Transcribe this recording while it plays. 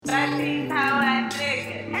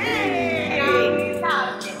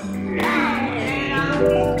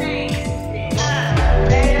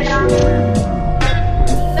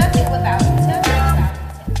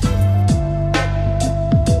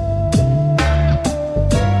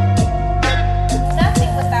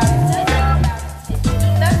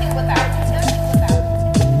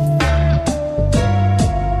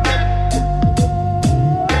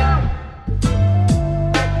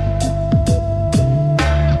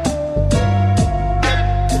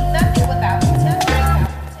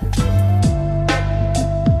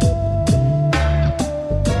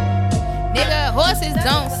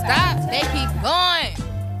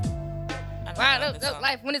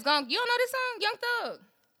when it's gone. You don't know this song, Young Thug?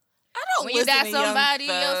 I don't when listen you die, to Young somebody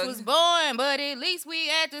Thug. else was born, but at least we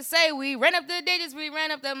had to say we ran up the digits, we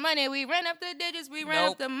ran up the money, we ran up the digits, we ran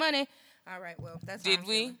up the money. All right, well, that's how Did I'm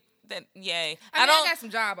we? feeling. That yay. I got some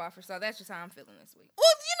job offers, so that's just how I'm feeling this week. Well,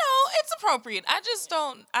 it's appropriate.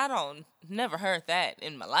 I don't never heard that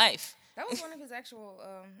in my life. That was one of his actual.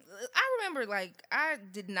 I remember, I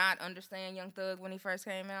did not understand Young Thug when he first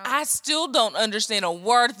came out. I still don't understand a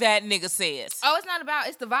word that nigga says. Oh,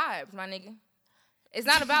 it's the vibes, my nigga. It's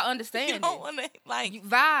not about understanding. You don't want to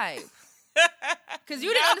vibe. Because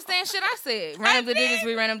you didn't understand shit I said. Ran up the digits,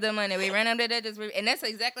 we ran up the money. We ran up the digits, and that's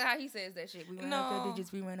exactly how he says that shit. We ran up the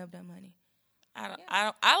digits, we ran up the money.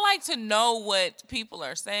 I like to know what people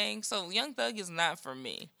are saying, so Young Thug is not for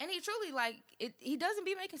me. And he truly, he doesn't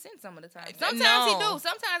be making sense some of the time. Sometimes he do.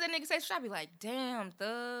 Sometimes that nigga say shit, I be like, damn,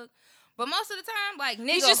 Thug. But most of the time, nigga,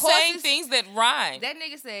 he's just horses, saying things that rhyme. That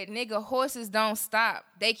nigga said, nigga, horses don't stop.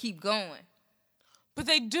 They keep going. But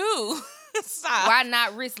they do. Stop. Why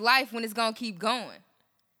not risk life when it's going to keep going?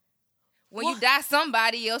 When you die,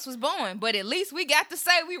 somebody else was born. But at least we got to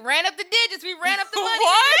say we ran up the digits. We ran up the money.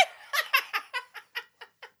 What?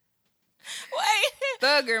 Wait.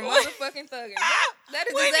 Thugger, motherfucking thugger. That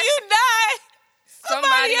is when you die,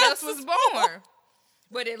 somebody else was born.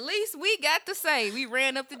 But at least we got to say we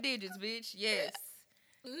ran up the digits, bitch. Yes.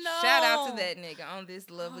 No. Shout out to that nigga on this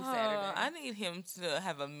lovely Saturday. I need him to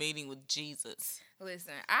have a meeting with Jesus.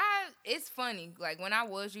 Listen, it's funny. When I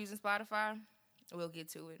was using Spotify, we'll get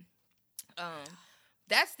to it.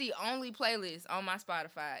 That's the only playlist on my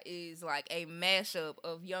Spotify is a mashup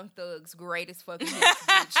of Young Thug's greatest fucking hits,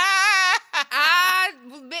 bitch.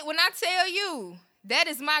 When I tell you, that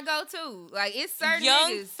is my go-to. It's certain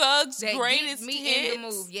Young niggas Thug's that greatest get me hits. in the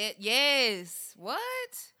move. Yes. What?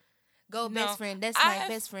 Go best friend. That's my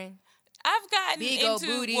best friend. I've gotten Big into old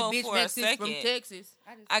booty, bitch for a second. from Texas.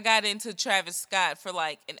 I got into Travis Scott for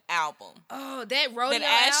an album. Oh, that Rodeo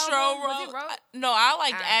Astro album? World. Was it No, I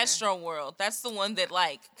liked Astro World. That's the one that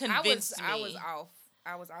convinced me.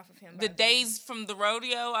 I was off of him. The days from the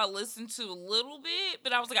rodeo I listened to a little bit,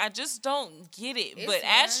 but I was I just don't get it. But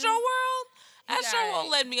Astro World. Astro World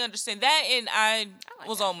let me understand that, and I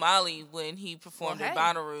was on Molly when he performed in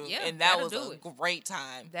Bonnaroo, and that was a great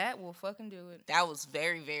time. That will fucking do it. That was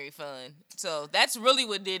very, very fun. So that's really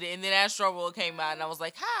what did it. And then Astro World came out, and I was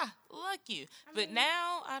like, "Ha, luck you." But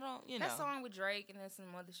now I don't, That song with Drake and then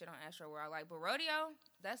some other shit on Astro World I like. But Rodeo,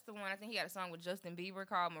 that's the one. I think he got a song with Justin Bieber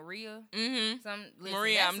called Maria. Mm-hmm.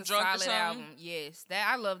 Maria, I'm drunk or something. Album. Yes,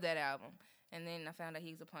 I love that album. And then I found out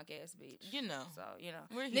he's a punk ass bitch. So,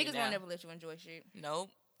 niggas won't never let you enjoy shit. Nope.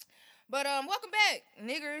 But welcome back,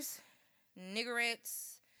 niggers,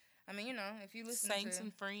 niggerettes. I mean, if you listen Saints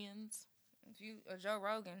and friends. If you a Joe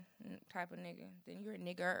Rogan type of nigga, then you're a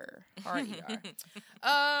nigger. R-E-R.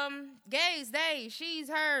 Gays, they, she's,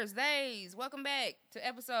 hers, theys. Welcome back to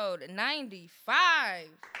episode 95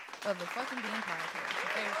 of the fucking Bean Podcast. Your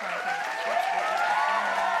favorite podcast.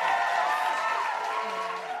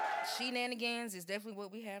 Shenanigans is definitely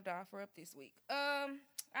what we have to offer up this week. I'm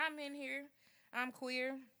in here. I'm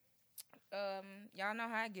queer. Y'all know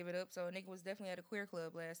how I give it up. So a nigga was definitely at a queer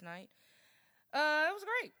club last night. It was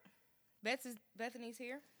great. Bethany's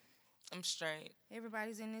here. I'm straight.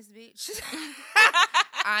 Everybody's in this bitch.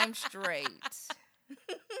 I'm straight.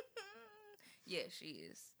 Yeah, she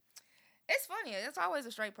is. It's funny. There's always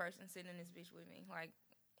a straight person sitting in this bitch with me.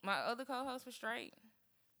 My other co-hosts were straight.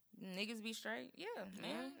 Niggas be straight. Yeah,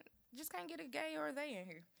 man. Just can't get a gay or a they in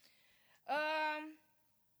here. But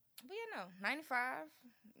 95.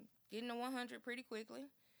 Getting to 100 pretty quickly.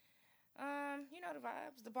 You know the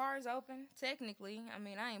vibes. The bar is open. Technically,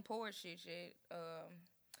 I ain't poured shit yet.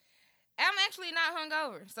 I'm actually not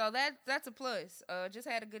hungover, so that's a plus. Just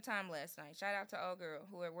had a good time last night. Shout out to old girl,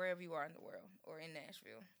 wherever you are in the world or in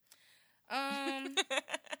Nashville.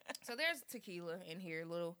 So there's tequila in here,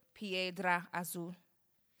 little Piedra Azul.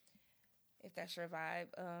 If that's your vibe,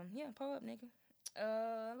 pull up, nigga.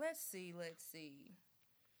 Let's see.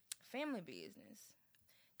 Family business.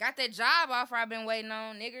 Got that job offer I've been waiting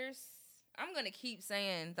on, niggers. I'm gonna keep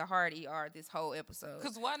saying the hard ER this whole episode.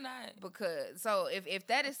 Cause why not? Because if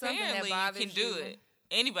that is something apparently that bothers you can do it.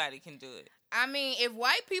 Anybody can do it. If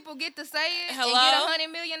white people get to say it Hello? and get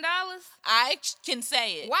 $100 million, I can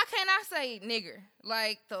say it. Why can't I say nigger?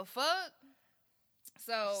 The fuck?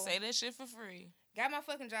 So say that shit for free. Got my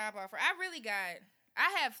fucking job offer. I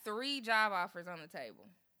have 3 job offers on the table.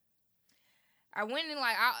 I went in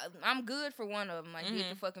I'm good for one of them. Get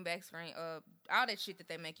the fucking back screen up. All that shit that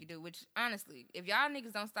they make you do. Which, honestly, if y'all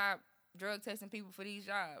niggas don't stop drug testing people for these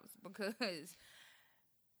jobs, because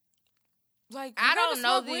Like, I don't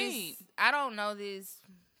know this. I don't know this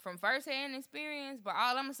from firsthand experience, but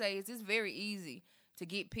all I'm gonna say is it's very easy to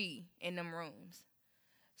get pee in them rooms.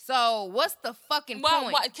 So what's the fucking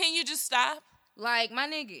point? Can you just stop? Like, my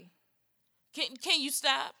nigga, can you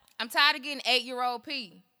stop? I'm tired of getting 8-year-old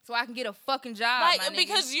pee so I can get a fucking job. Like,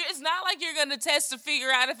 because it's not like you're gonna test to figure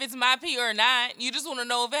out if it's my pee or not. You just want to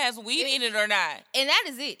know if it has weed in it or not. And that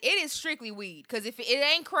is it. It is strictly weed. Because if it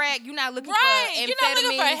ain't crack, you're not looking for amphetamines. You're not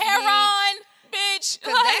looking for heroin, bitch.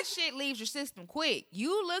 Because that shit leaves your system quick.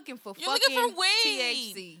 You looking for You're fucking looking for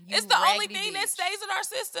weed. THC. It's the only thing that stays in our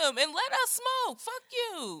system. And let us smoke. Fuck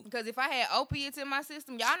you. Because if I had opiates in my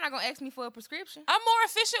system, y'all not going to ask me for a prescription. I'm more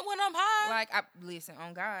efficient when I'm high. Like, listen,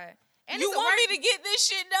 on God. And you want me to get this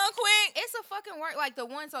shit done quick? It's a fucking work. Like, the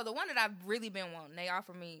one that I've really been wanting, they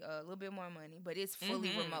offer me a little bit more money, but it's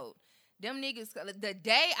fully remote. Them niggas, the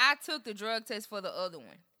day I took the drug test for the other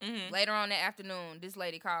one, later on that afternoon, this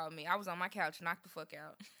lady called me. I was on my couch, knocked the fuck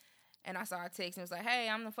out. And I saw a text and it was like, hey,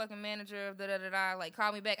 I'm the fucking manager of da-da-da-da. Like,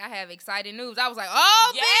 call me back. I have exciting news. I was like,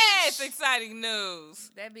 oh, yes, bitch. Exciting news.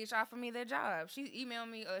 That bitch offered me that job. She emailed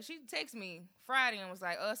me, she texted me Friday and was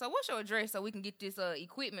like, so what's your address so we can get this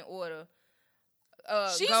equipment order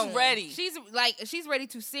she's going. Ready. She's ready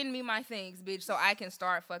to send me my things, bitch, so I can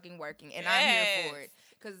start fucking working. And I'm here for it.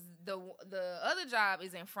 Because the other job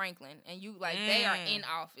is in Franklin, and they are in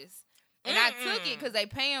office. And I took it because they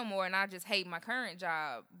pay them more, and I just hate my current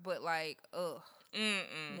job. But, like, ugh.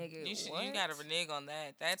 Nigga, you gotta renege on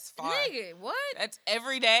that. That's far. Nigga, what? That's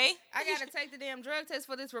every day. I gotta take the damn drug test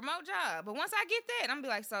for this remote job. But once I get that, I'm gonna be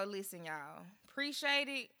like, so listen, y'all. Appreciate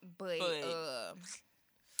it, but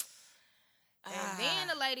and then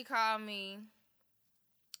the lady called me.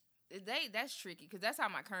 That's tricky because that's how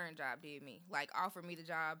my current job did me. Like, offered me the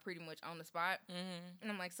job pretty much on the spot.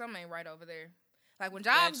 And I'm like, something ain't right over there. Like, when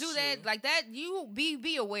jobs do that, like that, you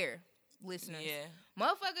be aware, listeners. Yeah.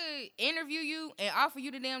 Motherfucker interview you and offer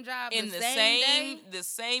you the damn job in the same day. The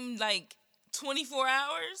same, like, 24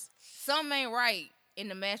 hours? Something ain't right in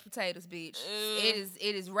the mashed potatoes, bitch.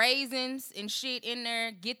 It is raisins and shit in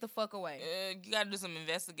there. Get the fuck away. You gotta do some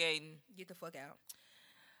investigating. Get the fuck out.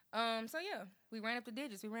 So yeah, we ran up the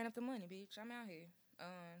digits. We ran up the money, bitch. I'm out here.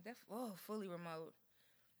 That's fully remote.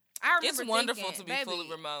 It's wonderful to be fully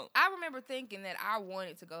remote. I remember thinking that I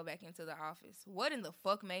wanted to go back into the office. What in the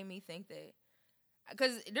fuck made me think that?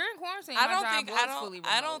 Because during quarantine, my job was fully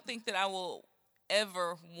remote. I don't think that I will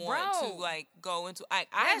ever want to like go into.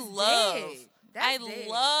 I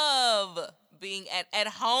love being at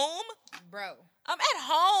home, bro. I'm at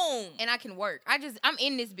home and I can work. I'm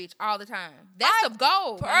in this bitch all the time. That's the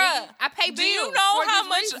goal, bruh. I pay bills. Do you know how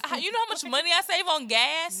much money I save on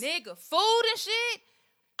gas, nigga? Food and shit.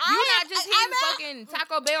 You're not just hitting fucking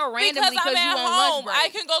Taco Bell randomly because you on lunch break. I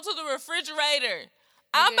can go to the refrigerator.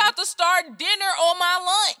 I'm about to start dinner on my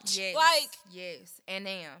lunch. Yes, yes, and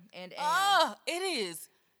it is.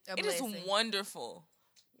 It is wonderful.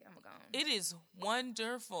 Yeah, I'm gone. It is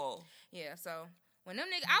wonderful. Yeah, so when them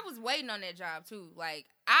niggas, I was waiting on that job too. Like,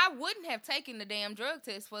 I wouldn't have taken the damn drug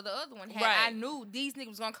test for the other one had I knew these niggas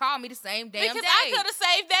was gonna call me the same damn day. Because I could have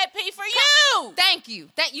saved that pee for you. Thank you.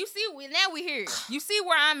 You see, now we here. You see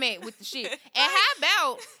where I'm at with the shit. And how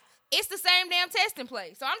about it's the same damn testing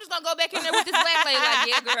place? So I'm just gonna go back in there with this black lady like,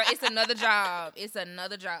 yeah, girl, it's another job. It's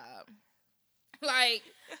another job. Like,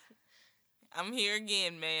 I'm here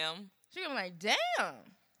again, ma'am. She gonna be like, damn.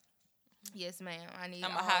 Yes, ma'am. I'm a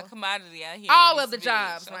high commodity out here. All of the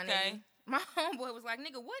jobs, my nigga. My homeboy was like,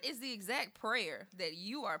 nigga, what is the exact prayer that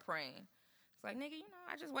you are praying? It's like, nigga,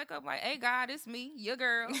 I just wake up like, hey, God, it's me, your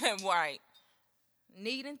girl. Right.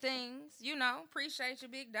 Needing things, appreciate your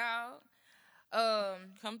big dog.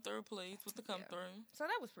 Come through, please, with the come through. So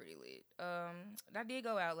that was pretty lit. I did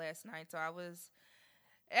go out last night, so I was...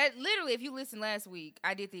 literally, if you listened last week,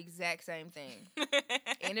 I did the exact same thing.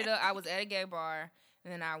 Ended up, I was at a gay bar,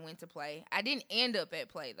 and then I went to play. I didn't end up at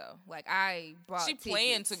play, though. Like, I bought tickets. She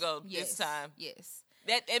planned to go this time. Yes.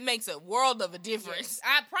 It makes a world of a difference. Yes.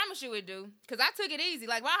 I promise you it do. Because I took it easy.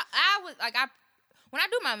 Like, when I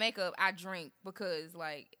do my makeup, I drink because,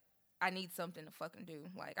 like, I need something to fucking do.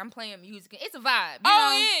 Like, I'm playing music. It's a vibe. You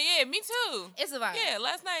know? Yeah, me too. It's a vibe. Yeah,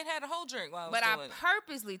 last night I had a whole drink while I was doing it. But I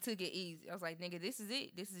purposely took it easy. I was like, nigga, this is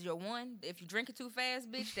it. This is your one. If you drink it too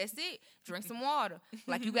fast, bitch, that's it. Drink some water.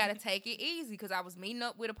 Like, you got to take it easy because I was meeting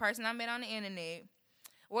up with a person I met on the internet.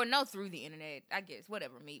 Or no, through the internet. I guess.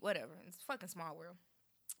 Whatever. It's a fucking small world.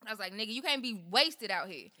 I was like, nigga, you can't be wasted out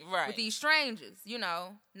here. Right. With these strangers,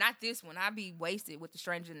 Not this one. I be wasted with the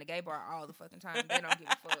stranger in the gay bar all the fucking time. They don't give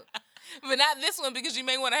a fuck. But not this one because you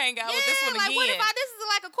may want to hang out with this one like, again. what if this is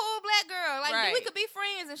like a cool black girl? Like, we could be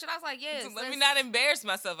friends and shit. I was like, yes. So let me not embarrass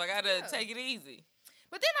myself. I gotta take it easy.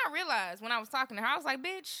 But then I realized when I was talking to her, I was like,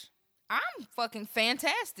 bitch, I'm fucking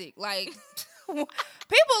fantastic. Like, people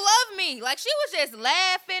love me. Like, she was just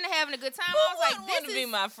laughing and having a good time. I was like, this is be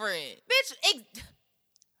my friend. Bitch,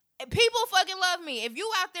 people fucking love me. If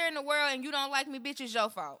you out there in the world and you don't like me, bitch, it's your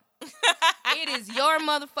fault. It is your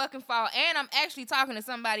motherfucking fault. And I'm actually talking to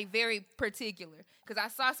somebody very particular because I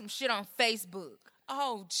saw some shit on Facebook.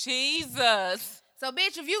 Oh, Jesus. So,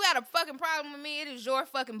 bitch, if you got a fucking problem with me, it is your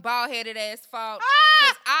fucking bald-headed ass fault.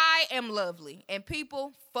 Because I am lovely. And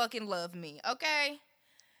people fucking love me, okay?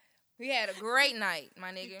 We had a great night,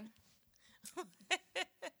 my nigga.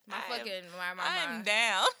 I'm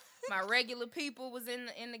down. My regular people was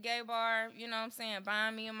in the gay bar, you know what I'm saying,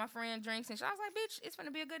 buying me and my friend drinks. And I was like, bitch, it's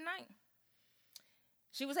finna be a good night.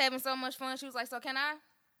 She was having so much fun. She was like, so can I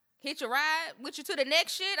hitch a ride with you to the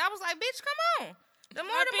next shit? I was like, bitch, come on. The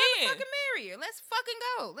more the motherfucking merrier. Let's fucking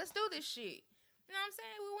go. Let's do this shit. You know what I'm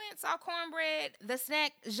saying? We went, saw Cornbread, the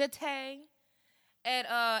snack jeté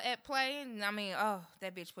at Play. And I mean,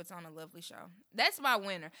 that bitch puts on a lovely show. That's my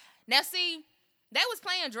winner. Now, see, they was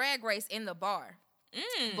playing Drag Race in the bar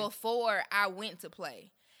before I went to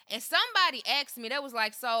Play. And somebody asked me, that was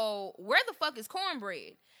like, so where the fuck is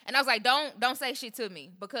Cornbread? And I was like, don't say shit to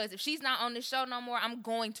me. Because if she's not on this show no more, I'm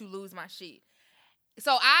going to lose my shit.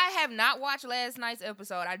 So I have not watched last night's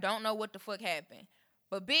episode. I don't know what the fuck happened.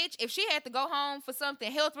 But bitch, if she had to go home for something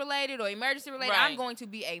health related or emergency related, I'm going to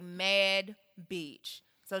be a mad bitch.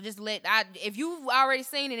 So just if you've already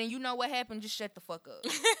seen it and you know what happened, just shut the fuck up.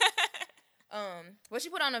 But she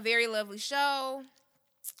put on a very lovely show.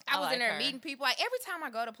 I was in there meeting people. Like, every time I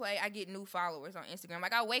go to Play, I get new followers on Instagram.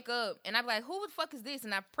 Like, I wake up and I'm like, who the fuck is this?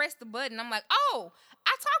 And I press the button. I'm like, oh,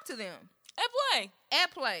 I talk to them.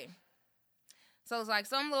 At Play. So it's like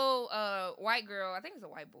some little white girl. I think it's a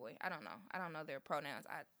white boy. I don't know their pronouns.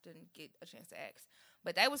 I didn't get a chance to ask.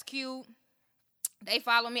 But that was cute. They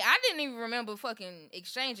follow me. I didn't even remember fucking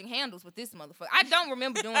exchanging handles with this motherfucker. I don't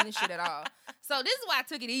remember doing this shit at all. So this is why I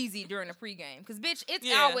took it easy during the pregame. Because, bitch, it's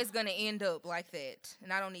always going to end up like that.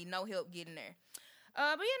 And I don't need no help getting there.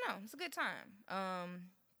 But, it's a good time.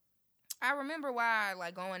 I remember why,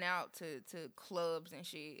 like, going out to clubs and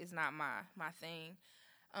shit is not my thing.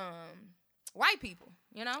 White people,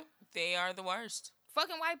 you know? They are the worst.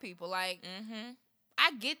 Fucking white people. Like,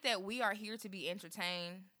 I get that we are here to be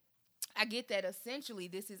entertained. I get that essentially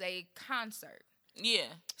this is a concert. Yeah.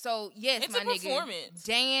 So, yes, it's my a performance. Nigga,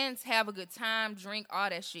 dance, have a good time, drink, all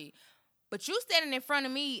that shit. But you standing in front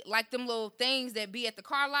of me like them little things that be at the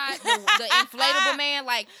car lot, the inflatable man,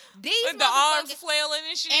 like these with the arms flailing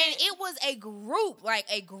and shit. And it was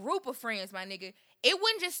a group of friends, my nigga. It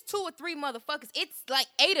wasn't just 2 or 3 motherfuckers. It's like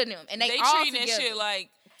 8 of them, and they all treating together. That shit like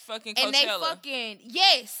fucking Coachella. And they fucking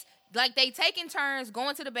yes, like they taking turns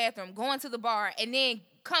going to the bathroom, going to the bar, and then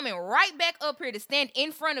coming right back up here to stand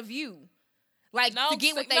in front of you, like to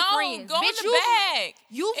get with their friends. Go bitch, in the back.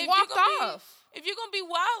 You've walked off. If you're gonna be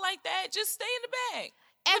wild like that, just stay in the back.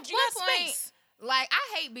 At one point, like,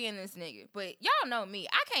 I hate being this nigga, but y'all know me.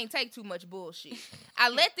 I can't take too much bullshit. I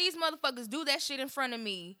let these motherfuckers do that shit in front of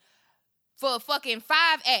me for fucking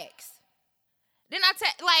 5 acts. Then I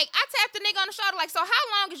tapped the nigga on the shoulder like, so how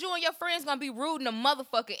long is you and your friends gonna be rude a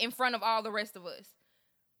motherfucker in front of all the rest of us?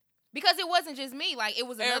 Because it wasn't just me. Like, it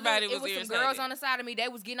was some girls on the side of me. They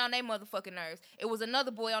was getting on their motherfucking nerves. It was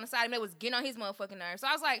another boy on the side of me that was getting on his motherfucking nerves. So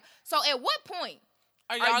I was like, so at what point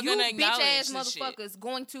are you bitch-ass motherfuckers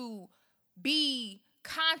going to be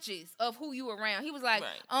conscious of who you around? He was like,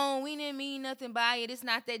 oh, we didn't mean nothing by it. It's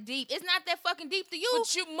not that deep. It's not that fucking deep to you.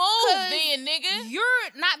 But you move then, nigga. You're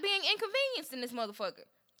not being inconvenienced in this motherfucker.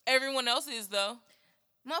 Everyone else is, though.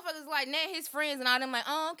 Motherfuckers like, nah, his friends and all them like,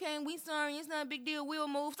 oh, okay, we sorry. It's not a big deal. We'll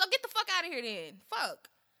move. So get the fuck out of here then. Fuck.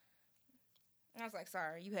 I was like,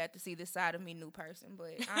 sorry, you had to see this side of me, new person.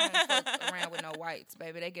 But I don't fuck around with no whites,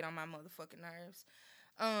 baby. They get on my motherfucking nerves.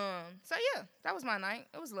 So, yeah, that was my night.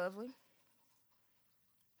 It was lovely.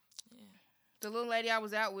 Yeah. The little lady I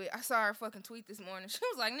was out with, I saw her fucking tweet this morning. She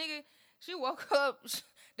was like, nigga, she woke up.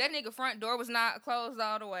 That nigga front door was not closed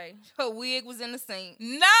all the way. Her wig was in the sink.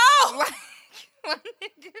 No! Like, what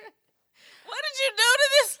did you do to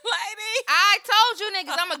this lady? I told you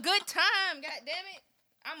niggas I'm a good time. God damn it.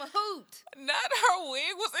 I'm a hoot. Not her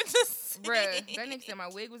wig was in the sink. Bruh, that nigga said my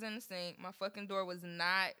wig was in the sink. My fucking door was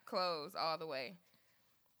not closed all the way.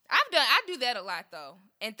 I do that a lot though.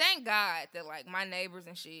 And thank God that like my neighbors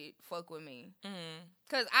and shit fuck with me. Mm-hmm.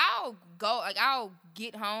 Cause I'll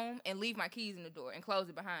get home and leave my keys in the door and close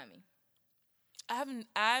it behind me.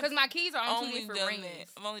 Because my keys are on 2 different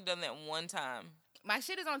rings. I've only done that one time. My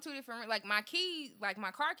shit is on 2 different rings. Like, my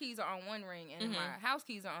car keys are on one ring, and my house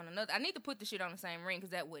keys are on another. I need to put the shit on the same ring,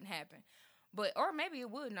 because that wouldn't happen. Or maybe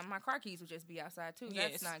it would. My car keys would just be outside, too.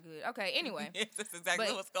 Yes. That's not good. Okay, anyway. Yes, that's exactly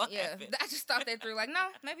what's going to happen. I just thought that through. Like, no,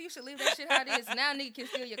 maybe you should leave that shit how it is. Now nigga can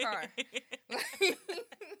steal your car.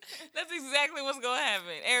 That's exactly what's going to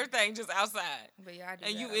happen. Everything just outside. But yeah, I do.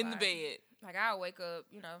 And you in the bed. Like, I'll wake up,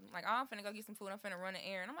 like, oh, I'm finna go get some food. I'm finna run an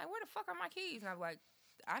errand. I'm like, where the fuck are my keys? And I'm like,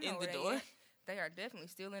 I know where they are. They are definitely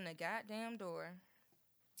still in the goddamn door.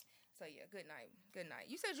 So, yeah, good night. Good night.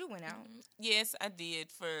 You said you went out. Yes, I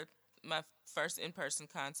did for my first in-person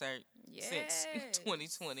concert since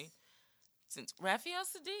 2020. Since Raphael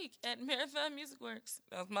Sadiq at Marathon Music Works.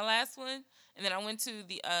 That was my last one. And then I went to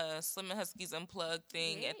the Slim and Husky's Unplugged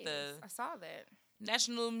thing at the... I saw that.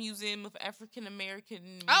 National Museum of African American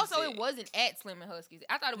Music. Oh, so it wasn't at Slim and Husky's.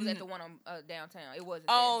 I thought it was at the one on downtown. It wasn't.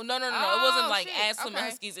 Oh, no. It wasn't like at Slim and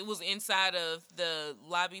Husky's. It was inside of the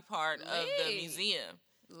lobby part of the museum.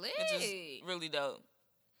 Which is really dope.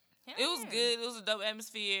 It was good. It was a dope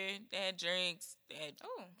atmosphere. They had drinks. They had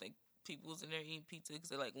like people was in there eating pizza because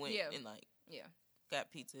they like went and like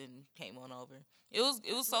got pizza and came on over. It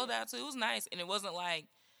was sold out too. It was nice, and it wasn't like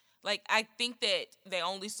I think that they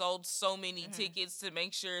only sold so many tickets to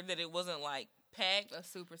make sure that it wasn't like packed. A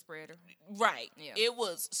super spreader. Right. Yeah. It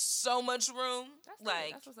was so much room.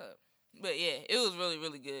 That's what's up. But yeah, it was really,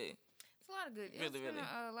 really good. It's a lot of good.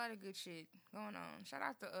 A lot of good shit going on. Shout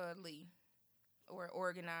out to Lee. Or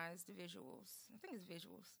organized visuals. I think it's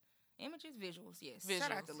visuals. Images, visuals. Yes. Visuals.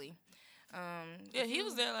 Shout out to Lee. He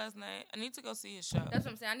was there last night. I need to go see his show. That's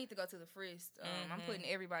what I'm saying. I need to go to the Frist. I'm putting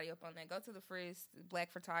everybody up on that. Go to the Frist. The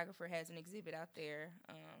Black Photographer has an exhibit out there.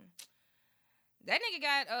 That nigga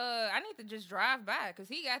got. I need to just drive by because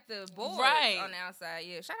he got the board on the outside.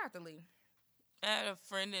 Yeah. Shout out to Lee. I had a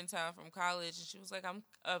friend in town from college, and she was like, "I'm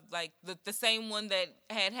like the same one that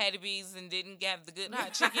had Hattie's and didn't have the good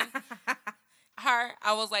hot chicken."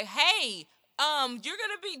 I was like, hey, you're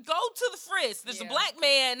gonna go to the Frist. There's a black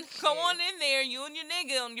man. Go on in there, you and your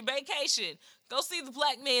nigga on your vacation. Go see the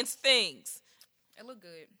black man's things. It looked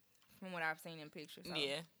good from what I've seen in pictures. So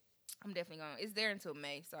yeah. I'm definitely going. It's there until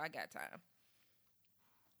May, so I got time.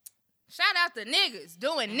 Shout out to niggas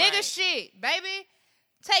doing nigga shit, baby.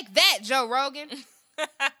 Take that, Joe Rogan. Put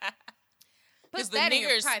that the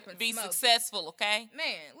niggers be successful, okay?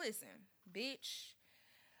 Man, listen, bitch.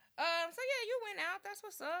 So yeah, you went out. That's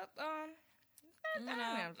what's up.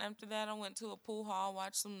 After that, I went to a pool hall,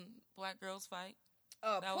 watched some black girls fight.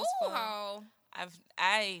 That pool hall.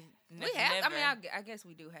 I never. I mean, I guess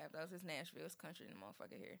we do have those. It's Nashville, it's country, and the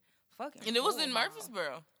motherfucker here. Fucking. And it was in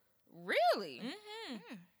Murfreesboro. Really?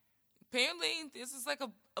 Mm-hmm. Apparently, this is like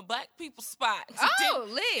a black people spot. Oh,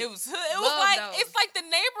 lit. It was like those. It's like the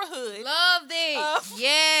neighborhood. Loved it.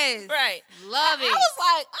 Yes. Right. Love it. I was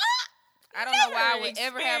like, I don't know why I would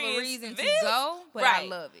ever have a reason to go, but I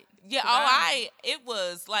love it. Yeah, it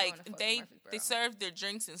was like they served their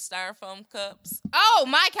drinks in styrofoam cups. Oh,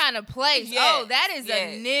 my kind of place. Yes. Oh, that is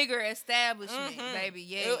a nigger establishment, baby.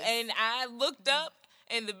 Yeah. And I looked up,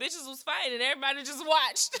 and the bitches was fighting, and everybody just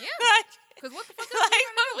watched. Yeah. Because what the fuck what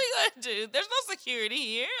are we gonna do? There's no security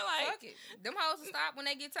here. Like, fuck it. Them hoes will stop when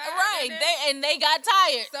they get tired. Right. They got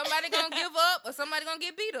tired. Somebody gonna give up, or somebody gonna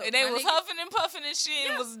get beat up. And they was huffing and puffing and shit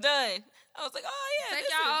and was done. I was like, oh yeah. Take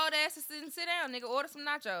y'all old asses and sit down, nigga. Order some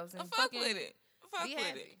nachos and fuck with it. Fuck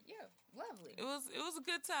with it. Yeah, lovely. It was a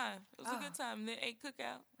good time. It was a good time. They ate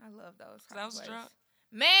cookout. I love those. I was drunk.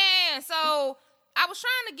 Man, so I was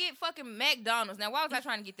trying to get fucking McDonald's. Now, why was I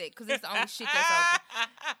trying to get that? Because it's the only shit that's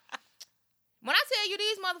open. When I tell you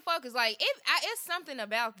these motherfuckers, like, it's something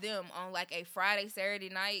about them on, like, a Friday, Saturday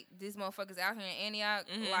night, these motherfuckers out here in Antioch,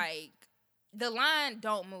 like, the line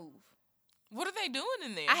don't move. What are they doing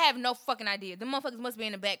in there? I have no fucking idea. The motherfuckers must be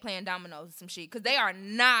in the back playing dominoes or some shit, because they are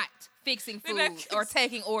not fixing food or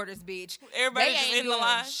taking orders, bitch. Everybody's just in the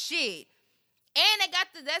line. Shit. And they got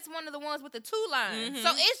that's one of the ones with the 2 lines.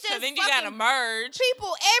 So it's just so then you gotta merge.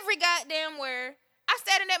 People every goddamn where. I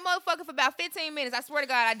sat in that motherfucker for about 15 minutes. I swear to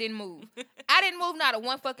God, I didn't move. I didn't move not a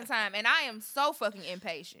one fucking time. And I am so fucking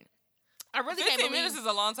impatient. I really can't believe. 15 minutes is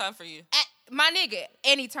a long time for you. My nigga,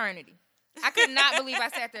 an eternity. I could not believe I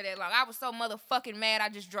sat there that long. I was so motherfucking mad, I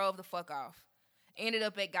just drove the fuck off. Ended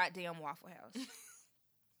up at goddamn Waffle House.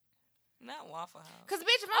 Not Waffle House. Because,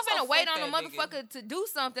 bitch, if I'm finna wait on a motherfucker to do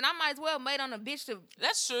something, I might as well wait on a bitch to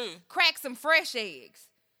That's true. Crack some fresh eggs.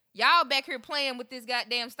 Y'all back here playing with this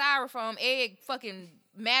goddamn styrofoam egg fucking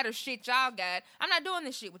matter shit y'all got. I'm not doing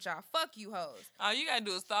this shit with y'all. Fuck you hoes. All you gotta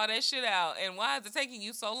do is thaw that shit out. And why is it taking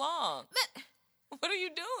you so long? What are you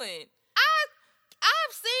doing?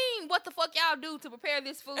 what the fuck y'all do to prepare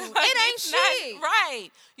this food. Like, it ain't shit. Right.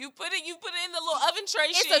 You put it in the little oven tray.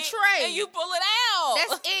 It's a tray. And you pull it out.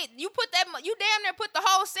 That's it. You damn near put the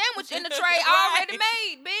whole sandwich in the tray already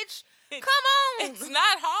made, bitch. Come on. It's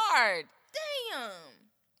not hard. Damn.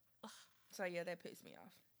 So yeah, that pissed me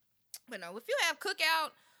off. But no, if you have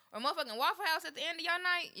cookout or motherfucking Waffle House at the end of your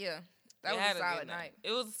night, yeah, that was a solid night.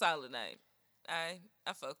 It was a solid night. I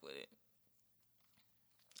fuck with it.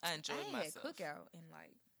 I enjoyed myself. I had cookout in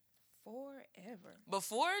like forever.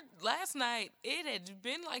 Before last night, it had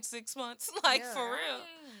been like 6 months. Like, for real.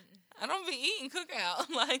 I don't be eating cookout.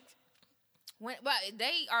 Like, but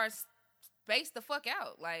they are spaced the fuck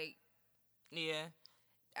out. Like, yeah.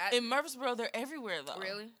 In Murfreesboro, they're everywhere though.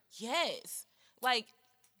 Really? Yes. Like,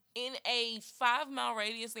 in a 5-mile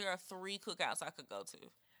radius, there are 3 cookouts I could go to.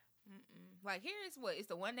 Like, it's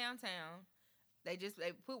the one downtown. They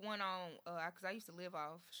put one on, because I used to live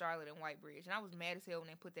off Charlotte and White Bridge, and I was mad as hell when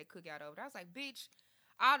they put that cookout over there. I was like, bitch,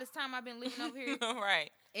 all this time I've been living over here. Right.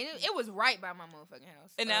 And it was right by my motherfucking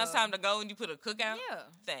house. And now it's time to go and you put a cookout? Yeah.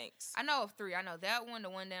 Thanks. I know of 3. I know that one, the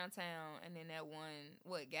one downtown, and then that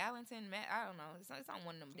one, Gallatin? I don't know. It's on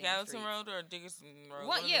one of them damn Gallatin Road or Dickerson Road?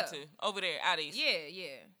 What? Yeah. Over there, out east.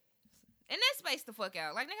 Yeah. And that's spaced the fuck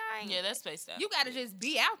out. Like, nigga, I ain't... Yeah, that's spaced out. You gotta just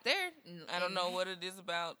be out there. I don't know what it is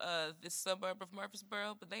about this suburb of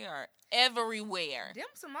Murfreesboro, but they are everywhere. Them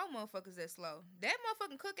some more motherfuckers that slow. That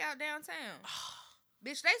motherfucking cookout downtown.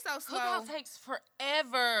 Bitch, they so slow. Cookout takes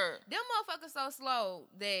forever. Them motherfuckers so slow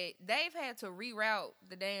that they've had to reroute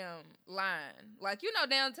the damn line. Like, you know,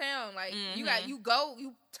 downtown, like, you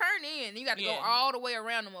turn in, and you got to go all the way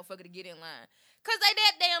around the motherfucker to get in line. Because they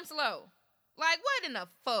that damn slow. Like, what in the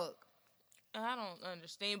fuck? I don't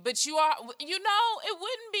understand. But it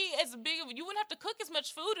wouldn't be as big of you wouldn't have to cook as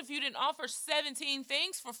much food if you didn't offer 17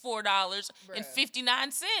 things for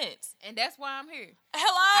 $4.59. And that's why I'm here.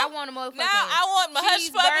 Hello? I want a motherfucking now I want my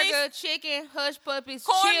hush puppies, cheeseburger, chicken, hush puppies,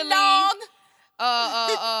 corn chili, dog,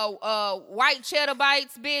 white cheddar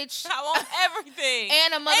bites, bitch. I want everything.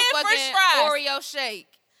 And a motherfucking Oreo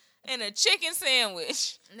shake. And a chicken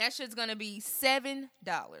sandwich. And that shit's gonna be $7.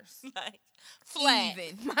 Like, flat.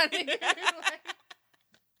 Even, my nigga.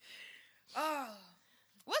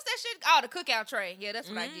 What's that shit? Oh, the cookout tray. Yeah, that's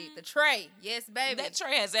what I get. The tray. Yes, baby. That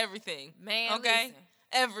tray has everything. Man, okay? Listen.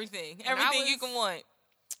 Everything you can want.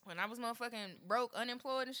 When I was motherfucking broke,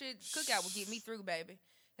 unemployed and shit, cookout would get me through, baby.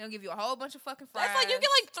 They'll give you a whole bunch of fucking fries. That's like you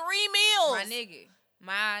get like 3 meals.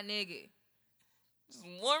 My nigga. Just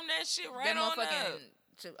warm that shit right on up.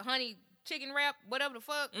 Honey chicken wrap, whatever the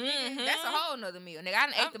fuck. That's a whole nother meal. Nigga, I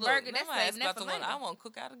done ate the burger. That's saving that for later. I want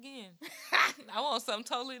cookout again. I want something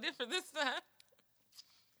totally different this time.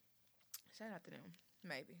 Shout out to them.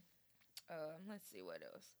 Maybe. Let's see what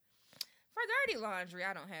else. For dirty laundry,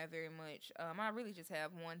 I don't have very much. I really just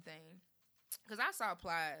have one thing. Because I saw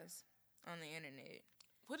Plies on the internet.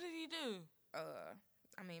 What did he do?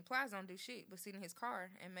 Plies don't do shit but sit in his car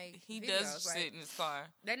and make He videos. does sit in his car.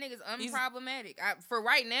 That nigga's unproblematic. For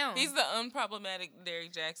right now. He's the unproblematic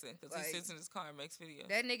Derrick Jackson because he sits in his car and makes videos.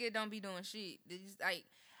 That nigga don't be doing shit. Like,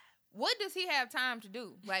 what does he have time to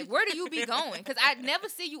do? Like, where do you be going? Because I never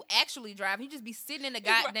see you actually driving. You just be sitting in the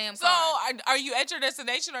goddamn car. So, are you at your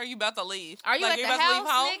destination or are you about to leave? Are you at the house,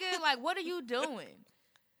 nigga? Like, what are you doing?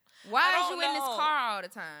 Why are you in this car all the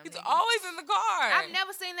time? He's always in the car. I've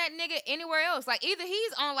never seen that nigga anywhere else. Like, either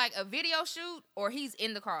he's on, like, a video shoot or he's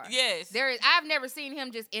in the car. Yes. I've never seen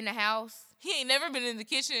him just in the house. He ain't never been in the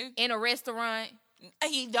kitchen. In a restaurant.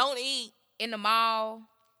 He don't eat. In the mall.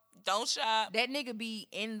 Don't shop. That nigga be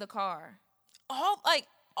in the car. All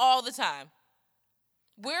the time.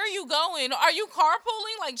 Where are you going? Are you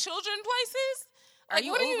carpooling like children places? Like,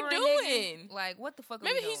 what are you doing? Nigga? Like, what the fuck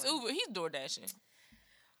Maybe are you doing? Maybe he's Uber. He's DoorDashing.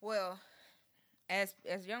 Well, as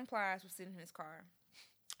young Plies was sitting in his car,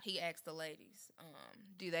 he asked the ladies,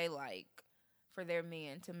 do they like for their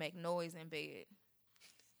men to make noise in bed?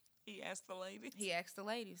 He asked the ladies? He asked the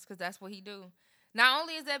ladies, because that's what he do. Not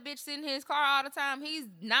only is that bitch sitting in his car all the time, he's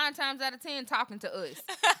 9 times out of 10 talking to us.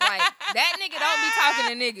 Like, that nigga don't be talking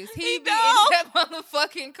to niggas. He be in that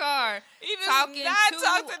motherfucking car talking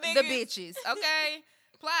to the bitches, okay?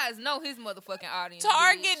 Plies know his motherfucking audience.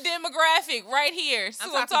 Target demographic right here.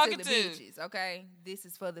 I'm talking to the bitches, okay? This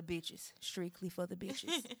is for the bitches. Strictly for the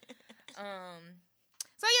bitches.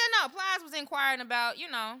 Plies was inquiring about,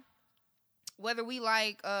 whether we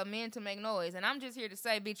like men to make noise. And I'm just here to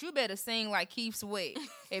say, bitch, you better sing like Keith Sweat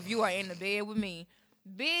if you are in the bed with me.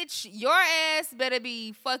 Bitch, your ass better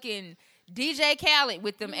be fucking DJ Khaled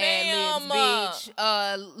with them ad-libs,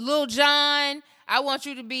 bitch. Lil Jon, I want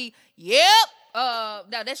you to be, yep. No,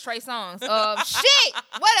 that's Trey Songz. Shit.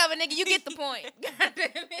 Whatever, nigga. You get the point. God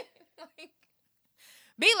damn it.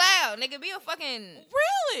 Be loud, nigga. Be a fucking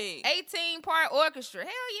really 18-part orchestra. Hell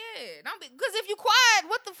yeah. Don't be, because if you quiet,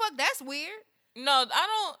 what the fuck? That's weird. No,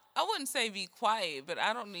 I wouldn't say be quiet, but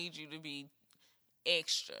I don't need you to be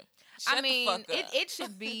extra. Shut the fuck up. It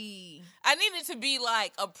should be. I need it to be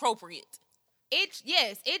like appropriate.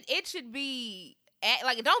 It should be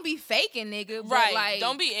like, don't be faking, nigga. But right. Like,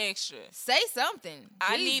 don't be extra. Say something.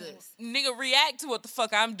 I Jesus. need nigga react to what the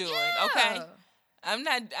fuck I'm doing. Yeah. Okay. I'm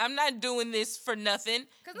not doing this for nothing.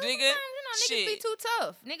 Cause nigga, niggas be too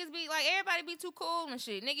tough. Niggas be like, everybody be too cool and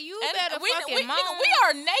shit. Nigga, you better we fucking moan. Nigga, we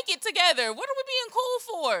are naked together. What are we being cool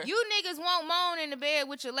for? You niggas won't moan in the bed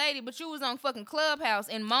with your lady, but you was on fucking Clubhouse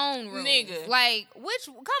in moan rooms. Nigga. Like,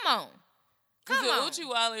 come on. Come on. Uchi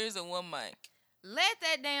Wallers and one mic. Let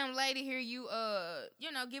that damn lady hear you,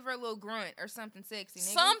 give her a little grunt or something sexy,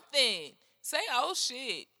 nigga. Something. Say, oh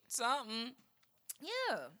shit. Something.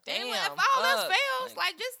 Yeah. Damn. If all else fails,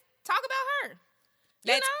 like, just talk about her.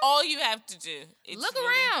 That's all you have to do. Look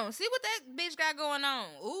around. See what that bitch got going on.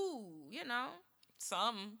 Ooh,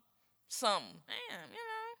 Something. Damn,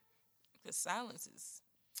 Because silence is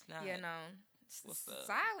not. What's up?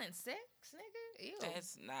 Silent sex, nigga? Ew.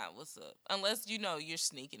 That's not what's up. Unless, you're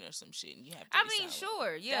sneaking or some shit and you have to be silent.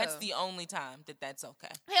 Sure, yeah. That's the only time that's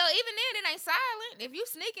okay. Hell, even then, it ain't silent. If you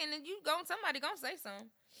sneaking, then somebody gonna say something.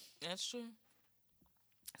 That's true.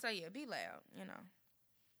 So, yeah, be loud,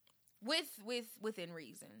 Within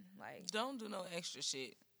reason. Like, don't do no extra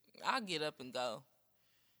shit. I'll get up and go.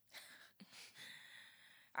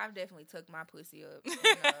 I've definitely took my pussy up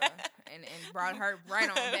and brought her right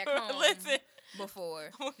on back home. Listen. Before.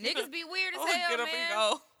 Niggas be weird as hell, get up man. and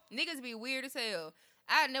go. Niggas be weird as hell.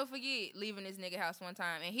 I'll never forget leaving this nigga house one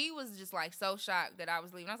time, and he was just like so shocked that I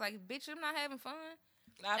was leaving. I was like, bitch, I'm not having fun.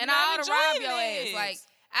 I ought to rob your ass.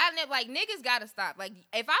 Like, niggas gotta stop. Like,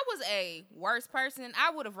 if I was a worse person,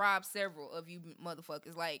 I would have robbed several of you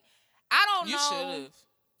motherfuckers. Like, I don't know. You should have.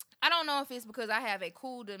 I don't know if it's because I have a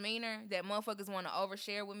cool demeanor that motherfuckers want to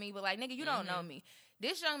overshare with me, but like, nigga, you don't know me.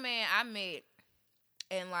 This young man I met,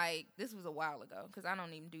 and like, this was a while ago, because I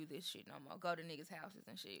don't even do this shit no more. Go to niggas' houses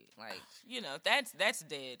and shit. Like, that's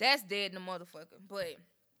dead. That's dead in the motherfucker. But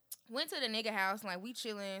went to the nigga house, like, we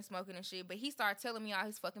chilling, smoking and shit, but he started telling me all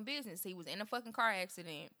his fucking business. He was in a fucking car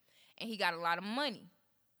accident, and he got a lot of money.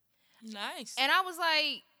 Nice. And I was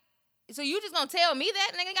like, so you just gonna tell me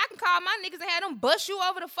that, nigga? I can call my niggas and have them bust you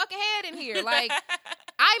over the fucking head in here. Like,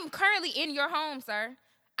 I'm currently in your home, sir.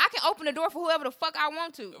 I can open the door for whoever the fuck I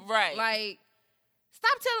want to. Right. Like,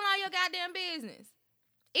 stop telling all your goddamn business.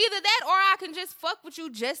 Either that or I can just fuck with you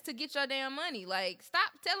just to get your damn money. Like, stop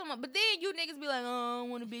telling them. But then you niggas be like, oh, I don't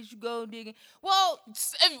want a bitch you go digging. Well,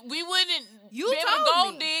 we wouldn't be able to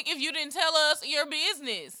go me. dig if you didn't tell us your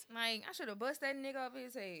business. Like, I should have bust that nigga over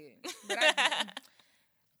his head. But I didn't.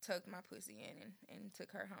 Tucked my pussy in and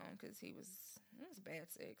took her home because it was bad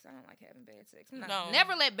sex. I don't like having bad sex. No.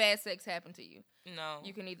 Never let bad sex happen to you. No.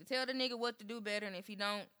 You can either tell the nigga what to do better, and if you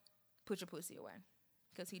don't, put your pussy away.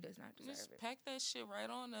 Because he does not deserve Just it. pack that shit right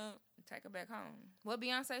on up. Take her back home. What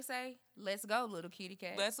Beyonce say? Let's go, little kitty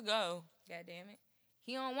cat. Let's go. God damn it.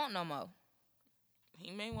 He don't want no more. He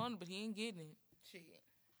may want it, but he ain't getting it. Shit.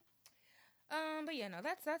 But yeah, no,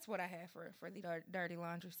 that's what I have for the dirty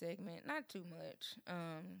laundry segment. Not too much,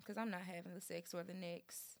 because I'm not having the sex or the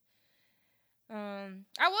next. I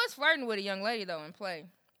was flirting with a young lady though in play.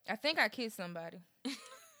 I think I kissed somebody.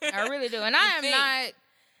 I really do, and I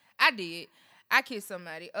did. I kissed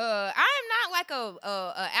somebody. I am not like a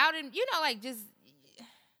out in, like just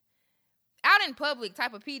out in public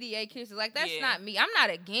type of PDA kisses. Like, that's not me. I'm not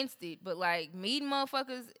against it, but like meeting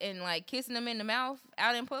motherfuckers and like kissing them in the mouth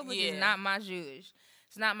out in public is not my judge.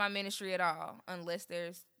 It's not my ministry at all, unless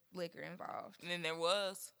there's liquor involved. And then there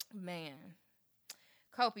was. Man.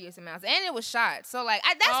 Copious amounts. And it was shots. So like,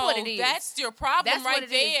 that's what it is. That's your problem. That's right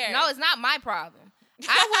there. Is. No, it's not my problem.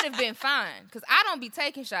 I would have been fine because I don't be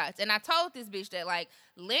taking shots. And I told this bitch that, like,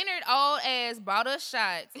 Leonard old ass bought us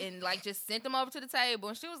shots and, like, just sent them over to the table.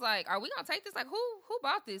 And she was like, are we going to take this? Like, who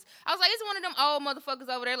bought this? I was like, it's one of them old motherfuckers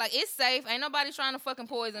over there. Like, it's safe. Ain't nobody trying to fucking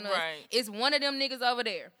poison us. Right. It's one of them niggas over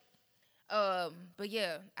there. But,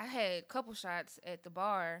 yeah, I had a couple shots at the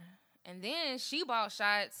bar. And then she bought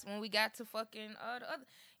shots when we got to fucking the other.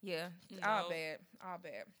 Yeah, all bad.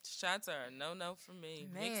 Shots are a no for me.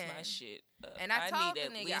 Man. Mix my shit up. And I told the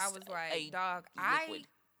nigga, I was like, dog, I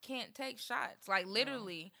can't take shots. Like,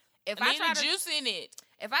 literally, if I try to juice in it.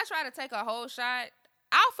 If I try to take a whole shot,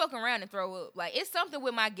 I'll fuck around and throw up. Like, it's something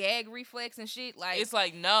with my gag reflex and shit. Like, it's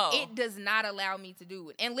like, no. It does not allow me to do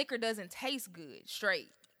it. And liquor doesn't taste good straight.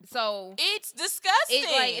 So it's disgusting.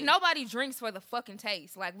 Like, nobody drinks for the fucking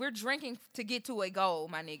taste. Like, we're drinking to get to a goal,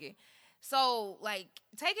 my nigga. So, like,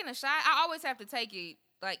 taking a shot, I always have to take it,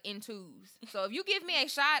 like, in twos. So, if you give me a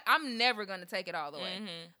shot, I'm never going to take it all the way.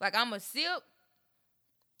 Like, I'm going to sip,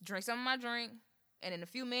 drink some of my drink, and in a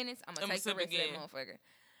few minutes, I'm going to take the rest of that motherfucker.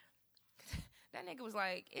 That nigga was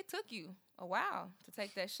like, it took you a while to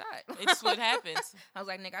take that shot. It's what happens. I was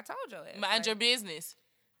like, nigga, I told you. Mind your business.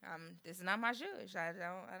 This is not my judge. I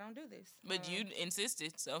don't do this. But you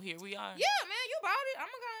insisted, so here we are. Yeah, man, you bought it. I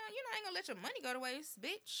ain't gonna let your money go to waste,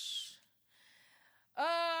 bitch.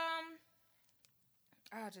 I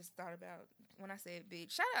just thought about when I said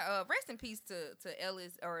bitch. Shout out, rest in peace to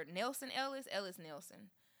Ellis or Nelson Ellis Nelson.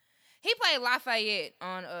 He played Lafayette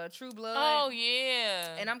on True Blood. Oh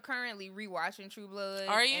yeah. And I'm currently rewatching True Blood.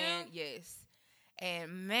 Are you? And, yes.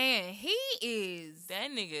 And man, he is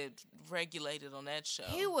that nigga regulated on that show.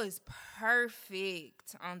 He was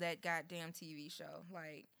perfect on that goddamn TV show.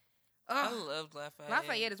 Like, I loved Lafayette.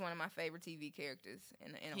 Lafayette is one of my favorite TV characters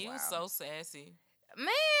in a while. He was so sassy.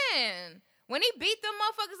 Man, when he beat them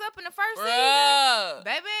motherfuckers up in the first season,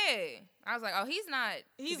 baby, I was like, oh, he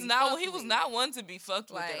was not one to be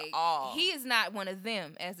fucked with at all. He is not one of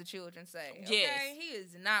them, as the children say. Okay? Yes. He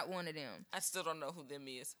is not one of them. I still don't know who them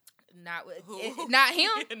is. Not him. Not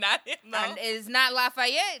him. No. It's not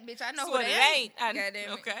Lafayette, bitch. I know who that ain't.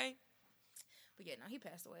 Goddamn. Okay. But yeah, no, he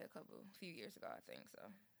passed away a few years ago, I think. So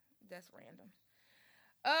that's random.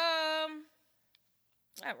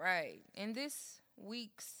 All right. In this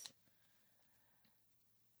week's,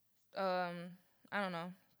 I don't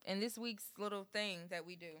know. In this week's little thing that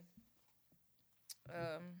we do,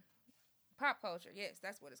 pop culture. Yes,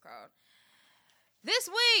 that's what it's called. This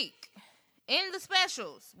week. In the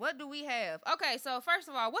specials, what do we have? Okay, so first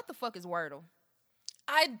of all, what the fuck is Wordle?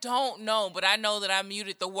 I don't know, but I know that I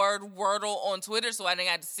muted the word Wordle on Twitter, so I didn't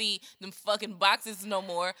have to see them fucking boxes no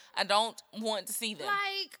more. I don't want to see them.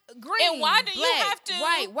 Like, green, and why do black, you have to?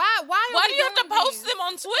 White. Why do you have to post them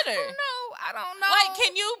on Twitter? I don't know. Like,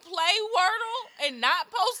 can you play Wordle and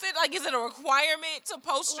not post it? Like, is it a requirement to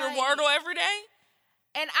post your Wordle every day?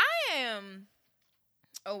 And I am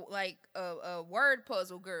a word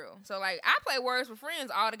puzzle girl. So, like, I play words with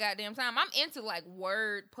friends all the goddamn time. I'm into, like,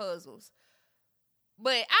 word puzzles.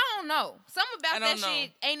 But I don't know. Something about that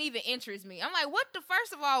shit ain't even interest me. I'm like, what the,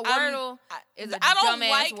 first of all, Wordle is a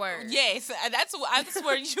dumbass word. Yes, that's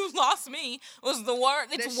where you lost me, was the word.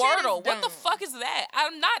 It's Wordle. What the fuck is that?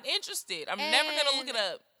 I'm not interested. I'm never going to look it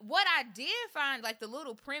up. What I did find, like, the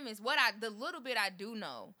little premise, the little bit I do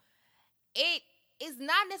know, it is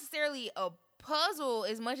not necessarily a puzzle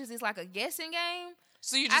as much as it's like a guessing game.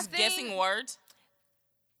 So you're just guessing words?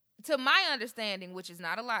 To my understanding, which is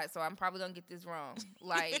not a lot, so I'm probably gonna get this wrong.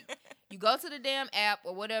 Like, you go to the damn app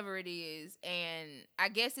or whatever it is, and I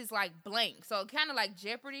guess it's like blank. So kind of like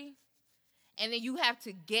Jeopardy, and then you have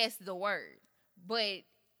to guess the word. But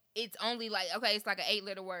it's only like, okay, it's like an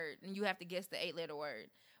 8-letter word, and you have to guess the 8-letter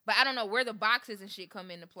word. But I don't know where the boxes and shit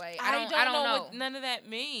come into play. I don't know what none of that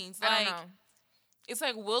means. I don't know. It's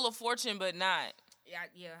like Wheel of Fortune, but not.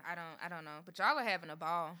 Yeah, I don't know. But y'all are having a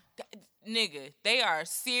ball. Nigga, they are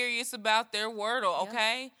serious about their Wordle,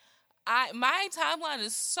 okay? My timeline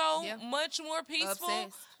is so much more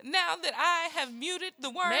peaceful now that I have muted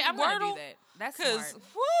the word I'm Wordle. Gonna do that. That's smart.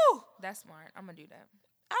 Woo! That's smart. I'm gonna do that.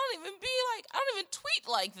 I don't even tweet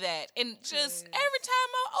like that. And just every time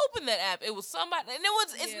I open that app, it was somebody, and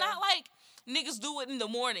it's not like niggas do it in the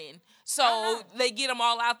morning, so they get them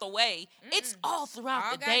all out the way. It's all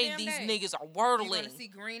throughout the day. These niggas are wordling. You're gonna see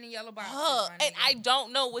green and yellow boxes, and I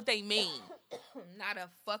don't know what they mean. Not a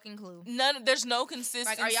fucking clue. There's no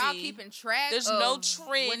consistency. Like, are y'all keeping track? There's no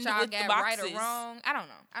trend what y'all with got the boxes. Right or wrong? I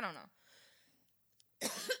don't know.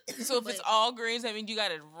 So if it's all greens, I mean you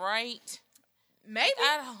got it right. Maybe.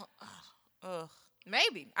 I don't.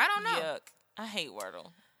 Maybe. I don't know. Yuck. I hate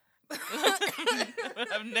Wordle.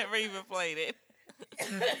 I've never even played it.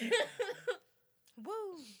 Woo.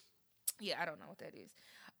 Yeah, I don't know what that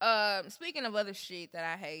is. Speaking of other shit that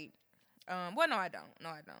I hate, well, no, I don't.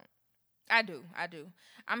 I do.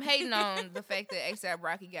 I'm hating on the fact that A$AP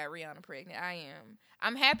Rocky got Rihanna pregnant. I am.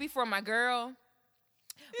 I'm happy for my girl.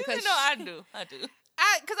 Because I do.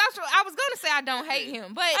 Because I was gonna say I don't hate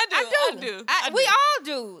him, but I do. We all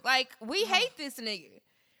do. Like, we hate this nigga.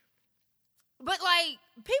 But, like,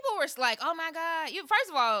 people were like, oh, my God.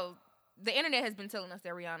 First of all, the internet has been telling us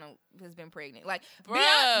that Rihanna has been pregnant. Like,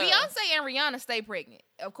 Beyonce and Rihanna stay pregnant,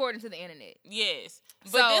 according to the internet. Yes.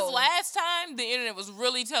 But this last time, the internet was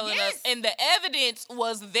really telling us, and the evidence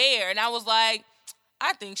was there. And I was like,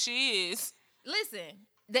 I think she is. Listen,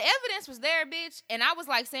 the evidence was there, bitch. And I was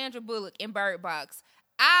like Sandra Bullock in Bird Box.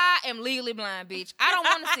 I am legally blind, bitch. I don't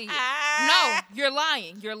want to see it. No, you're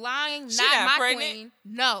lying. You're lying. She not my pregnant? queen.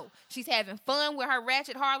 No, she's having fun with her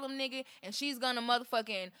ratchet Harlem nigga, and she's gonna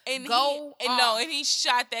motherfucking go. And he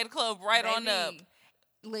shot that club right on up.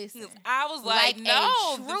 Listen, I was like no,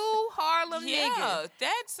 a true Harlem nigga.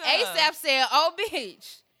 That's ASAP said, "Oh,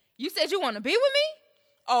 bitch, you said you want to be with me?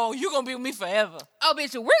 Oh, you gonna be with me forever? Oh,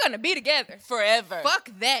 bitch, we're gonna be together forever.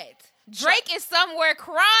 Fuck that." Drake is somewhere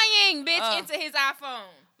crying, bitch, into his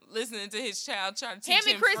iPhone. Listening to his child trying to teach him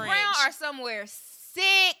Him and Chris French. Brown are somewhere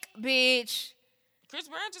sick, bitch. Chris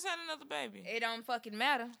Brown just had another baby. It don't fucking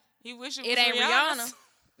matter. He wish it was ain't Rihanna's. Rihanna.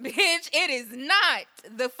 Bitch, it is not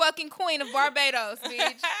the fucking queen of Barbados,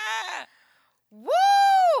 bitch.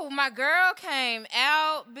 Woo! My girl came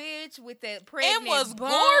out, bitch, with that pregnant It was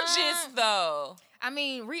bump. gorgeous, though. I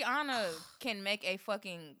mean, Rihanna can make a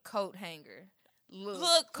fucking coat hanger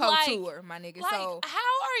look couture, like, my nigga. Like, so how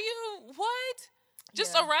are you? What?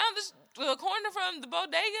 Just around the corner from the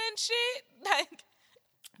bodega and shit? Like,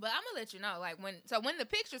 but I'm gonna let you know, like when the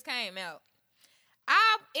pictures came out,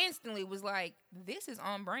 I instantly was like, this is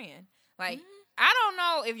on brand. Like, I don't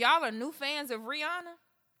know if y'all are new fans of Rihanna.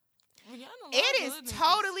 It is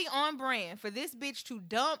totally on brand for this bitch to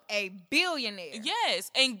dump a billionaire. Yes,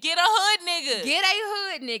 and get a hood nigga. Get a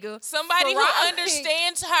hood nigga. Somebody who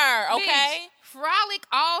understands her, okay? Bitch, frolic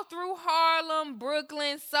all through Harlem,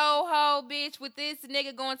 Brooklyn, Soho, bitch, with this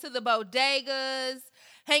nigga going to the bodegas,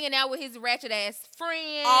 hanging out with his ratchet ass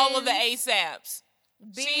friends. All of the ASAPs.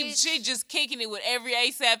 Bitch. She just kicking it with every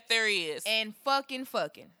ASAP there is. And fucking.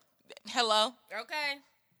 Hello? Okay.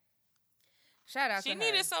 Shout out to her. She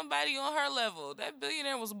needed somebody on her level. That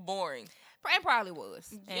billionaire was boring. And probably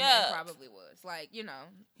was. And probably was. Like, you know.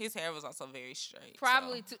 His hair was also very straight.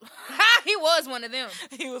 Probably too. He was one of them.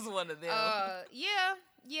 He was one of them.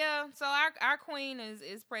 Yeah. So our queen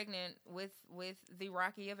is pregnant with the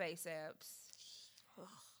Rocky of ASAPs.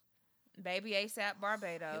 Baby ASAP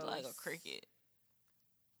Barbados. He's like a cricket.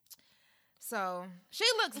 So she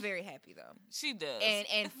looks very happy though. She does.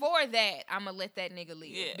 And for that, I'm gonna let that nigga live.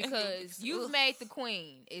 Yeah. Because you've made the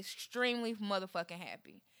queen extremely motherfucking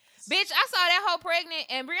happy. Bitch, I saw that whole pregnant,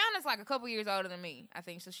 and Brianna's like a couple years older than me, I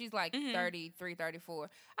think. So she's like 33, 34.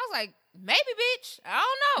 I was like, maybe, bitch. I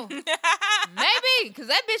don't know. Maybe, because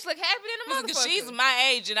that bitch look happy than a motherfucker. Because she's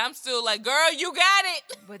my age, and I'm still like, girl, you got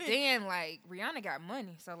it. But then, like, Rihanna got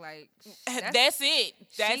money, so, like. That's it.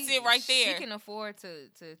 That's it right there. She can afford to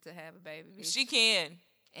have a baby, bitch. She can.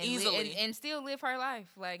 Easily. And still live her life.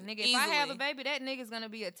 Like, nigga, if I have a baby, that nigga's going to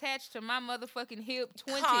be attached to my motherfucking hip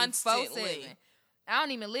 24/7. I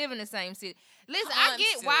don't even live in the same city. Listen, I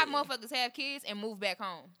get why motherfuckers have kids and move back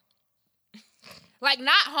home. Like,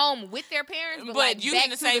 not home with their parents, but like you back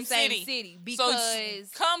in the to same the same city. city.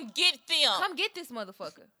 Because come get them. Come get this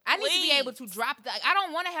motherfucker. I need to be able to drop I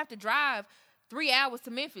don't want to have to drive 3 hours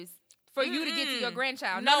to Memphis for you to get to your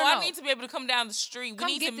grandchild. No. I need to be able to come down the street. Come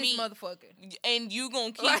we need get to this meet. Motherfucker. And you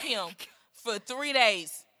gonna keep him for 3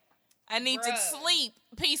 days. I need to sleep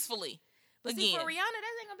peacefully. But see, for Rihanna,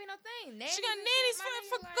 that ain't gonna be no thing. Nannies she got nannies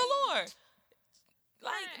for galore.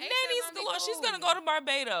 Like, nannies galore. She's gonna go to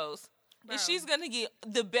Barbados. Bro. And she's gonna get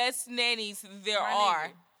the best nannies there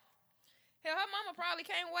are. Hell, her mama probably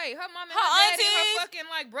can't wait. Her mama and her daddy and her fucking,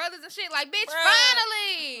 like, brothers and shit. Like, bitch,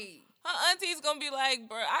 finally! Her auntie's gonna be like,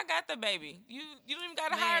 bro, I got the baby. You don't even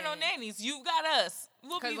gotta hire no nannies. You got us.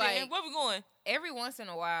 We'll be there. Where we going? Every once in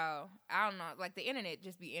a while, I don't know, like, the internet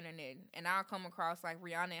just be internet. And I'll come across, like,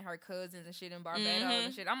 Rihanna and her cousins and shit in Barbados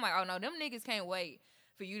and shit. I'm like, oh, no, them niggas can't wait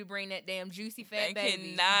for you to bring that damn juicy fat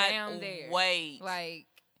baby down there. Wait. Like,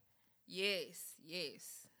 yes.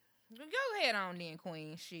 Go ahead on then,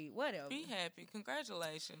 queen. Shit, whatever. Be happy.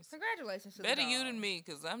 Congratulations. Congratulations to better the you than me,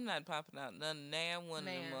 because I'm not popping out damn one of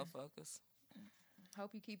them motherfuckers.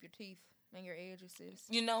 Hope you keep your teeth and your edges, sis.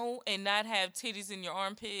 You know, and not have titties in your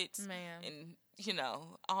armpits. Man. And, you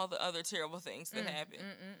know, all the other terrible things that happen.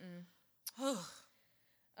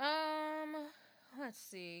 Let's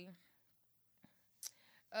see.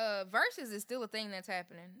 Versus is still a thing that's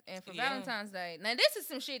happening. And for Valentine's Day. Now, this is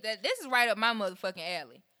some shit this is right up my motherfucking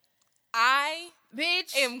alley. I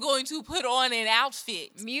am going to put on an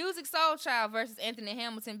outfit. Music Soul Child versus Anthony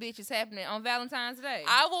Hamilton, bitch, is happening on Valentine's Day.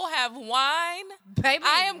 I will have wine. Baby.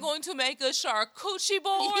 I am going to make a charcuterie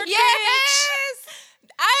board, bitch.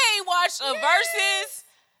 I ain't watched a Versus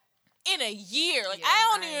in a year. Like, I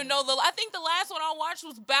don't even know. I think the last one I watched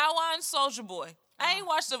was Bow Wow and Soulja Boy. I ain't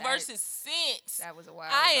watched the Versus since. That was a while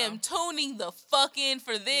ago. am tuning the fuck in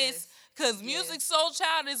for this because Music Soul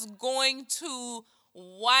Child is going to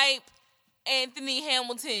wipe Anthony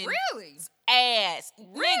Hamilton's ass.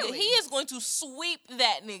 Really? Nigga, he is going to sweep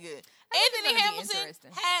that nigga. Anthony Hamilton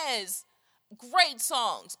has great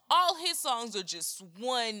songs. All his songs are just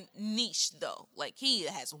one niche, though. Like, he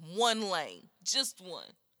has one lane. Just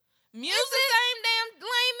one. Music, it's the same damn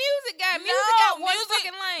lane music got. Music got one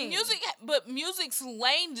fucking lane. But music's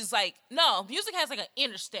lane is like, no, music has like an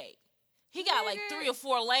interstate. He got like 3 or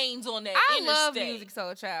 4 lanes on that interstate. I love Music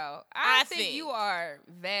Soul Child. I think you are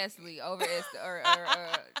vastly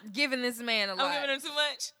giving this man a lot. I'm giving him too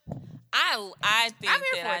much? I think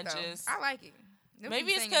I like it.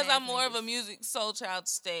 Maybe it's because I'm more of a Music Soul Child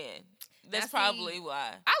stan. That's probably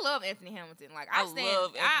why. I love Anthony Hamilton. Like I love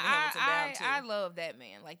Anthony Hamilton down too. I love that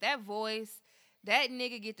man. Like that voice, that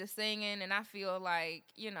nigga get to singing, and I feel like,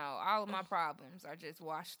 you know, all of my problems are just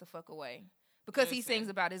washed the fuck away. Because he sings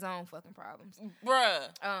about his own fucking problems. Bruh.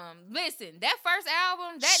 Listen, that first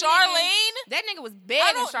album, that nigga was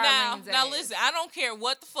begging Charlene's ass. Now listen, I don't care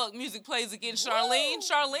what the fuck music plays against Charlene.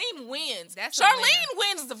 Charlene wins. Charlene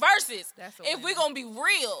wins the verses. If we're gonna be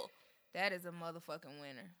real. That is a motherfucking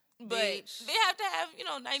winner. But bitch. They have to have,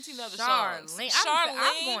 19 other songs. Charlene.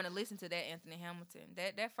 I'm going to listen to that Anthony Hamilton.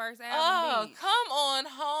 That first album. Oh, come on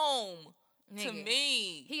home. Nigga, to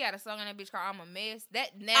me. He got a song on that bitch called I'm a Mess.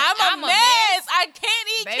 I'm a mess. I can't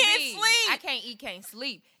eat, baby, can't sleep. I can't eat, can't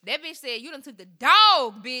sleep. That bitch said, you done took the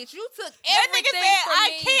dog, bitch. You took everything from me.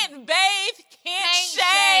 I can't bathe,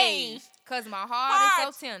 can't shave. Because my heart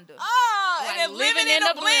is so tender. Oh, like and living in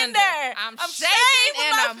a blender. I'm shaking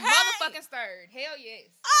and I'm motherfucking stirred. Hell yes.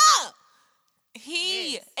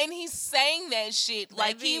 And he sang that shit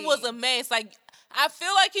like he was a mess. Like, I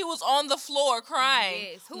feel like he was on the floor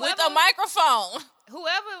crying with a microphone.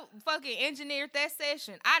 Whoever fucking engineered that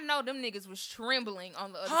session, I know them niggas was trembling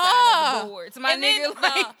on the other side of the boards. My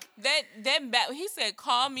nigga, he said,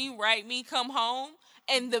 "Call me, write me, come home,"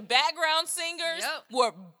 and the background singers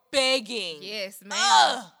were begging. Yes,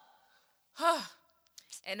 man.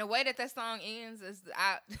 And the way that song ends is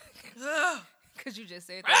because you just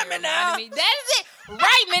said that. Write me now. That is it.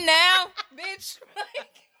 Write me now, bitch.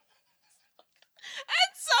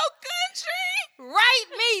 That's so country. Write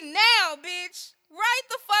me now, bitch. Write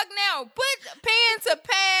the fuck now. Put pen to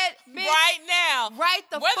pad, bitch. Right now. Write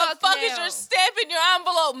the Where fuck now. Where the fuck is your stamp in your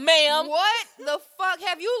envelope, ma'am? What the fuck?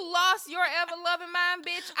 Have you lost your ever-loving mind,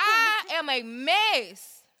 bitch? I am a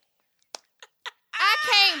mess. I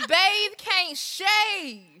can't bathe, can't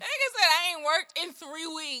shave. Like I said, I ain't worked in 3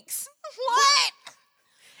 weeks. What?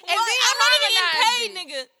 And then I'm not even getting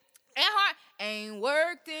paid, nigga. And ain't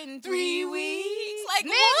worked in 3 weeks. Like,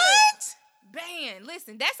 nigga. What? Man,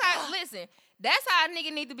 listen, that's how a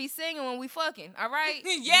nigga need to be singing when we fucking, all right?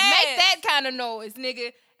 Yes. Make that kind of noise,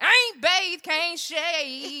 nigga. I ain't bathed, can't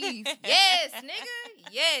shave. Yes,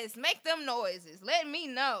 nigga. Yes, make them noises. Let me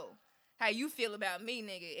know how you feel about me,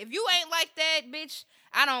 nigga. If you ain't like that, bitch,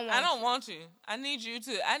 I don't want you. I need you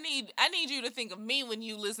to think of me when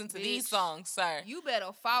you listen to these songs, sir. You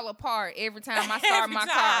better fall apart every time I start my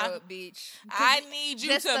car up, bitch. I need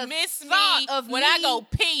you to miss me when I go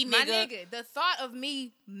pee, nigga. My nigga, the thought of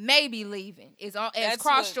me maybe leaving has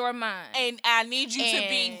crossed your mind. And I need you to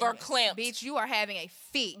be verklempt. Bitch, you are having a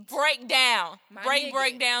fit. Breakdown.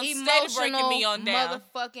 Breakdown. Steady breaking me on down.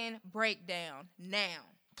 Motherfucking breakdown. Now.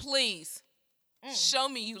 Please. Show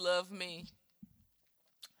me you love me.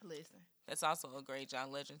 Listen. That's also a great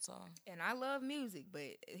John Legend song. And I love music, but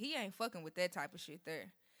he ain't fucking with that type of shit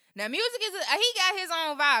there. Now, music he got his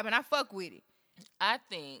own vibe, and I fuck with it. I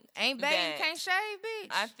think ain't bad, can't shave, bitch.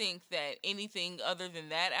 I think that anything other than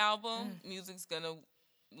that album, music's gonna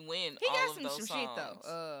win. He got some shit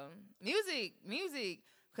though. Music.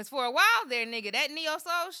 Cause for a while there, nigga, that neo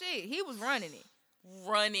soul shit, he was running it.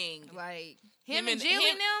 Like him and Jill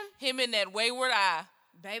and them. Him and that wayward eye,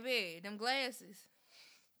 baby. Them glasses.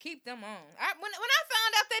 Keep them on. When I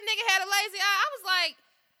found out that nigga had a lazy eye, I was like,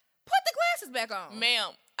 put the glasses back on.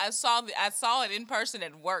 Ma'am, I saw it in person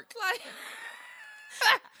at work. Like,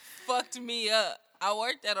 fucked me up. I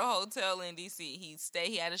worked at a hotel in DC.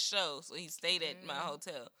 He had a show, so he stayed at my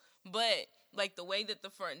hotel. But like the way that the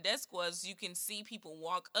front desk was, you can see people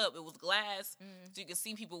walk up. It was glass, so you can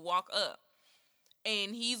see people walk up.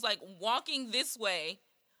 And he's like walking this way,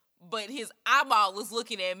 but his eyeball was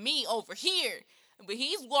looking at me over here. But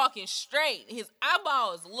he's walking straight. His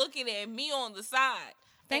eyeball is looking at me on the side.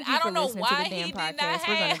 Thank you for listening to the damn podcast.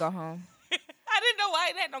 We're going to go home. I didn't know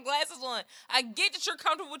why he had no glasses on. I get that you're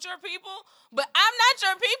comfortable with your people, but I'm not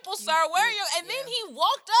your people, sir. Where are you? And then he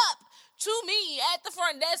walked up to me at the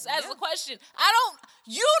front desk as a question.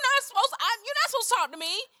 You're not supposed to talk to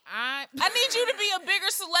me. I need you to be a bigger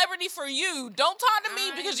celebrity for you. Don't talk to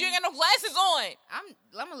me because you ain't got no glasses on. I'm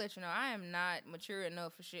gonna let you know I am not mature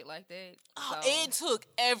enough for shit like that. So, it took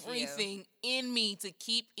everything in me to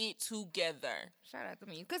keep it together. Shout out to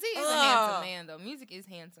me, because he is a handsome man though. Music is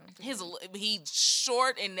handsome. He's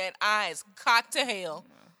short and that eye is cocked to hell.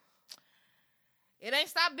 It ain't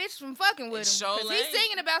stop bitch from fucking with him. Because he's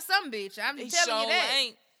singing about some bitch. I'm telling you that.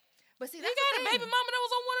 Ain't. But see, he got a baby mama that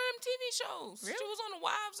was on one of them TV shows. Really? She was on The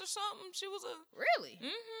Wives or something. She was a... Really?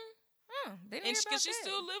 Mm-hmm. Huh. Because she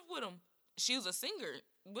still lived with him. She was a singer.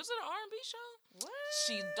 Was it an R&B show? What?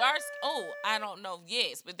 She dark... Oh, I don't know.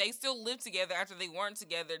 Yes, but they still lived together after they weren't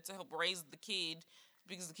together to help raise the kid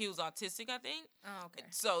because the kid was autistic, I think. Oh, okay.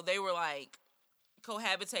 So they were like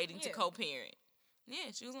cohabitating to co-parent.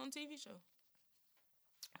 Yeah, she was on a TV show.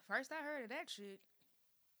 First I heard of that shit.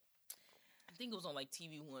 I think it was on like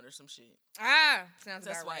TV One or some shit. Sounds That's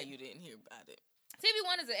about why right. you didn't hear about it. TV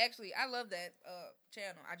One is actually, I love that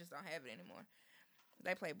channel. I just don't have it anymore.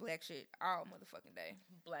 They play black shit all motherfucking day.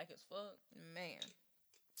 Black as fuck. Man.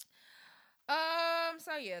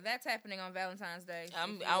 So yeah, that's happening on Valentine's Day.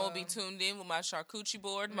 I will be tuned in with my charcuterie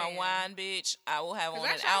board, my wine bitch. I will have on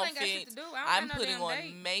an outfit. I'm putting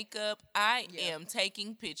on makeup. I am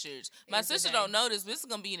taking pictures. My sister don't know this, but this is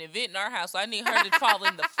gonna be an event in our house, so I need her to fall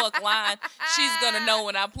in the fuck line. She's gonna know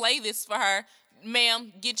when I play this for her.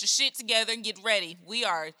 Ma'am, get your shit together and get ready. We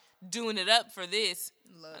are doing it up for this.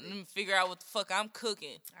 Let me figure out what the fuck I'm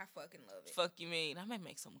cooking. I fucking love it. Fuck you mean? I might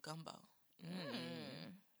make some gumbo.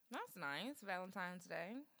 That's nice. Valentine's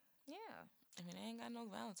Day. Yeah. I mean, I ain't got no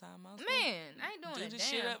Valentine. I ain't doing do this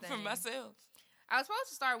shit up for myself. I was supposed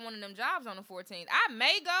to start one of them jobs on the 14th. I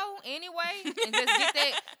may go anyway and just get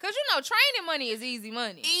that. Because, training money is easy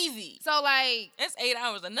money. Easy. So, like... It's 8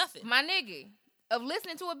 hours of nothing. My nigga, of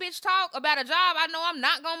listening to a bitch talk about a job I know I'm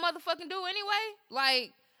not going to motherfucking do anyway,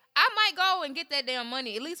 like, I might go and get that damn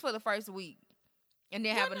money, at least for the first week. And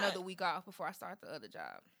then have another week off before I start the other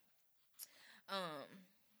job.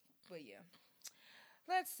 But yeah.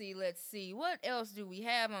 Let's see. What else do we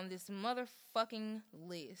have on this motherfucking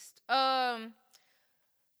list?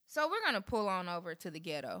 So we're gonna pull on over to the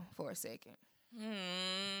ghetto for a second.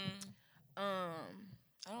 I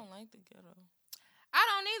don't like the ghetto. I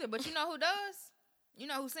don't either, but you know who does? You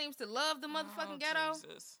know who seems to love the motherfucking ghetto?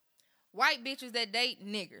 Jesus. White bitches that date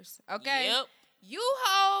niggers. Okay? Yep. You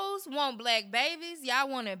hoes want black babies. Y'all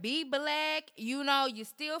want to be black. You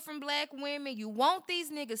steal from black women. You want these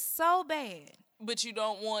niggas so bad. But you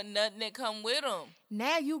don't want nothing that come with them.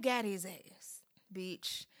 Now you got his ass,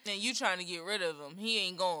 bitch. And you trying to get rid of him. He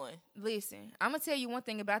ain't going. Listen, I'm going to tell you one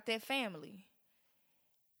thing about that family.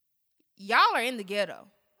 Y'all are in the ghetto.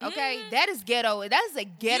 Okay? That is ghetto. That is a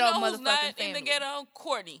ghetto motherfucking family. Who's not in the ghetto?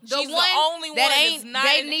 Courtney. She's the only one that ain't that's not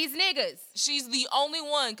dating these niggas. She's the only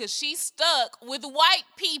one because she's stuck with white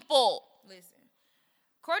people. Listen.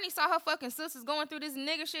 Courtney saw her fucking sisters going through this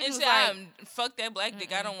nigga shit. And said, fuck that black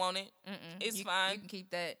dick. I don't want it. It's fine. You can keep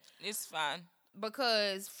that. It's fine.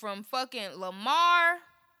 Because from fucking Lamar,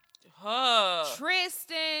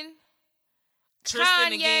 Tristan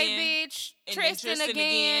Kanye, again, bitch, Tristan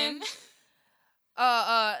again.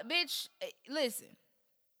 Bitch, listen.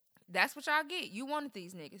 That's what y'all get. You wanted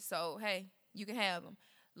these niggas, so hey, you can have them.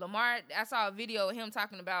 Lamar, I saw a video of him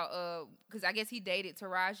talking about because I guess he dated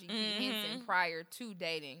Taraji Henson prior to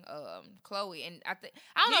dating Chloe, and I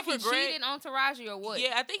don't know if he cheated on Taraji or what.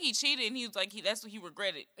 Yeah, I think he cheated, and he was like, that's what he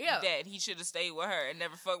regretted. Yeah, that he should have stayed with her and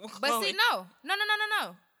never fucked with Chloe. But see, no.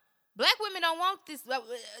 Black women don't want this.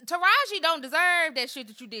 Taraji don't deserve that shit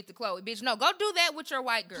that you did to Chloe, bitch. No, go do that with your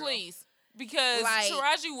white girl, please. Because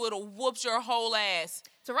Taraji would have whooped your whole ass.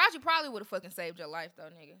 Taraji probably would have fucking saved your life, though,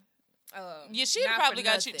 nigga. Yeah, she'd have probably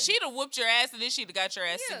got you. She'd have whooped your ass, and then she'd have got your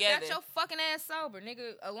ass together. Got your fucking ass sober,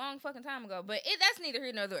 nigga, a long fucking time ago. But that's neither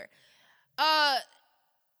here nor there. On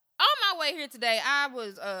my way here today, I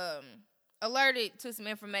was alerted to some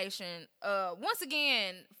information. Once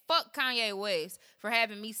again, fuck Kanye West for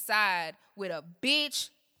having me side with a bitch.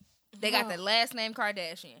 They got the last name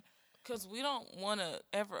Kardashian. Because we don't want to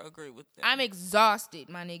ever agree with them. I'm exhausted,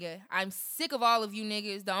 my nigga. I'm sick of all of you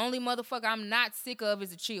niggas. The only motherfucker I'm not sick of is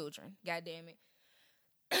the children. God damn it.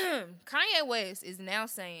 Kanye West is now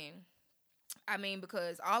saying,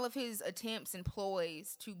 because all of his attempts and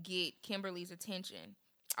ploys to get Kimberly's attention,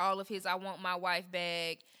 all of his I want my wife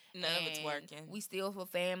back, none of it's working. We still for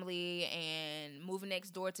family and moving next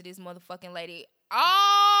door to this motherfucking lady.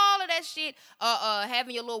 All of that shit,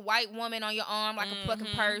 having your little white woman on your arm like a fucking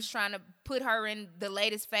purse, trying to put her in the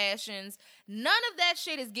latest fashions. None of that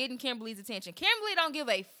shit is getting Kimberly's attention. Kimberly don't give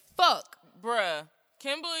a fuck. Bruh,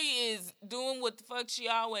 Kimberly is doing what the fuck she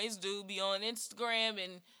always do, be on Instagram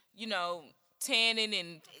and, tanning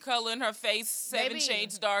and coloring her face 7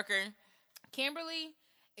 shades darker. Kimberly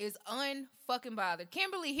is unfucking bothered.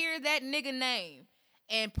 Kimberly hear that nigga name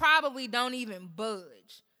and probably don't even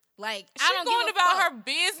budge. Like, she I don't going give a about fuck. her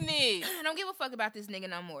business. I don't give a fuck about this nigga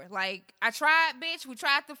no more. Like, I tried, bitch. We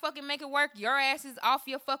tried to fucking make it work. Your ass is off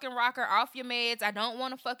your fucking rocker, off your meds. I don't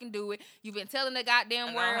want to fucking do it. You've been telling the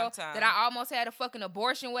goddamn world that I almost had a fucking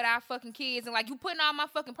abortion with our fucking kids. And, like, you putting all my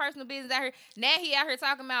fucking personal business out here. Now he out here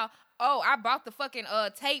talking about, oh, I bought the fucking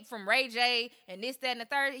tape from Ray J and this, that, and the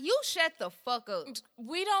third. You shut the fuck up.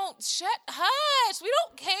 We don't, hush. We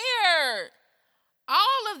don't care.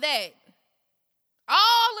 All of that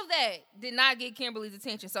did not get Kimberly's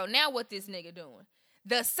attention. So now what this nigga doing?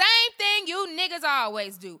 The same thing you niggas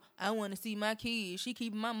always do. I want to see my kids. She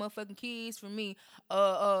keeping my motherfucking kids from me.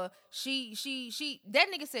 She. That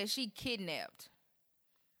nigga said she kidnapped.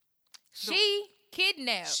 She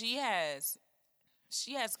kidnapped. She has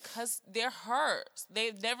they're hers.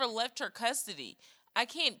 They've never left her custody. I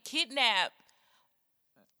can't kidnap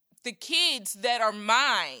the kids that are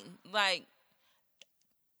mine. Like,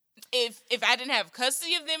 if I didn't have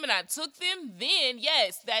custody of them and I took them, then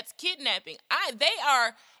yes, that's kidnapping. They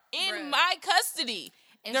are in my custody.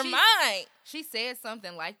 And they're mine. She said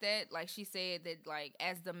something like that. Like, she said that, like,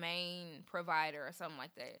 as the main provider or something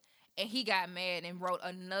like that. And he got mad and wrote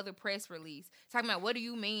another press release talking about, what do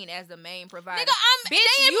you mean as the main provider? Nigga, they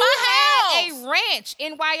in my house. Had a ranch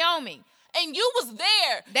in Wyoming. And you was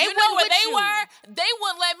there. They you know where they you. were? They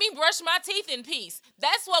wouldn't let me brush my teeth in peace.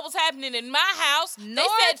 That's what was happening in my house. They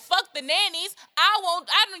said, fuck the nannies.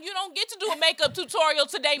 You don't get to do a makeup tutorial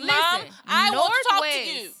today, Mom. I want to talk to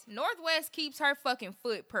you. Northwest keeps her fucking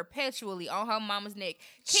foot perpetually on her mama's neck.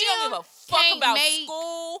 She don't give a fuck about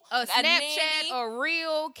school, a Snapchat, a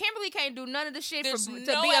reel. Kimberly can't do none of the shit to be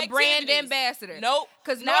a brand ambassador. Nope.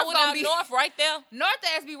 Because North right there. North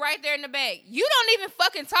ass be right there in the back. You don't even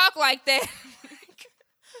fucking talk like that.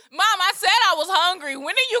 Mom, I said I was hungry.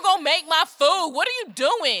 When are you gonna make my food? What are you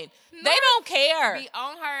doing? They don't care. Be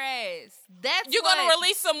on her ass. You're gonna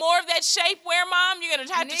release some more of that shapewear, Mom? You're gonna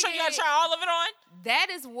try all of it on? That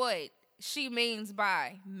is what she means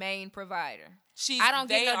by main provider. I don't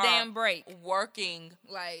get no damn break. Working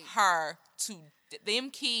like her to them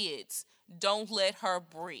kids. Don't let her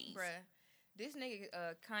breathe. Bruh. This nigga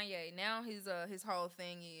Kanye, now his whole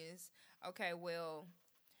thing is, okay, well,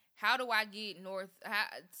 how do I get North?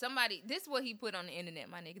 This is what he put on the internet,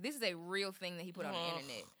 my nigga. This is a real thing that he put on the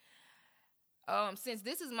internet. Since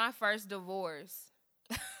this is my first divorce.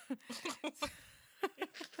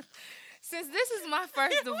 Since this is my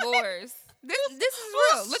first divorce. This is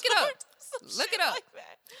real. Look it up. Look it up.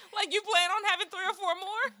 Like you plan on having 3 or 4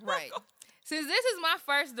 more? Right. Since this is my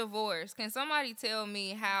first divorce, can somebody tell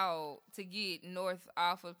me how to get North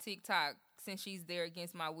off of TikTok since she's there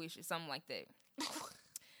against my wishes? Something like that.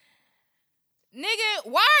 Nigga,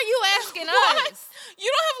 why are you asking us?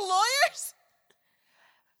 You don't have lawyers?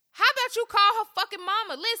 How about you call her fucking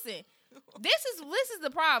mama? Listen, this is the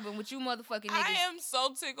problem with you motherfucking niggas. I am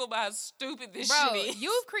so tickled by how stupid this shit is.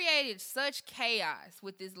 You've created such chaos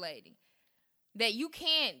with this lady that you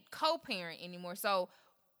can't co-parent anymore. So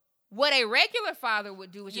what a regular father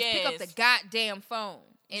would do is just pick up the goddamn phone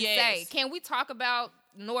and say, can we talk about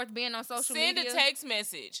North being on social media? Send a text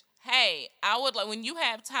message. Hey, I would like, when you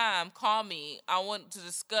have time, call me. I want to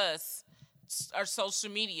discuss our social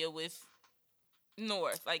media with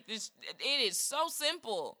North. Like, this, it is so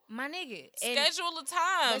simple. My nigga. Schedule a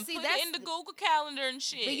time. Put it in the Google Calendar and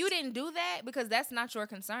shit. But you didn't do that because that's not your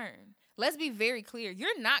concern. Let's be very clear.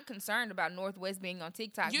 You're not concerned about Northwest being on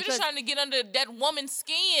TikTok. You're just trying to get under that woman's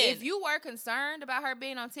skin. If you were concerned about her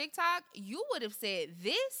being on TikTok, you would have said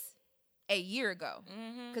this a year ago.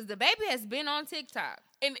 Because the baby has been on TikTok.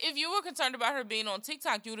 And if you were concerned about her being on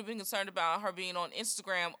TikTok, you would have been concerned about her being on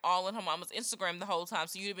Instagram, all in her mama's Instagram the whole time.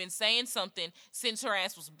 So you'd have been saying something since her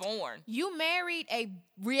ass was born. You married a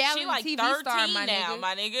reality TV star, my now,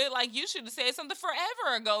 my nigga. Like, you should have said something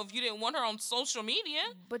forever ago if you didn't want her on social media.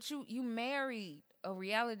 But you married a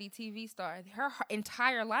reality TV star. Her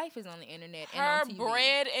entire life is on the internet her and on TV. Her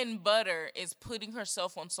bread and butter is putting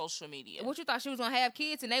herself on social media. What, you thought she was going to have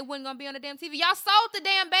kids and they wasn't going to be on the damn TV? Y'all sold the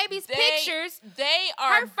damn baby's pictures. They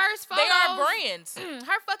are her first photos. They are brands.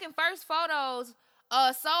 Her fucking first photos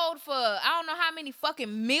sold for I don't know how many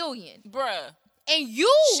fucking million. Bruh. And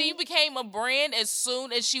you... She became a brand as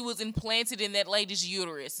soon as she was implanted in that lady's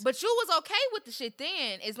uterus. But you was okay with the shit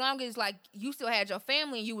then, as long as, like, you still had your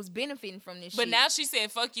family and you was benefiting from this shit. But now she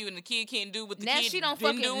said, fuck you, and the kid can't do what the kid she don't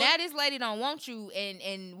been doing. Now this lady don't want you,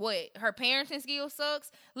 and what? Her parenting skill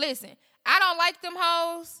sucks? Listen, I don't like them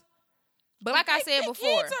hoes, but like I said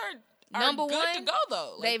before... Kids are number good one, to go,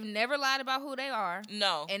 though. Like, they've never lied about who they are.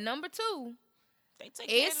 No. And number two, they take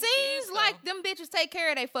care it of the seems kids, like them bitches take care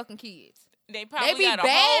of their fucking kids. They probably be got a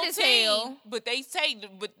bad whole as team, hell. but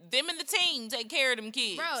them and the team take care of them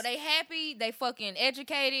kids. Bro, they happy, they fucking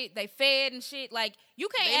educated, they fed and shit. Like, you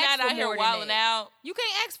can't they ask not for out here more than wilding that. out. You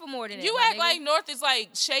can't ask for more than that. You my act nigga. like North is like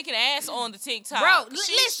shaking ass on the TikTok. Bro, she's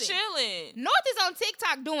listen. chilling. North is on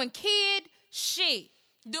TikTok doing kid shit.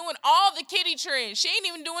 Doing all the kiddie trends. She ain't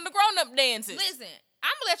even doing the grown-up dances. Listen,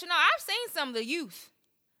 I'm gonna let you know, I've seen some of the youth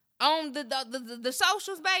on the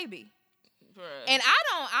socials, baby. Bruh. And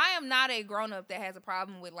I am not a grown-up that has a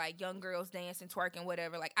problem with, like, young girls dancing, twerking,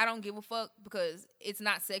 whatever. Like, I don't give a fuck because it's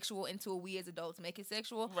not sexual until we as adults make it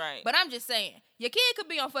sexual. Right. But I'm just saying, your kid could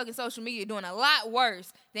be on fucking social media doing a lot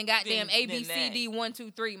worse than goddamn ABCD 1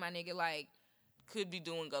 2 3, my nigga. Like, could be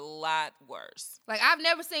doing a lot worse. Like, I've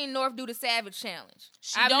never seen North do the Savage Challenge.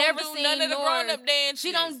 I've never seen none of the grown-up dances.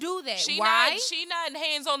 She don't do that. She why? She not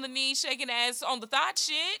hands on the knees shaking ass on the thought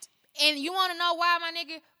shit. And you want to know why, my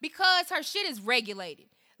nigga? Because her shit is regulated.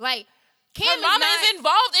 Like, her mama is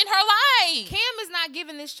involved in her life. Kim is not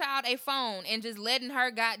giving this child a phone and just letting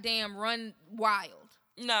her goddamn run wild.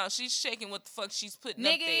 No, she's shaking what the fuck she's putting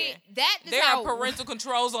nigga, up there. There are parental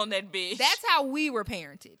controls on that bitch. That's how we were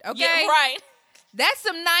parented, okay? Yeah, right. That's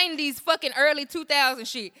some 90s fucking early 2000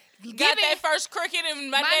 shit. Got that first cricket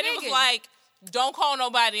and my daddy was like, don't call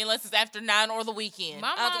nobody unless it's after 9 or the weekend.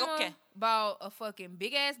 My I was mama like, okay. bought a fucking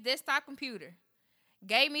big-ass desktop computer,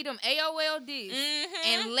 gave me them AOL discs,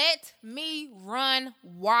 and let me run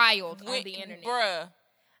wild on the internet. Bruh.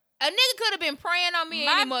 A nigga could have been praying on me.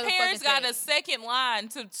 My parents got a second line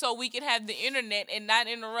so we could have the internet and not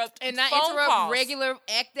interrupt phone calls. Regular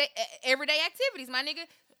everyday activities, my nigga.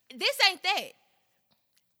 This ain't that.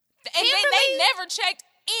 And they never checked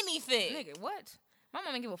anything. Nigga, what? My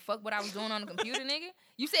mama didn't give a fuck what I was doing on the computer, nigga.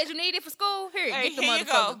 You said you need it for school? Here, get the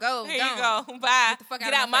motherfucker. Go. Here you go. Bye.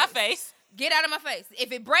 Get out my face. Get out of my face.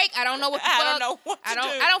 If it break, I don't know what the fuck. I don't know what to do.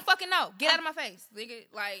 I don't fucking know. Get out of my face. Nigga,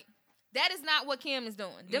 like, that is not what Kim is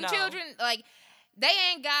doing. Them children, like, they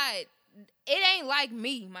ain't got... It ain't like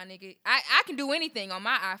me, my nigga. I can do anything on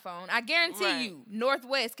my iPhone. I guarantee you,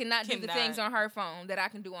 Northwest cannot do the things on her phone that I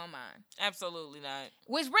can do on mine. Absolutely not.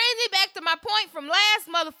 Which brings me back to my point from last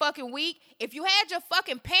motherfucking week. If you had your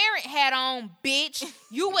fucking parent hat on, bitch,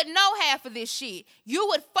 you would know half of this shit. You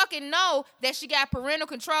would fucking know that she got parental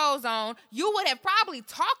controls on. You would have probably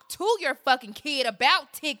talked to your fucking kid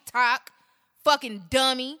about TikTok, fucking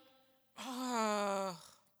dummy. Because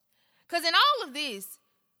in all of this...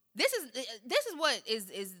 This is what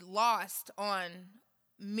is lost on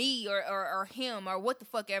me or him or what the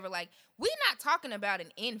fuck ever. Like, we're not talking about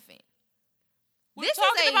an infant. We're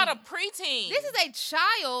talking about a preteen. This is a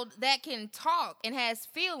child that can talk and has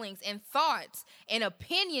feelings and thoughts and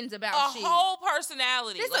opinions about shit. A whole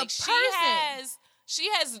personality. This like, a person. She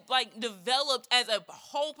has like developed as a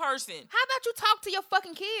whole person. How about you talk to your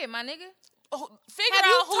fucking kid, my nigga? Figure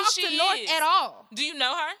out who she is. Have you talked to North at all? Do you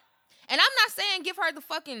know her? And I'm not saying give her the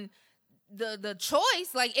fucking the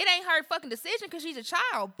choice. Like, it ain't her fucking decision because she's a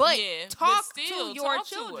child. But talk to your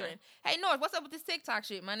children. Hey, North, what's up with this TikTok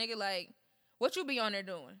shit, my nigga? Like, what you be on there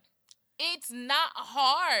doing? It's not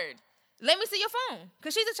hard. Let me see your phone.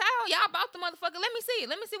 Because she's a child. Y'all bought the motherfucker. Let me see it.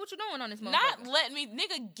 Let me see what you're doing on this motherfucker. Not let me,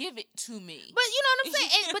 nigga, give it to me. But you know what I'm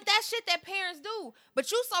saying? But that's shit that parents do.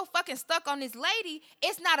 But you so fucking stuck on this lady,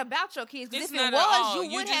 it's not about your kids. Because if it was,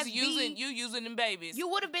 you would have using them babies. You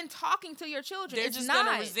would have been talking to your children. They're just going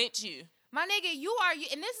to resent you. My nigga,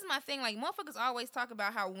 and this is my thing, like, motherfuckers always talk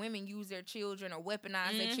about how women use their children or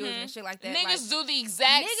weaponize their children and shit like that. Niggas do the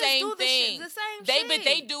exact same thing. The same shit. But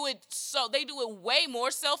they do it way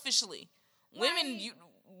more selfishly. Right. Women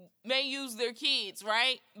may use their kids,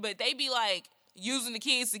 right? But they be like using the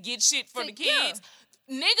kids to get shit for the kids.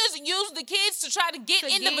 Yeah. Niggas use the kids to try to get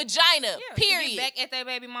in the vagina. Yeah, period. To get back at that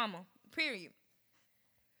baby mama. Period.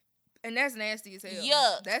 And that's nasty as hell.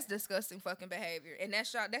 Yuck. That's disgusting fucking behavior. And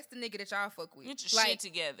that's the nigga that y'all fuck with. Get your shit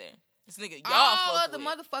together. This nigga y'all all fuck of the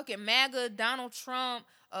with. Motherfucking MAGA, Donald Trump,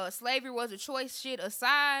 slavery was a choice shit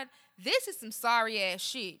aside, this is some sorry ass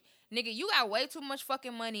shit. Nigga, you got way too much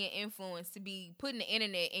fucking money and influence to be putting the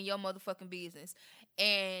internet in your motherfucking business.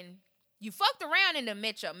 And you fucked around and then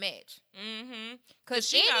met your match. Because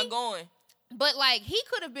she not going. But, like, he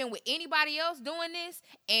could have been with anybody else doing this,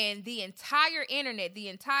 and the entire internet, the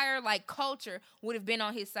entire, like, culture would have been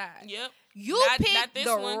on his side. Yep. You picked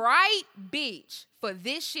the right bitch for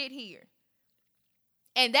this shit here.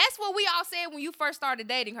 And that's what we all said when you first started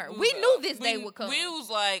dating her. We knew this day would come. We was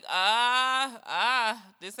like,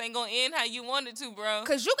 this ain't gonna end how you want it to, bro.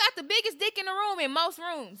 Because you got the biggest dick in the room in most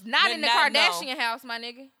rooms. Not in the Kardashian house, my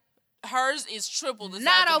nigga. Hers is triple the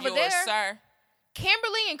size of yours, there. Sir.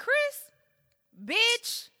 Kimberly and Chris?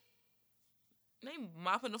 Bitch. They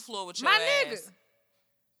mopping the floor with your my ass. Nigga.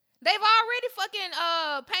 They've already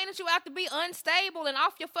fucking painted you out to be unstable and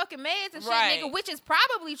off your fucking meds and shit, nigga, which is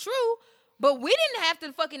probably true. But we didn't have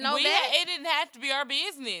to fucking know that. It didn't have to be our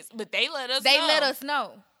business. But they let us know. They let us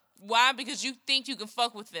know. Why? Because you think you can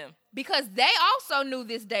fuck with them. Because they also knew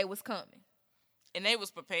this day was coming. And they was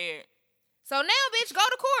prepared. So now, bitch, go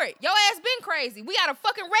to court. Your ass been crazy. We got a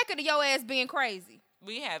fucking record of your ass being crazy.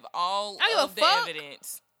 We have all of the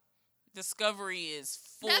evidence. Discovery is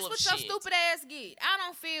full of shit. That's what your stupid ass get. I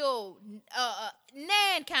don't feel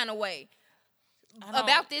nan kind of way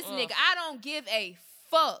about this nigga. I don't give a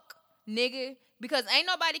fuck, nigga, because ain't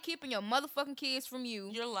nobody keeping your motherfucking kids from you.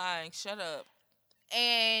 You're lying. Shut up.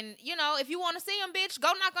 And, you know, if you want to see them, bitch, go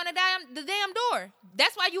knock on the damn door.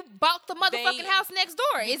 That's why you bought the motherfucking house next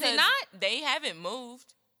door. Is it not? They haven't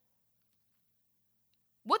moved.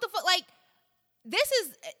 What the fuck? Like, this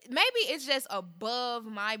is, maybe it's just above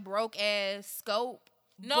my broke ass scope.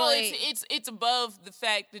 No, it's above the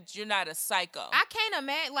fact that you're not a psycho. I can't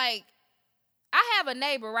imagine, like, I have a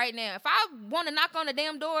neighbor right now. If I want to knock on the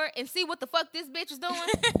damn door and see what the fuck this bitch is doing.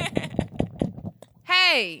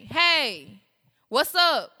 Hey. What's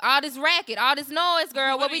up? All this racket, all this noise,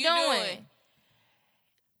 girl. What we doing?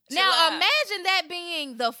 Now, imagine that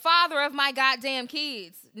being the father of my goddamn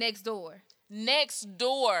kids next door. Next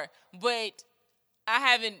door, but I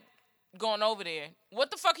haven't gone over there.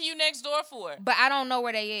 What the fuck are you next door for? But I don't know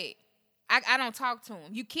where they at. I don't talk to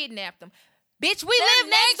them. You kidnapped them. Bitch, we live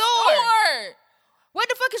next door. What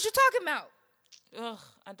the fuck is you talking about? Ugh,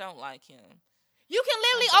 I don't like him. You can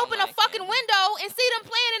literally open a fucking window and see them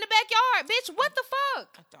playing in the backyard. Bitch, what the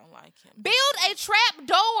fuck? I don't like him. Build a trap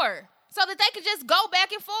door so that they can just go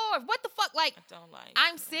back and forth. What the fuck? Like, I don't like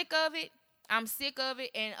I'm sick of it. I'm sick of it.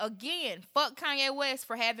 And again, fuck Kanye West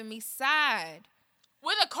for having me side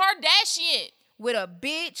with a Kardashian. With a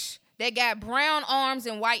bitch that got brown arms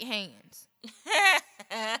and white hands.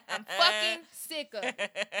 I'm fucking sick of it.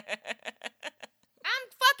 I'm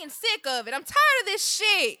fucking sick of it. I'm tired of this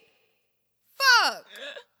shit. Fuck.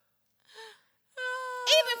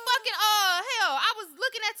 Even fucking, hell, I was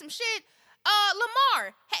looking at some shit. Lamar.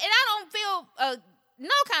 And I don't feel no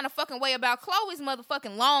kind of fucking way about Chloe's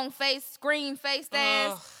motherfucking long face, scream faced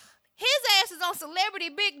ass. His ass is on Celebrity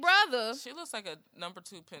Big Brother. She looks like a number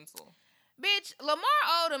 2 pencil. Bitch, Lamar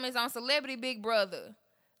Odom is on Celebrity Big Brother.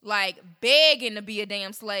 Like, begging to be a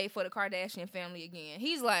damn slave for the Kardashian family again.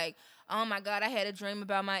 He's like, oh my God, I had a dream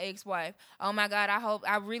about my ex-wife. Oh my God,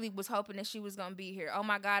 I really was hoping that she was gonna be here. Oh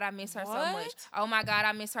my God, I miss her so much. Oh my God,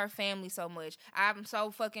 I miss her family so much. I'm so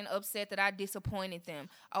fucking upset that I disappointed them.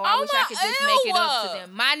 I wish I could just make it up to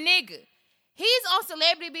them. My nigga, he's on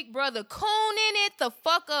Celebrity Big Brother, cooning it the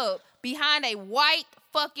fuck up behind a white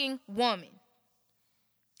fucking woman.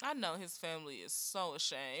 I know his family is so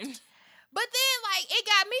ashamed. But then, like, it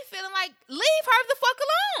got me feeling like, leave her the fuck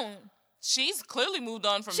alone. She's clearly moved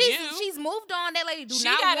on from you. She's moved on. That lady she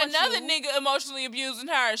not got want another you. Nigga emotionally abusing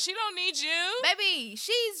her. She don't need you. Baby,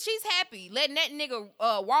 she's happy letting that nigga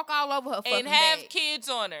walk all over her fucking and have bag. Kids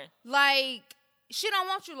on her. Like, she don't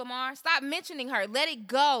want you, Lamar. Stop mentioning her. Let it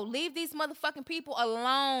go. Leave these motherfucking people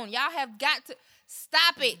alone. Y'all have got to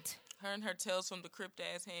stop it. Her and her Tales from the Crypt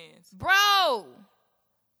ass hands. Bro.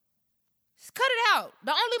 Cut it out.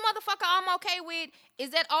 The only motherfucker I'm okay with is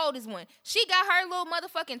that oldest one. She got her little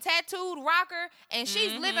motherfucking tattooed rocker, and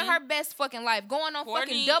she's living her best fucking life, going on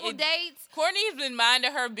fucking double dates. Courtney's been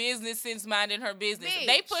minding her business since minding her business. Bitch.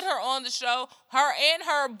 They put her on the show, her and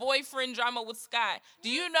her boyfriend drama with Sky. Do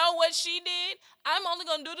you know what she did? I'm only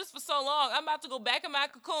going to do this for so long. I'm about to go back in my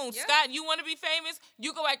cocoon. Yeah. Scott, you want to be famous?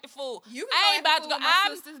 You go act the fool. I ain't about to go.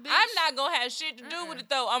 I'm not going to have shit to do with it,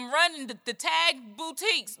 though. I'm running the tag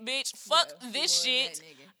boutiques, bitch. Fuck this shit.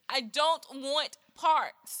 I don't want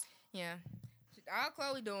parts. Yeah. All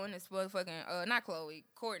Chloe doing is motherfucking, not Chloe,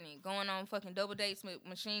 Courtney, going on fucking double dates with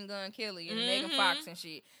Machine Gun Kelly and Megan Fox and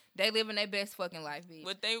shit. They living their best fucking life, bitch.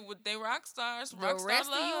 With they rock stars. The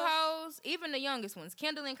rest of you hoes, even the youngest ones,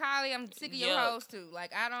 Kendall and Kylie, I'm sick of your hoes too.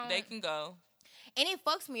 Like, I don't. They can go. And it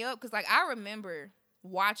fucks me up because, like, I remember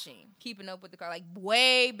watching Keeping Up with the Car, like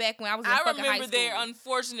way back when I was in fucking high school. I remember their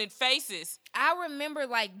unfortunate faces. I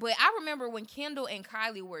remember when Kendall and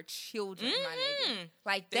Kylie were children, my nigga.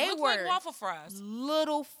 Like they were like waffle fries.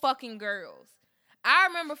 Little fucking girls. I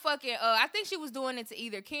remember fucking, I think she was doing it to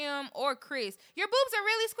either Kim or Chris. Your boobs are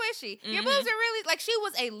really squishy. Your boobs are really, like, she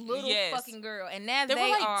was a little fucking girl. And now they were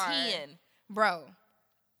like are 10. Bro.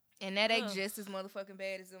 And that ain't just as motherfucking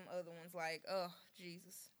bad as them other ones. Like, oh,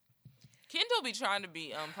 Jesus. Kendall be trying to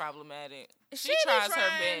be problematic. She tries trying,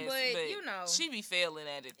 her best, but you know, she be failing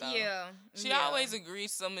at it though. Yeah, she always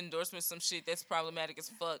agrees some endorsements, some shit that's problematic as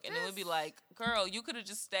fuck, and it would be like, girl, you could have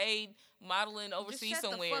just stayed modeling overseas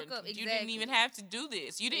somewhere. Exactly. You didn't even have to do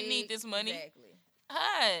this. You didn't need this money. Exactly.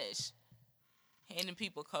 Hush. Handing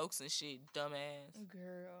people cokes and shit, dumbass.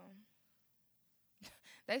 Girl.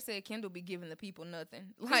 They said Kendall be giving the people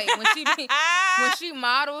nothing. Like, when she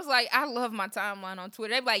models, like, I love my timeline on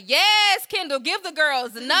Twitter. They be like, yes, Kendall, give the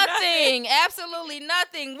girls nothing. Absolutely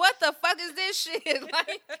nothing. What the fuck is this shit?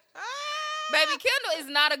 Like, baby, Kendall is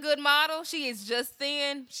not a good model. She is just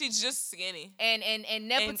thin. She's just skinny. And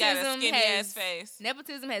nepotism and got a skinny ass face.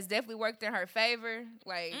 Nepotism has definitely worked in her favor.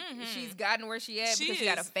 Like, she's gotten where she at because she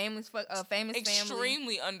got a famous family.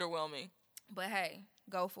 Extremely underwhelming. But hey,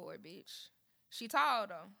 go for it, bitch. She tall,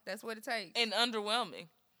 though. That's what it takes. And underwhelming.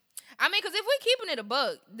 I mean, because if we're keeping it a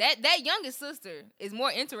buck, that youngest sister is more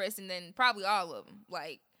interesting than probably all of them.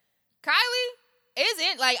 Like, Kylie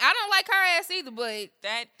isn't. Like, I don't like her ass either, but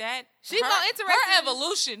that she's more interesting. Her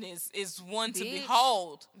evolution is one to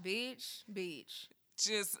behold. Bitch.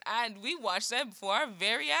 We watched that before our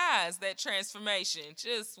very eyes, that transformation.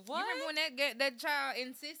 Just what? You remember when that child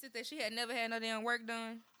insisted that she had never had no damn work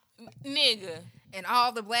done? Nigga. And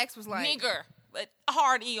all the blacks was like, nigger.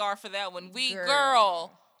 Hard ER for that one.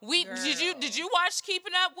 Girl. Did you watch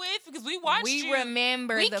Keeping Up With? Because we watched We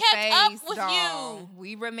remember the face, kept up with doll. you.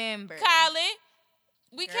 We remember. Kylie,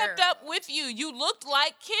 we kept up with you. You looked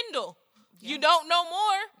like Kendall. Yeah. You don't know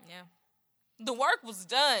more. Yeah. The work was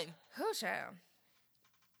done. Oh, child.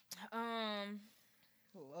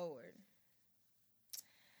 Lord.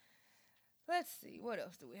 Let's see. What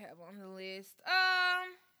else do we have on the list?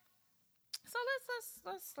 So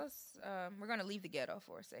let's we're gonna leave the ghetto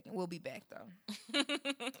for a second. We'll be back though.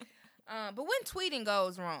 But when tweeting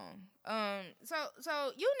goes wrong,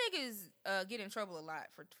 so you niggas get in trouble a lot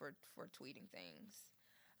for tweeting things.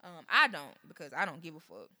 I don't, because I don't give a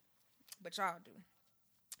fuck, but y'all do.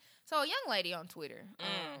 So a young lady on Twitter,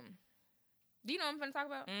 do you know what I'm gonna talk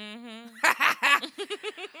about?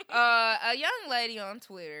 A young lady on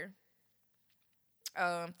Twitter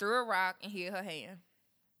threw a rock and hit her hand.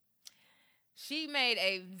 She made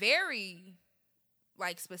a very,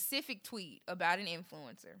 like, specific tweet about an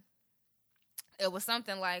influencer. It was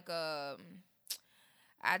something like, I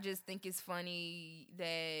just think it's funny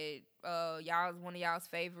that one of y'all's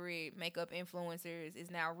favorite makeup influencers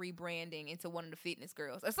is now rebranding into one of the fitness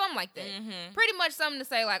girls, or something like that. Pretty much something to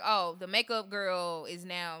say like, oh, the makeup girl is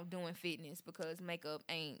now doing fitness because makeup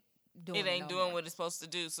ain't doing what it's supposed to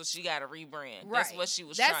do, so she got to rebrand. Right. That's what she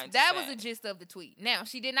was trying to say. That was the gist of the tweet. Now,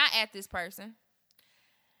 she did not add this person.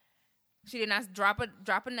 She did not drop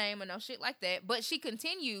a name or no shit like that, but she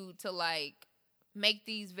continued to, like, make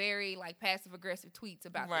these very, like, passive-aggressive tweets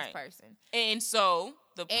about this person. And so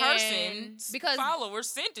the person's followers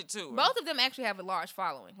sent it to her. Both of them actually have a large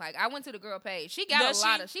following. Like, I went to the girl page. She got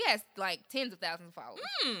she has, like, tens of thousands of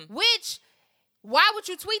followers. Which... why would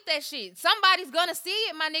you tweet that shit? Somebody's gonna see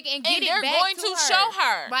it, my nigga, and get it back to her. And they're going to show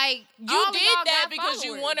her. Like, you did that because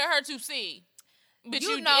you wanted her to see. But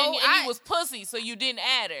you was pussy, so you didn't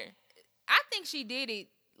add her. I think she did it,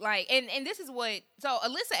 like, and this is what... So,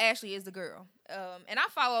 Alyssa Ashley is the girl. And I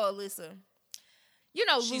follow Alyssa, you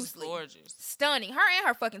know, she's loosely. Gorgeous. Stunning. Her and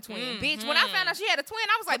her fucking twin, bitch. When I found out she had a twin,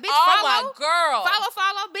 I was like, bitch, my girl.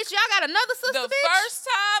 Follow, bitch. Y'all got another sister, bitch. The first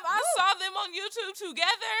time I saw them on YouTube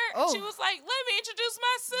together, she was like, let me introduce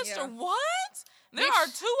my sister. Yeah. What? There are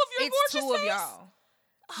two of your gorgeous two of y'all.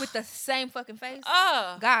 With the same fucking face.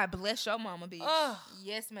 God bless your mama, bitch.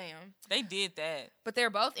 Yes, ma'am. They did that. But they're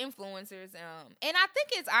both influencers. And I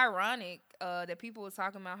think it's ironic that people were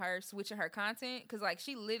talking about her switching her content. Because, like,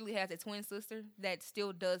 she literally has a twin sister that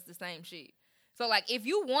still does the same shit. So, like, if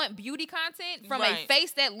you want beauty content from a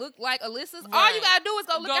face that looked like Alyssa's, all you gotta do is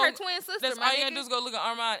go look at her twin sister. That's all you gotta do is go look at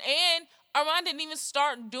Armand. And Armand didn't even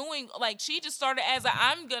start doing, like, she just started as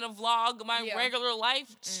I'm gonna vlog my regular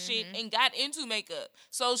life shit and got into makeup.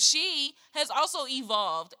 So she has also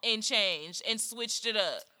evolved and changed and switched it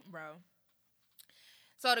up. Bro.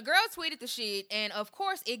 So the girl tweeted the shit, and of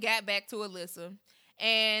course it got back to Alyssa.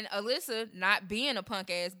 And Alyssa, not being a punk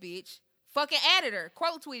ass bitch, fucking added her,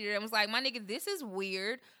 quote tweeted her, and was like, my nigga, this is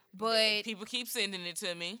weird, but... People keep sending it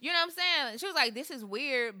to me. You know what I'm saying? She was like, this is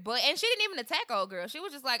weird, but... And she didn't even attack old girl. She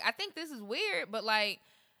was just like, I think this is weird, but, like,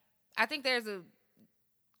 I think there's a...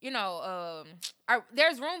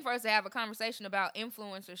 there's room for us to have a conversation about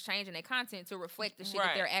influencers changing their content to reflect the shit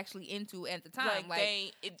that they're actually into at the time.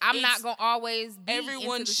 I'm not going to always be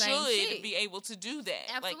everyone into the same should shit. be able to do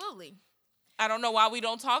that. Absolutely. I don't know why we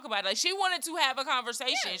don't talk about it. Like, she wanted to have a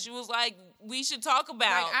conversation. Yeah. She was like, we should talk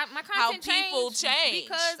about my how people change.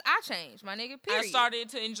 Because I changed, my nigga, period. I started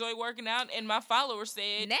to enjoy working out, and my followers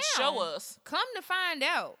said, now, show us. Come to find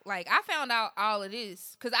out. Like, I found out all of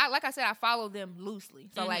this. Because, like I said, I follow them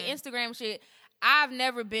loosely. So, like, Instagram shit, I've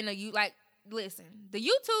never been listen, the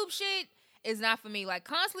YouTube shit is not for me. Like,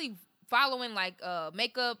 constantly following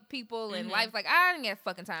makeup people and life, like I didn't get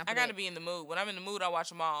fucking time for I gotta be in the mood. When I'm in the mood, I watch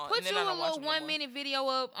them all. Put and then you I don't a watch little them 1 minute video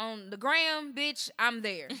up on the gram, bitch. I'm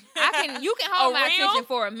there. You can hold my attention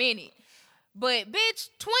for a minute, but bitch,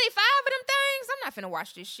 25 of them things, I'm not finna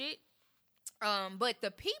watch this shit. But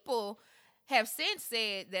the people have since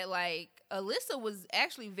said that like Alyssa was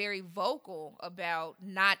actually very vocal about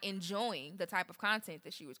not enjoying the type of content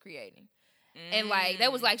that she was creating. And like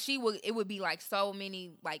that was like it would be like so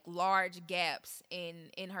many like large gaps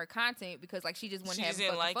in her content because like she just wasn't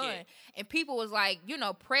having fucking fun. And people was like,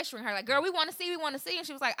 pressuring her like, girl, we want to see. And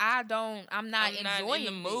she was like, I'm not enjoying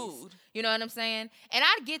in the mood. You know what I'm saying? And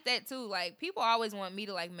I get that too. Like people always want me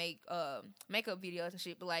to like make makeup videos and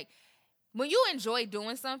shit, but like when you enjoy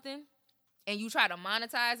doing something and you try to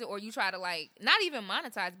monetize it, or you try to like not even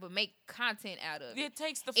monetize, but make content out of it. It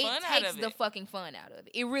takes the fun out of it. It takes the fucking fun out of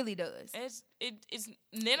it. It really does. It's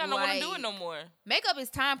then I don't want to do it no more. Makeup is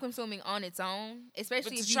time consuming on its own,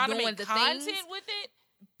 especially if you're doing the content things with it.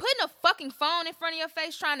 Putting a fucking phone in front of your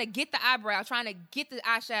face, trying to get the eyebrow, trying to get the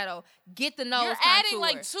eyeshadow, get the nose. You're adding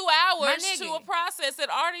like 2 hours to a process that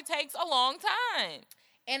already takes a long time.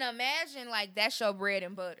 And imagine like that's your bread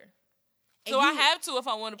and butter. So I have to if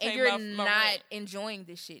I want to pay my rent. And you're not enjoying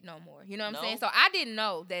this shit no more. You know what I'm saying? So I didn't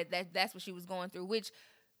know that's what she was going through, which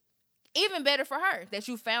even better for her that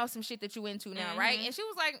you found some shit that you into now, right? And she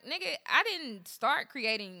was like, nigga, I didn't start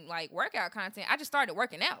creating like workout content. I just started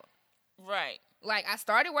working out. Right. Like I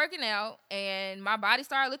started working out and my body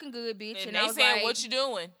started looking good, bitch. And they said, like, what you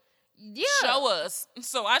doing? Yeah. Show us.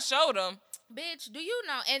 So I showed them. Bitch, do you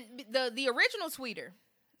know? And the original tweeter,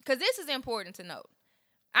 because this is important to note.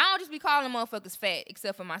 I don't just be calling motherfuckers fat,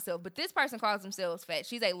 except for myself. But this person calls themselves fat.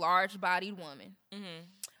 She's a large-bodied woman.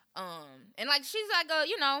 And like she's like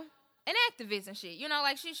an activist and shit.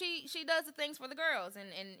 Like she does the things for the girls and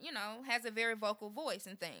has a very vocal voice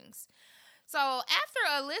and things. So after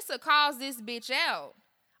Alyssa calls this bitch out,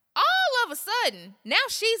 all of a sudden now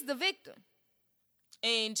she's the victim,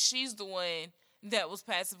 and she's the one that was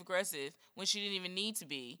passive aggressive when she didn't even need to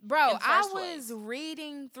be. Bro, I was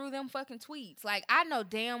reading through them fucking tweets. Like, I know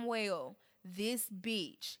damn well this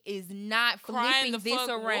bitch is not flipping this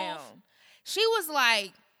around. Wolf. She was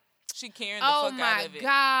like, she carrying the fuck out of it. Oh my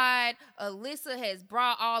God, Alyssa has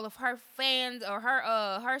brought all of her fans or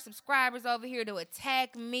her subscribers over here to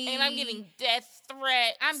attack me. And I'm getting death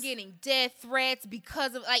threats.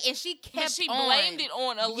 Because of like, and she kept blamed it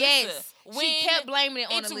on Alyssa. Yes, she kept blaming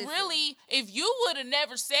it on Alyssa. It's really, if you would have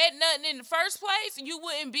never said nothing in the first place, you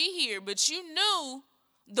wouldn't be here. But you knew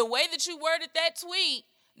the way that you worded that tweet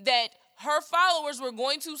that her followers were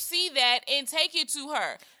going to see that and take it to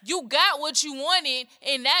her. You got what you wanted,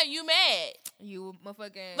 and now you mad. You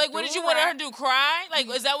motherfucking like, what did you want her to do? Cry? Like,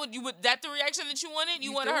 is that what that the reaction that you wanted?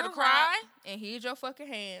 You wanted her to cry? And here's your fucking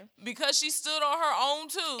hand. Because she stood on her own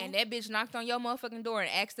too. And that bitch knocked on your motherfucking door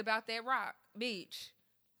and asked about that rock, bitch.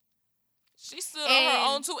 She stood on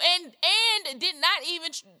her own too, and did not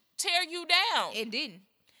even tear you down. It didn't,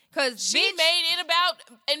 cause she made it about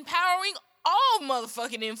empowering all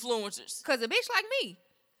motherfucking influencers. Cause a bitch like me,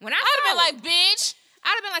 when I'd have been like, bitch.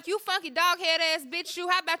 I'd have been like, you funky dog head ass bitch.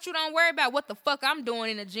 How about you don't worry about what the fuck I'm doing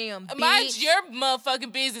in the gym, bitch? Mind your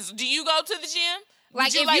motherfucking business. Do you go to the gym? Like,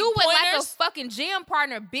 if you was like a fucking gym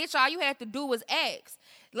partner, bitch, all you had to do was ask.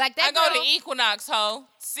 Like that. I go to Equinox, ho,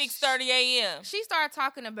 6:30 a.m. She started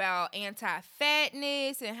talking about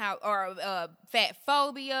anti-fatness and fat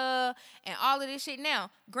phobia and all of this shit. Now,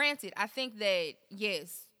 granted, I think that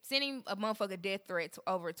yes, sending a motherfucker death threats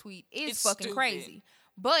over a tweet is fucking stupid. Crazy.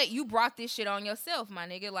 But you brought this shit on yourself, my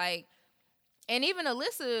nigga. Like, and even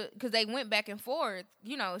Alyssa, because they went back and forth,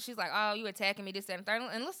 she's like, oh, you attacking me, this, that, and third.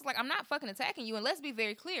 And Alyssa's like, I'm not fucking attacking you. And let's be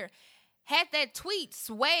very clear. Had that tweet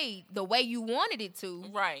swayed the way you wanted it to.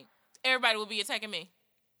 Right. Everybody would be attacking me.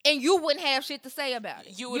 And you wouldn't have shit to say about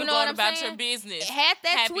it. You would have gone about your business. Had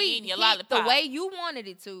that tweet hit the way you wanted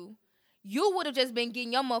it to, you would have just been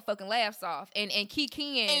getting your motherfucking laughs off and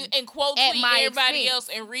kikiing and quote tweeting everybody else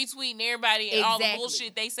and retweeting everybody and all the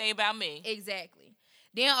bullshit they say about me. Exactly.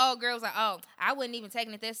 Then old girls like, oh, I wasn't even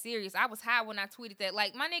taking it that serious. I was high when I tweeted that.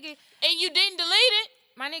 Like, my nigga. And you didn't delete it.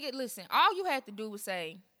 My nigga, listen, all you had to do was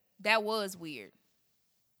say, that was weird.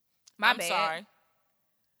 I'm bad. Sorry.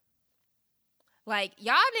 Like,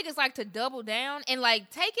 y'all niggas like to double down and like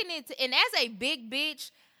taking it to, and as a big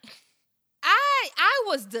bitch, I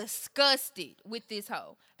was disgusted with this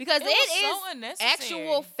hoe because it is so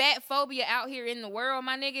actual fat phobia out here in the world,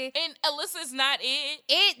 my nigga. And Alyssa's not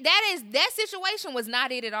it. That situation was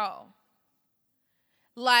not it at all.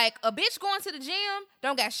 Like, a bitch going to the gym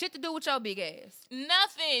don't got shit to do with your big ass.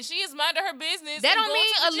 Nothing. She is minding her business. That don't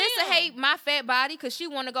mean Alyssa hate my fat body because she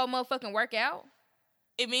want to go motherfucking work out.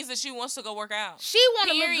 It means that she wants to go work out. She want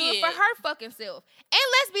to look good for her fucking self. And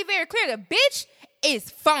let's be very clear, the bitch is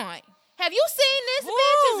fine. Have you seen this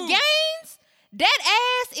bitch's gains? That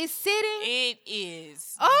ass is sitting. It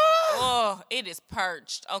is. Oh, it is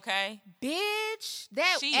perched, okay? Bitch,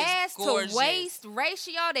 that she ass to waist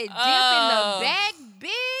ratio, that dip in the back,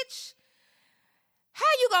 bitch. How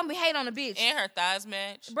you gonna be hating on a bitch? And her thighs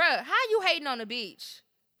match. Bruh, how you hating on a bitch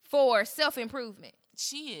for self-improvement?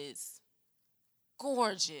 She is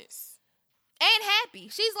gorgeous. And happy.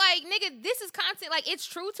 She's like, nigga, this is content. Like, it's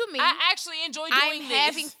true to me. I actually enjoy doing this.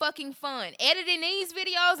 I'm having fucking fun. Editing these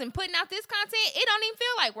videos and putting out this content, it don't even feel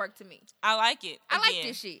like work to me. I like it. I like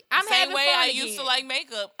this shit. I'm having fun. Same way I used to like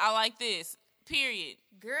makeup. I like this. Period.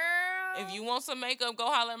 Girl. If you want some makeup, go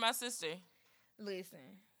holler at my sister. Listen.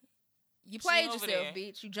 You played yourself,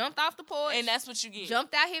 bitch. You jumped off the porch. And that's what you get.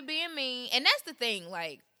 Jumped out here being mean. And that's the thing.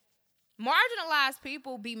 Like, marginalized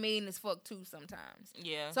people be mean as fuck too sometimes.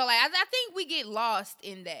 Yeah. So like I think we get lost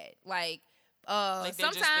in that. Like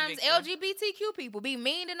sometimes LGBTQ people be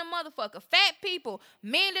mean than a motherfucker. Fat people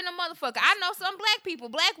mean than a motherfucker. I know some black people,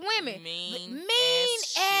 black women mean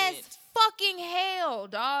as fucking hell,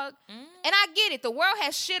 dog. And I get it. The world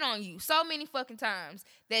has shit on you so many fucking times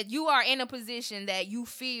that you are in a position that you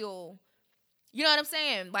feel, you know what I'm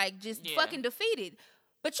saying? Like just fucking defeated.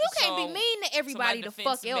 But you can't be mean to everybody the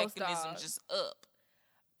fuck else, dog. Just up.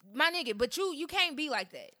 My nigga, but you can't be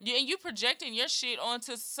like that. Yeah, and you projecting your shit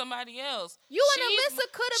onto somebody else. You and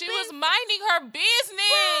Alyssa could have been... She was minding her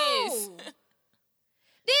business. Bro.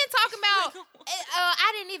 Then talking about,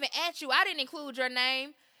 I didn't even at you. I didn't include your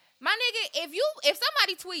name. My nigga, if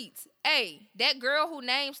somebody tweets, hey, that girl who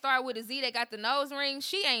name start with a Z that got the nose ring,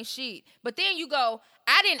 she ain't shit. But then you go,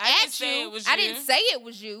 I didn't at you. I didn't say it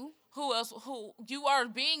was you. Who else? Who you are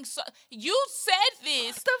being? You said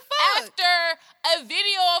this what the fuck? After a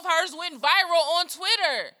video of hers went viral on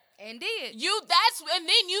Twitter, and did and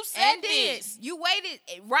then you said this. You waited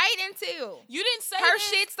right until you didn't say her this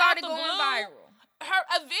shit started going viral.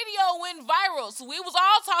 A video went viral, so we was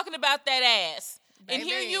all talking about that ass, baby. And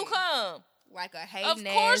here you come, like a hating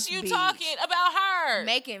ass. Of course, you bitch. Talking about her,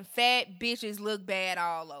 making fat bitches look bad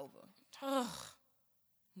all over.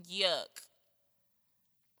 Yuck.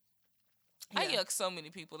 Yeah. I yuck so many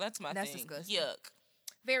people. That's thing. Disgusting. Yuck.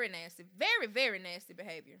 Very nasty. Very, very nasty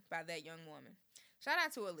behavior by that young woman. Shout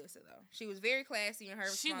out to Alyssa, though. She was very classy in her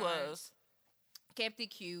response. She was. Kept it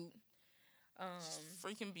cute.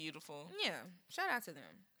 Freaking beautiful. Yeah. Shout out to them.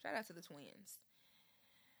 Shout out to the twins.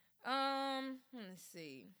 Let's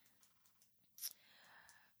see.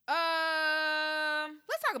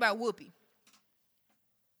 Let's talk about Whoopi.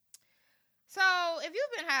 So, if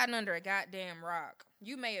you've been hiding under a goddamn rock,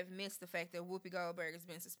 you may have missed the fact that Whoopi Goldberg has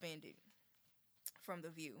been suspended from The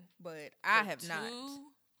View, but I have not.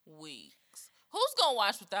 2 weeks. Who's gonna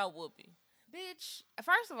watch without Whoopi? Bitch,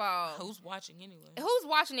 first of all, who's watching anyway? Who's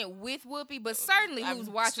watching it with Whoopi, but certainly who's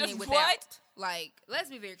watching it without. What? Like, let's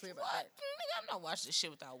be very clear about that. I'm not watching this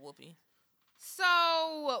shit without Whoopi. So,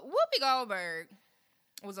 Whoopi Goldberg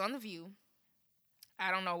was on The View. I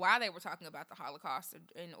don't know why they were talking about the Holocaust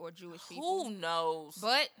or Jewish people. Who knows?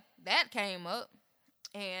 But that came up.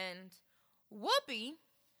 And Whoopi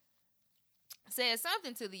said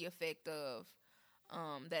something to the effect of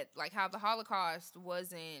that, like, how the Holocaust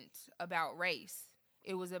wasn't about race.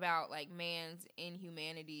 It was about, like, man's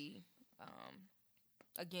inhumanity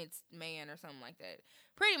against man or something like that.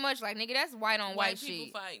 Pretty much, like, nigga, that's white on white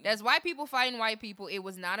shit. Fighting. That's white people fighting white people. It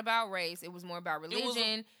was not about race. It was more about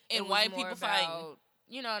religion. And white people fighting.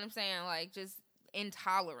 You know what I'm saying? Like, just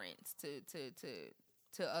intolerance to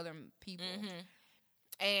other people. Mm-hmm.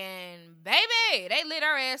 And, baby, they lit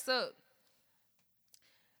our ass up.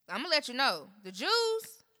 I'm going to let you know. The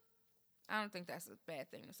Jews, I don't think that's a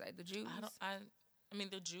bad thing to say. The Jews. I mean,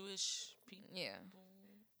 the Jewish people. Yeah.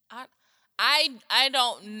 I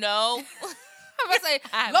don't know. about to say,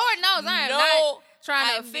 Lord knows I am not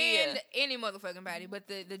trying to offend any motherfucking body. But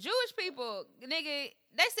the Jewish people, nigga,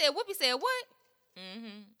 they said, Whoopi said what?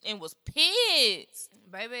 And was pissed.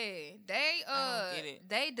 Baby,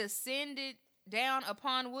 they descended down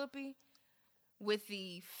upon Whoopi with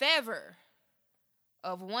the favor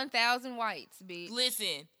of 1,000 whites, bitch.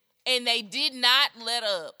 Listen, and they did not let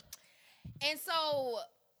up. And so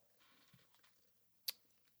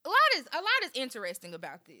a lot is interesting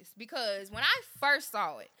about this, because when I first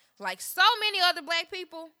saw it, like so many other black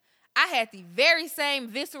people, I had the very same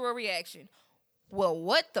visceral reaction. Well,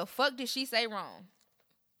 what the fuck did she say wrong?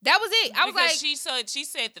 That was it. I was like, she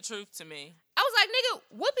said the truth to me. I was like, nigga,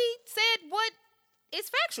 Whoopi said what is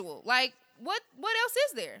factual. Like, what else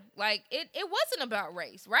is there? Like, it wasn't about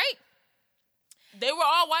race, right? They were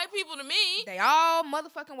all white people to me. They all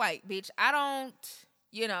motherfucking white, bitch. I don't,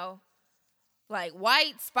 like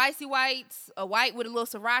white, spicy whites, a white with a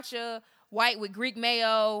little sriracha, white with Greek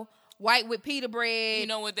mayo, white with pita bread. We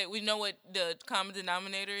know what the common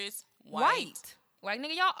denominator is? White. Like,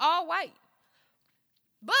 nigga, y'all all white.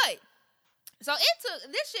 But so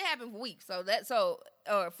this shit happened for weeks.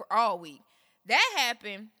 For all week. That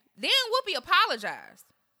happened. Then Whoopi apologized.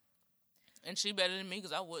 And she better than me,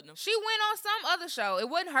 because I wouldn't have. She went on some other show. It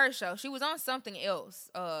wasn't her show. She was on something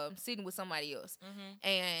else, sitting with somebody else.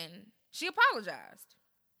 And she apologized.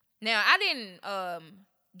 Now, I didn't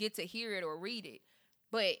get to hear it or read it,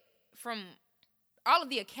 but from all of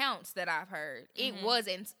the accounts that I've heard, it was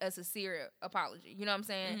a sincere apology. You know what I'm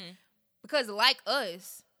saying? Because like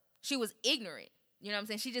us, she was ignorant. You know what I'm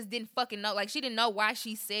saying? She just didn't fucking know. Like, she didn't know why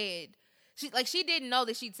she said... She didn't know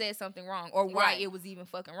that she'd said something wrong or why it was even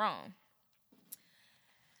fucking wrong.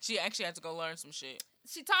 She actually had to go learn some shit.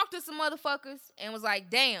 She talked to some motherfuckers and was like,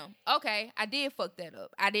 damn, okay, I did fuck that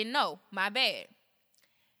up. I didn't know. My bad.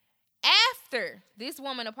 After this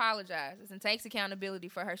woman apologizes and takes accountability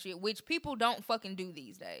for her shit, which people don't fucking do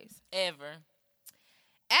these days. Ever.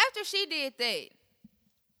 After she did that,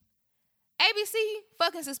 ABC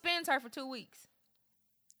fucking suspends her for 2 weeks.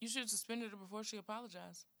 You should have suspended her before she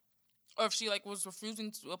apologized. Or if she, like, was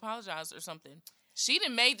refusing to apologize or something. She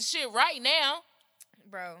done made the shit right now.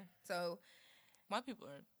 Bro, so... White people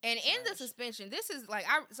are... And in the suspension, this is, like...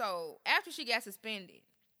 So, after she got suspended,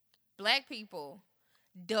 black people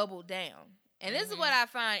doubled down. And this is what I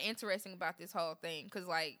find interesting about this whole thing. Because,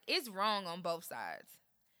 like, it's wrong on both sides.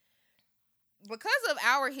 Because of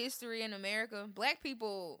our history in America, black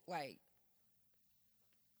people, like...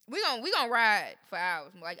 We gonna ride for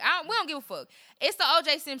hours. Like, we don't give a fuck. It's the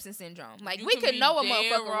O.J. Simpson syndrome. Like, we could know a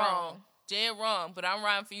motherfucker wrong. Dead wrong, but I'm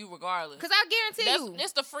riding for you regardless. Because I guarantee you.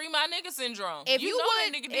 It's the free my nigga syndrome. If you know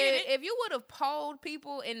that nigga did it. If you would have polled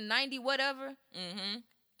people in 90 whatever,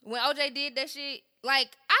 when O.J. did that shit, like,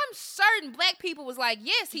 I'm certain black people was like,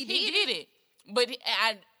 yes, he did it. But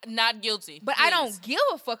I'm not guilty. But please. I don't give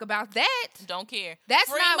a fuck about that. Don't care. That's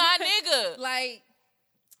free not my nigga. Like...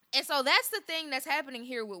 And so that's the thing that's happening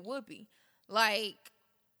here with Whoopi. Like,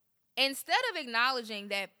 instead of acknowledging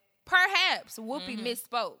that perhaps Whoopi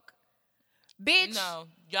misspoke, bitch. No,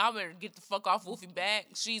 y'all better get the fuck off Whoopi back.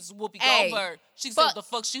 She's Whoopi Goldberg. She said what the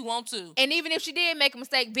fuck she want to. And even if she did make a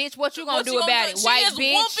mistake, bitch, what you gonna do about it? White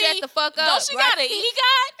bitch, Whoopi, shut the fuck up. Don't she got an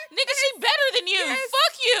EGOT? Nigga, she better than you. Yes.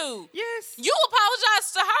 Fuck you. Yes. You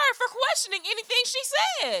apologize to her for questioning anything she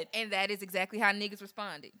said. And that is exactly how niggas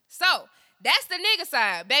responded. So... That's the nigga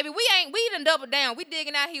side, baby. We done doubled down. We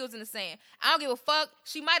digging our heels in the sand. I don't give a fuck.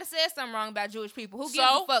 She might have said something wrong about Jewish people. Who gives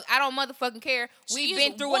a fuck? I don't motherfucking care. We've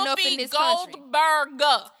been through enough in this country. Goldberg.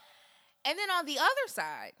 And then on the other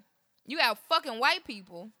side, you have fucking white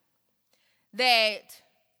people that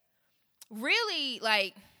really,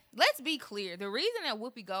 like, let's be clear. The reason that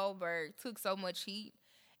Whoopi Goldberg took so much heat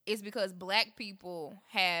is because black people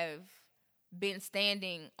have been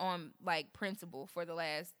standing on, like, principle for the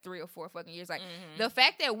last 3 or 4 fucking years. Like, the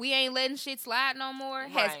fact that we ain't letting shit slide no more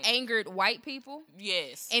has angered white people.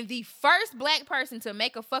 Yes. And the first black person to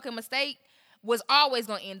make a fucking mistake was always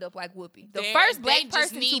going to end up like Whoopi. The first black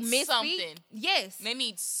person to misspeak. Yes. They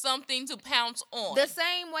need something to pounce on. The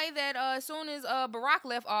same way that as soon as Barack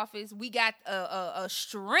left office, we got a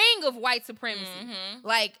string of white supremacy.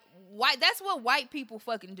 Like, that's what white people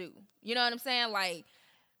fucking do. You know what I'm saying? Like,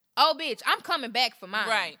 oh, bitch, I'm coming back for mine.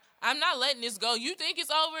 Right. I'm not letting this go. You think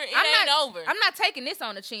it's over? It ain't over. I'm not taking this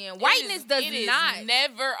on the chin. Whiteness does not. It is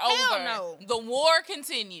never over. Hell no. The war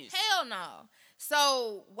continues. Hell no.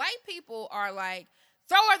 So white people are like,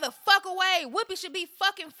 throw her the fuck away. Whoopi should be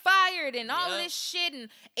fucking fired and all of this shit. And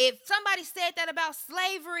if somebody said that about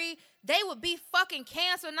slavery, they would be fucking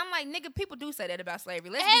canceled. And I'm like, nigga, people do say that about slavery.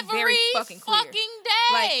 Let's be very fucking clear. Every fucking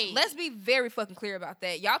day. Like, let's be very fucking clear about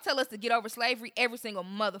that. Y'all tell us to get over slavery every single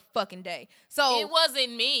motherfucking day. So it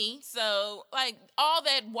wasn't me. So, like, all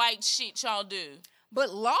that white shit y'all do.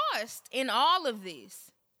 But lost in all of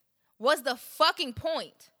this was the fucking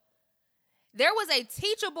point. There was a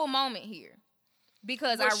teachable moment here.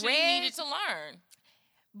 Because she needed to learn.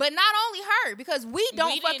 But not only her, because we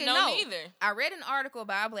fucking know. Neither. I read an article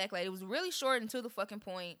by a black lady. It was really short and to the fucking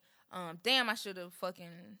point. Damn, I should have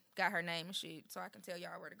fucking got her name and shit so I can tell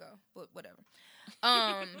y'all where to go. But whatever.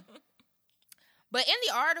 But in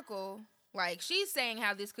the article, like, she's saying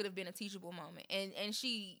how this could have been a teachable moment. And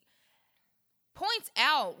she points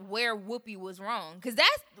out where Whoopi was wrong. Because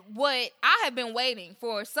that's what I have been waiting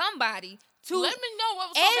for somebody to let me know what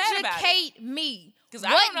was so bad about it. Educate me. Because I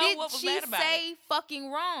don't know what was bad about it. What did she say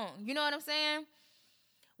fucking wrong? You know what I'm saying?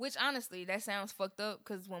 Which, honestly, that sounds fucked up.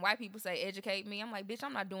 Because when white people say educate me, I'm like, bitch,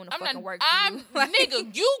 I'm not doing the fucking work for you. Like,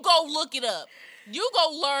 nigga, you go look it up. You go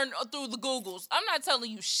learn through the Googles. I'm not telling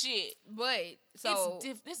you shit. But, so.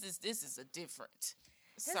 This is a different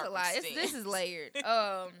It's a lot. This is layered.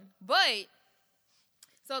 But,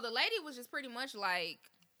 so the lady was just pretty much like,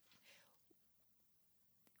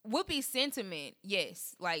 Whoopi's sentiment,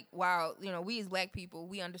 yes. Like, while, you know, we as black people,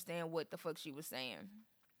 we understand what the fuck she was saying.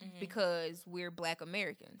 Because we're black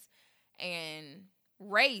Americans. And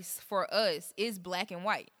race for us is black and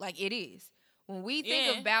white. Like, it is. When we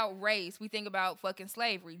think about race, we think about fucking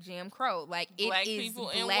slavery, Jim Crow. Like, black it is people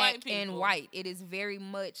black and white people. and white. It is very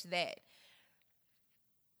much that.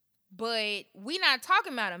 But we not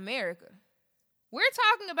talking about America. We're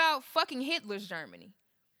talking about fucking Hitler's Germany.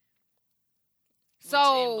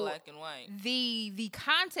 So in black and white. The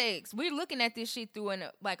context, we're looking at this shit through an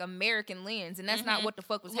like American lens, and that's not what the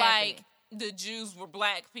fuck was happening. Like the Jews were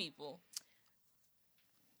black people.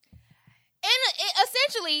 And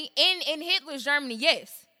essentially, in Hitler's Germany,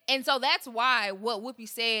 yes. And so that's why what Whoopi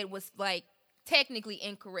said was like technically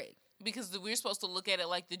incorrect. Because we're supposed to look at it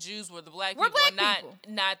like the Jews were the black we're people, black people.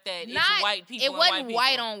 Not that it's white people. It wasn't white,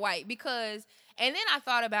 white on white because. And then I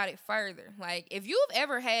thought about it further. Like, if you've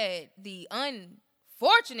ever had the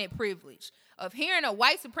unfortunate privilege of hearing a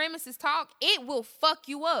white supremacist talk, it will fuck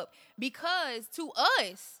you up. Because to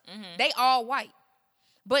us, they all white.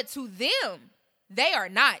 But to them, they are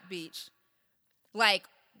not, bitch. Like,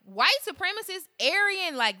 white supremacists,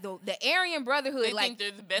 Aryan, like the Aryan Brotherhood, they like think they're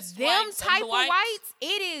the best them whites type of the whites.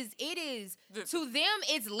 It is to them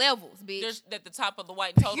it's levels, bitch. They're at the top of the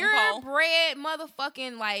white totem pole. Purebred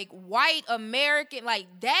motherfucking like white American, like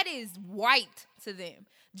that is white to them.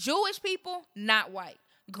 Jewish people, not white.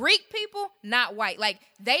 Greek people, not white. Like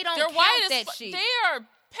they don't count white that shit. They are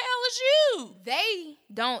pale as you. They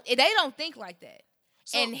don't think like that.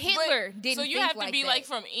 So, and Hitler didn't think like that. So you have to be like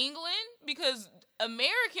from England because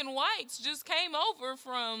American whites just came over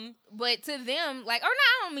from. But to them, like, or not,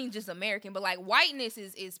 I don't mean just American, but like whiteness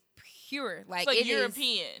is pure. Like it's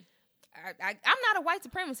European. I'm not a white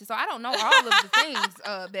supremacist, so I don't know all of the things,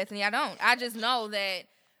 Bethany. I don't. I just know that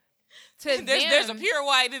there's a pure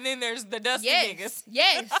white and then there's the dusty niggas.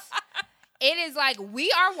 Yes. It is like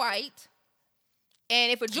we are white.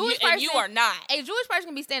 And if a Jewish person, and you are not, a Jewish person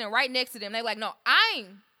can be standing right next to them. They're like, no,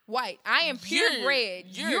 I'm white. I am purebred.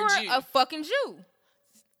 You're a fucking Jew.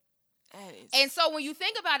 And so when you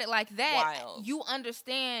think about it like that, wild. You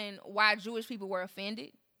understand why Jewish people were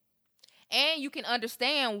offended. And you can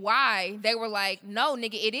understand why they were like, no,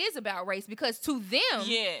 nigga, it is about race. Because to them,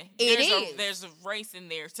 there's a race in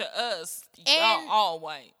there. To us, y'all all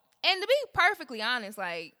white. And to be perfectly honest,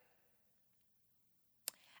 like,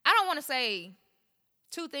 I don't want to say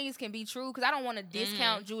two things can be true because I don't want to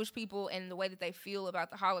discount Jewish people and the way that they feel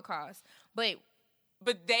about the Holocaust. But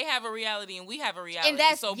they have a reality and we have a reality. And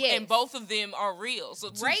and both of them are real. So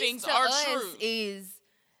two race things to are us true.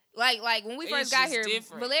 Like when we first got here,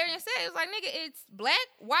 different. Valerian said, it was like, nigga, it's black,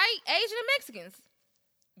 white, Asian, and Mexicans.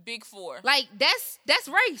 Big four. Like, that's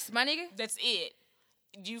race, my nigga. That's it.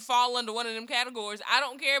 You fall under one of them categories. I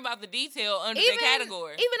don't care about the detail under the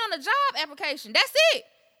category. Even on the job application, that's it.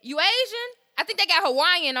 You Asian? I think they got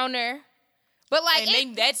Hawaiian on there. But like,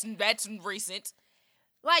 that's recent.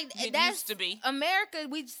 Like, it that's used to be. America,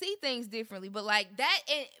 we see things differently. But like that,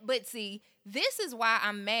 but see, this is why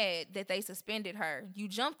I'm mad that they suspended her. You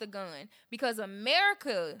jumped the gun. Because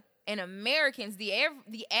America and Americans, the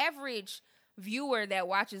average viewer that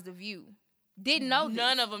watches The View didn't know this.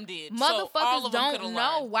 None of them did. Motherfuckers don't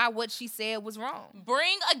know why what she said was wrong.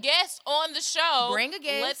 Bring a guest on the show. Bring a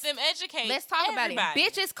guest. Let them educate. Let's talk everybody. about it.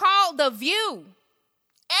 Bitch, it's called The View.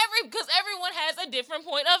 Because everyone has a different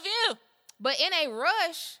point of view. But in a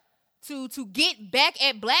rush to get back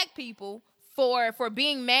at black people for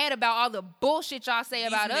being mad about all the bullshit y'all say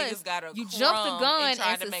about us, you jumped the gun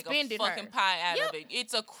and suspended her. To make a fucking pie out of it.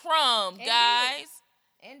 It's a crumb, guys.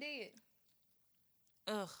 And did.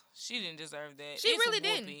 Ugh, she didn't deserve that. She really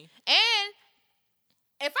didn't. And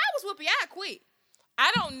if I was Whoopi, I'd quit.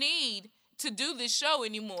 I don't need to do this show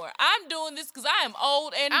anymore. I'm doing this because I am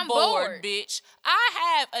old and bored, bitch. I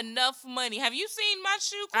have enough money. Have you seen my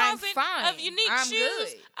shoe closet of unique shoes?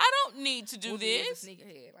 Good. I don't need to do this. Is a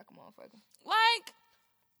sneakerhead like a motherfucker. Like,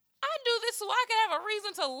 I do this so I can have a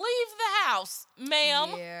reason to leave the house,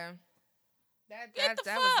 ma'am. Yeah. Get the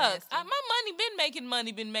fuck. My money been making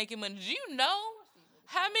money. Do you know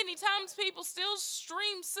how many times people still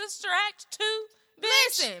stream Sister Act 2? Bitch.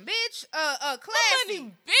 Listen, bitch, classy. My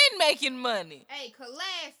money been making money. Hey,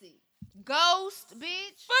 classy. Ghost,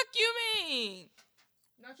 bitch. Fuck you mean?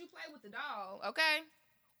 Don't you play with the dog, okay?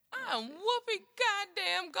 I'm Whoopi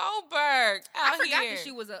goddamn Goldberg out I forgot here. that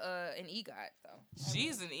she was an EGOT, though.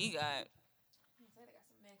 She's an EGOT. They got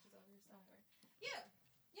some matches over here somewhere. Yeah,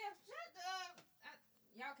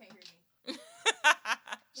 y'all can't hear me.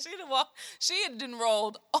 She had been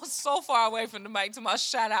rolled so far away from the mic to my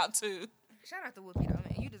shout out to. Shout out to Whoopi, though,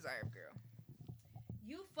 man. You deserve, girl.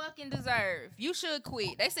 You fucking deserve. You should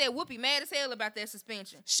quit. They said Whoopi mad as hell about that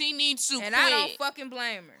suspension. She needs to quit. And I don't fucking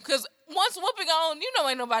blame her. Because once Whoopi gone, you know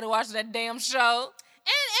ain't nobody watching that damn show.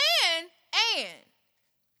 And.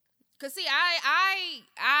 Cause see,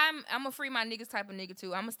 I'm a free my niggas type of nigga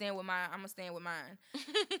too. I'ma stand with mine.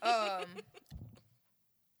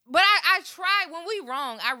 But I try, when we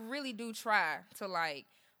wrong, I really do try to like,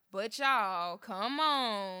 but y'all, come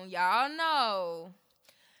on. Y'all know.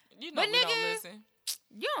 You know, but we nigga, don't listen.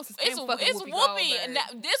 You don't suspend fucking It's Whoopi. And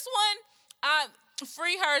this one, I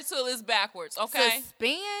free her till it's backwards, okay?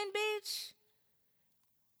 Suspend, bitch?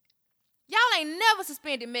 Y'all ain't never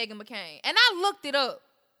suspended Meghan McCain. And I looked it up.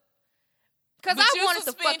 Because I wanted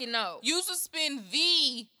to fucking know. You suspend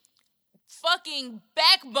the fucking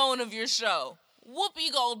backbone of your show.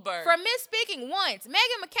 Whoopi Goldberg. For misspeaking once.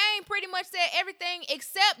 Meghan McCain pretty much said everything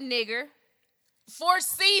except nigger. 4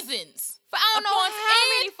 seasons. For I don't know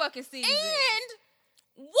how many fucking seasons.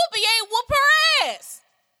 And Whoopi ain't whoop her ass.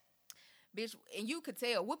 Bitch, and you could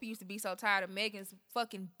tell Whoopi used to be so tired of Megan's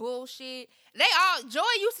fucking bullshit.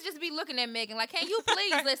 Joy used to just be looking at Megan like, can you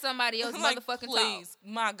please let somebody else like, motherfucking please,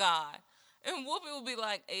 talk? My God. And Whoopi would be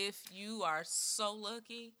like, if you are so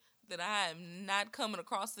lucky that I am not coming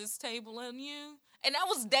across this table on you. And that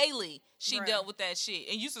was daily. She dealt with that shit.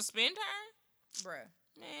 And you suspend her? Bruh.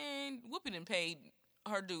 Man, Whoopi done paid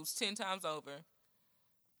her dues 10 times over.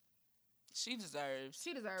 She deserves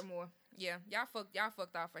more. Yeah, y'all fucked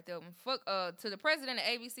off right there. Fuck to the president of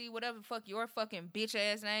ABC, whatever the fuck your fucking bitch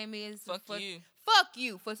ass name is. Fuck you. Fuck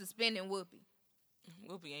you for suspending Whoopi.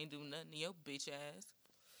 Whoopi ain't do nothing to your bitch ass.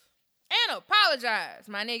 And apologize,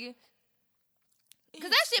 my nigga. Cause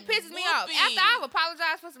that shit pisses me off. After I've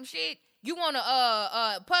apologized for some shit, you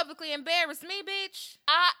wanna publicly embarrass me, bitch?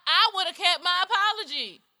 I would have kept my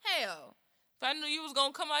apology. Hell. If I knew you was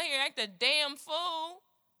gonna come out here and act a damn fool.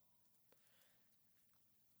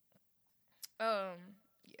 Yeah.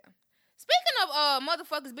 Speaking of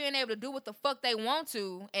motherfuckers being able to do what the fuck they want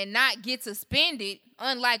to and not get suspended,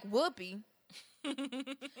 unlike Whoopi,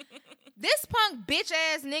 this punk bitch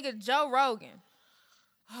ass nigga Joe Rogan.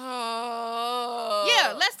 Oh.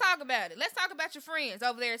 Yeah, let's talk about it. Let's talk about your friends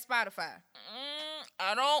over there at Spotify.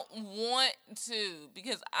 I don't want to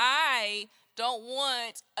because I don't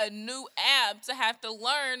want a new app to have to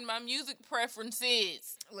learn my music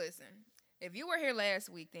preferences. Listen. If you were here last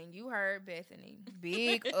week, then you heard Bethany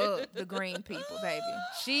big up the green people, baby.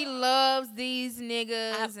 She loves these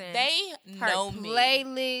niggas. They know me.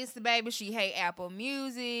 Playlist, baby. She hate Apple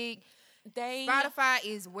Music. Spotify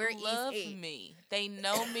is where it's love me. They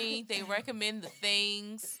know me. They recommend the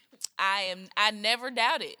things. I never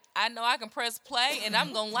doubt it. I know I can press play, and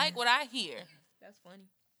I'm gonna like what I hear. That's funny.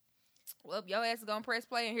 Well, your ass is gonna press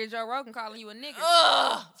play and hear Joe Rogan calling you a nigga.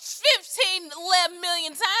 11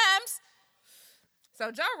 million times.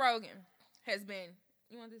 So Joe Rogan has been,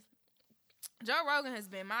 Joe Rogan has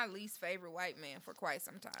been my least favorite white man for quite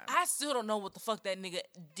some time. I still don't know what the fuck that nigga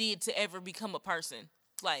did to ever become a person.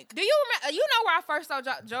 Like, do you remember? You know where I first saw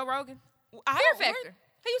Joe Rogan? Fear Factor.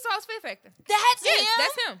 He used to host Fear Factor. That's him.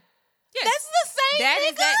 That's him. Yes. That's the same. That nigga?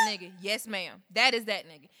 is that nigga. Yes, ma'am. That is that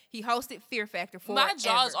nigga. He hosted Fear Factor for my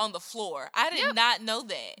jaw's on the floor. I did not know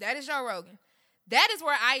that. That is Joe Rogan. That is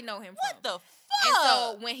where I know him from. What the fuck? And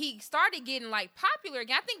so when he started getting like popular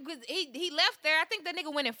again, I think he left there. I think that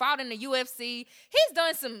nigga went and fought in the UFC. He's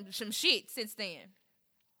done some shit since then.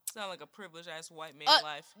 Sound like a privileged ass white man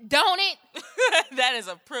life. Don't it? That is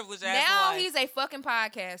a privileged ass life. Now he's a fucking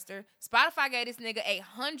podcaster. Spotify gave this nigga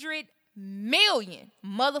 $100 million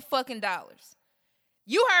motherfucking dollars.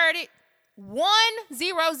 You heard it.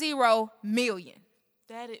 100 million.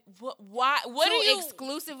 That is why? What do you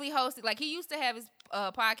exclusively host it? Like he used to have his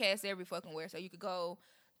podcast every fucking where, so you could go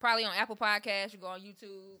probably on Apple Podcasts, you go on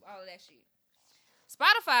YouTube, all of that shit.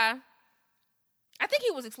 Spotify. I think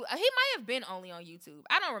he was. He might have been only on YouTube.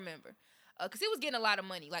 I don't remember, because he was getting a lot of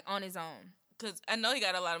money like on his own. Because I know he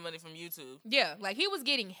got a lot of money from YouTube. Yeah, like he was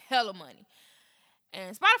getting hella money,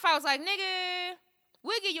 and Spotify was like, "Nigga,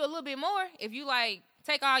 we'll give you a little bit more if you like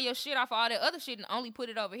take all your shit off of all that other shit and only put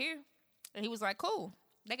it over here." And he was like, "Cool."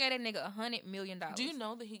 They gave that nigga $100 million. Do you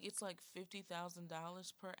know that he gets like $50,000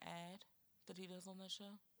 per ad that he does on that show?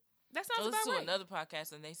 That sounds about right. I listened to another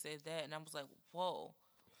podcast and they said that, and I was like, whoa.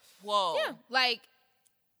 Yeah, like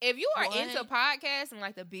if you are into podcasting,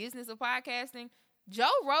 like the business of podcasting,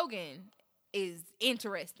 Joe Rogan is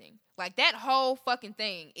interesting. Like that whole fucking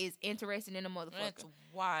thing is interesting in a motherfucker. That's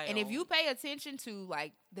wild. And if you pay attention to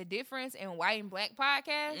like the difference in white and black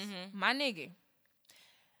podcasts, my nigga,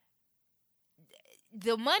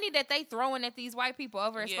 the money that they throwing at these white people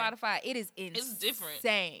over at Spotify, it is insane. It's different.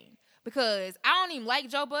 Because I don't even like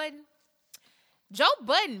Joe Budden. Joe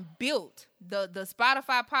Budden built the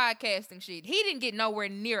Spotify podcasting shit. He didn't get nowhere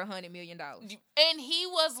near $100 million. And he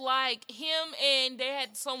was like, him and they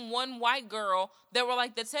had some one white girl that were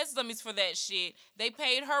like the test dummies for that shit. They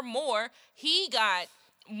paid her more. He got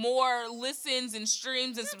more listens and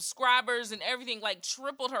streams and subscribers and everything, like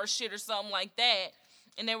tripled her shit or something like that.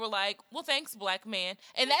 And they were like, well, thanks, black man.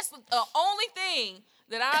 And that's the only thing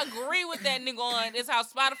that I agree with that nigga on is how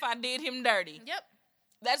Spotify did him dirty. Yep.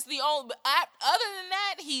 That's the only... other than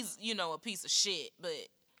that, he's, a piece of shit, but...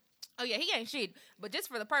 Oh, yeah, he ain't shit. But just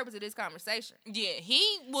for the purpose of this conversation. Yeah, he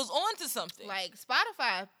was on to something. Like,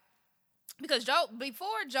 Spotify... Because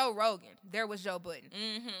before Joe Rogan, there was Joe Budden.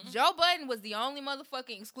 Mm-hmm. Joe Budden was the only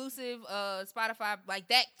motherfucking exclusive Spotify, like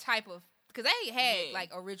that type of... Because they had,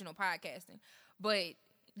 like, original podcasting. But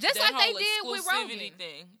just that like they did with Rogan.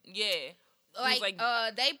 Thing. Yeah. Like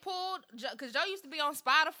they pulled, because Joe used to be on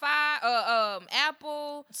Spotify,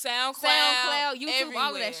 Apple, SoundCloud, YouTube, everywhere.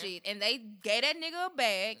 All of that shit. And they gave that nigga a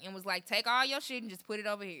bag and was like, take all your shit and just put it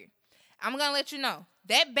over here. I'm going to let you know,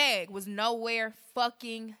 that bag was nowhere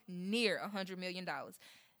fucking near $100 million.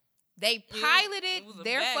 They piloted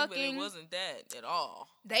their bag, fucking... But it wasn't that at all.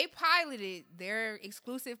 They piloted their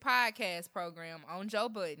exclusive podcast program on Joe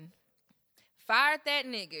Budden. Fired that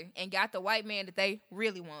nigga and got the white man that they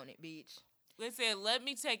really wanted, bitch. They said, let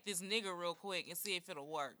me take this nigger real quick and see if it'll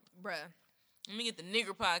work. Bruh. Let me get the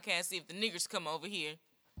nigger podcast, see if the niggers come over here.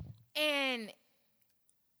 And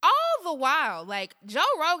all the while, like, Joe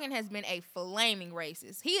Rogan has been a flaming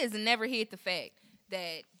racist. He has never hid the fact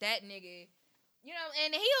that nigga,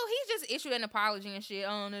 and he just issued an apology and shit.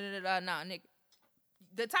 Oh, nah, nigga.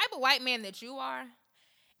 The type of white man that you are,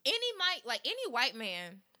 any white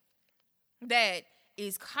man that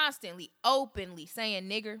is constantly, openly saying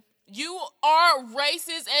nigger. You are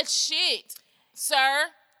racist as shit, sir.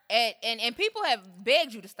 And people have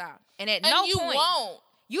begged you to stop. And at no you point, won't.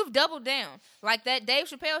 You've doubled down. Like that Dave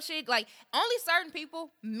Chappelle shit, like only certain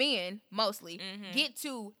people, men mostly, get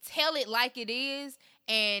to tell it like it is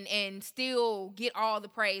and still get all the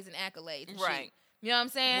praise and accolades and right. shit. You know what I'm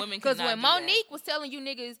saying? Because when Monique was telling you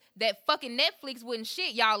niggas that fucking Netflix wasn't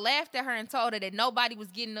shit, y'all laughed at her and told her that nobody was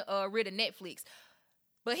getting rid of Netflix.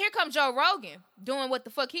 But here comes Joe Rogan doing what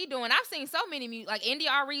the fuck he doing. I've seen so many like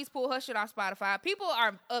India Reeves pull her shit off Spotify. People are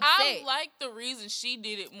upset. I like the reason she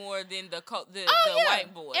did it more than the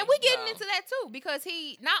white boy. And we getting into that too because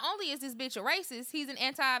he not only is this bitch a racist, he's an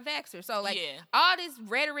anti-vaxxer. So like all this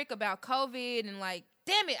rhetoric about COVID and like,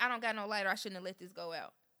 damn it, I don't got no lighter. I shouldn't have let this go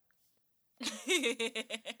out.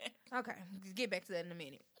 Okay, get back to that in a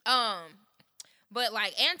minute. But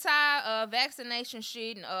like anti-vaccination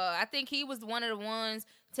shit, and I think he was one of the ones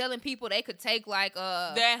telling people they could take like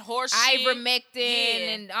that horse ivermectin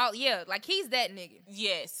and all. Yeah, like he's that nigga.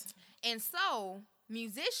 Yes. And so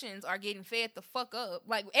musicians are getting fed the fuck up.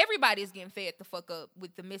 Like everybody's getting fed the fuck up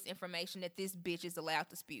with the misinformation that this bitch is allowed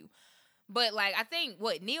to spew. But like I think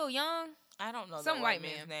Neil Young. I don't know some white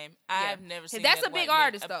man's name. I've never seen that's that a big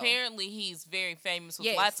artist, though. Apparently, he's very famous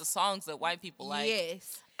with lots of songs that white people like.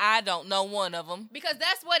 Yes. I don't know one of them. Because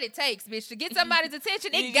that's what it takes, bitch. To get somebody's attention,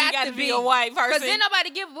 it got to be a white person. Because then nobody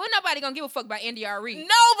gonna give a fuck about India Reeves.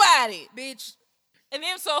 Nobody. Bitch. And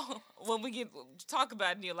then so, when we talk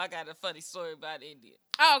about Neil, I got a funny story about India.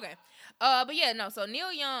 Oh, okay. But yeah, no. So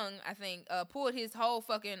Neil Young, I think, pulled his whole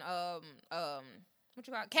fucking,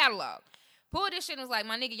 catalog. pulled this shit and was like,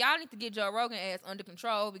 my nigga, y'all need to get Joe Rogan ass under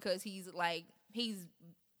control because he's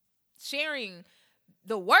sharing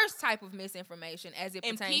the worst type of misinformation as it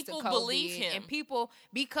pertains to COVID. And people believe him. And people,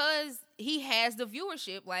 because he has the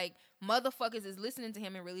viewership, like, motherfuckers is listening to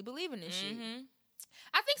him and really believing this shit.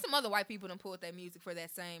 I think some other white people done pulled that music for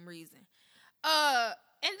that same reason. And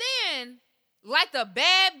then, like the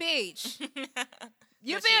bad bitch,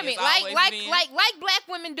 you feel me? Like black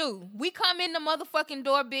women do. We come in the motherfucking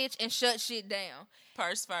door, bitch, and shut shit down.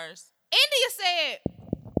 Purse first. India said,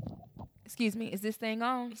 excuse me, is this thing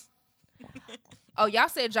on? Oh, y'all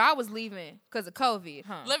said y'all was leaving because of COVID,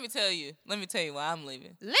 huh? Let me tell you why I'm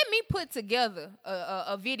leaving. Let me put together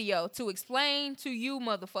a video to explain to you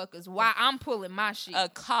motherfuckers why I'm pulling my shit. A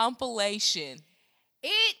compilation.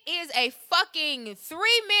 It is a fucking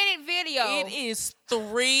 3-minute video. It is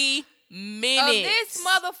 3 minutes. Of this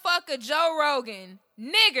motherfucker, Joe Rogan.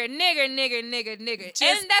 Nigger. And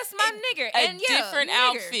that's my nigger. And a different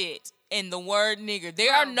outfit. And the word nigger.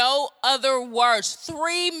 There are no other words.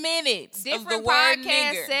 3 minutes different of the word nigger.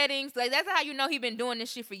 Different podcast settings. Like, that's how you know he been doing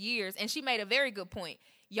this shit for years. And she made a very good point.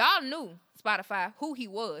 Y'all knew, Spotify, who he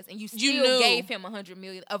was. And you still gave him $100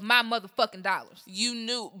 million of my motherfucking dollars. You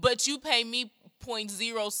knew. But you pay me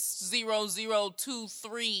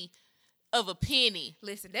 0.00023 of a penny.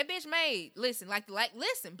 Listen, that bitch made, listen, black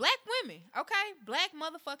women, okay? Black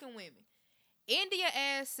motherfucking women. India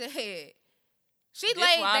ass said, she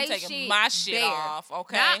laid I'm they taking shit my shit bare. off,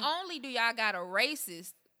 okay? Not only do y'all got a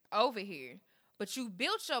racist over here, but you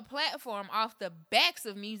built your platform off the backs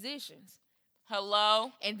of musicians.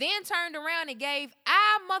 Hello? And then turned around and gave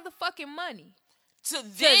our motherfucking money to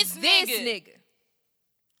this nigga.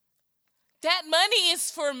 That money is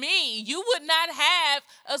for me. You would not have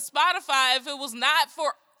a Spotify if it was not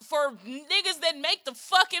for niggas that make the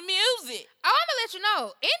fucking music. Oh, I'm gonna let you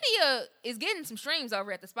know. India is getting some streams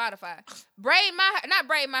over at the Spotify. Not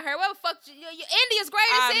braid my hair. What the fuck? India's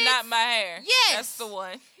greatest hits. Not my hair. Yes, that's the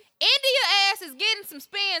one. India ass is getting some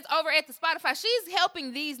spins over at the Spotify. She's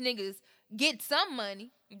helping these niggas get some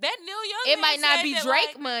money. That Neil Young. It might not be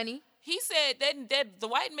Drake money. He said that the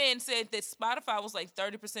white man said that Spotify was like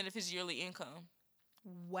 30% of his yearly income.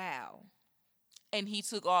 Wow. And he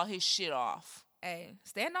took all his shit off. Hey,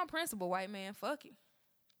 stand on principle, white man. Fuck you.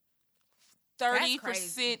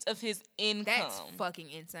 30% of his income. That's fucking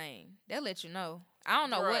insane. That let you know. I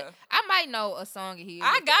don't know what. I might know a song of his.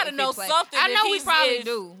 I gotta know something. I know we probably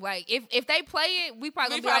do. Like if they play it, we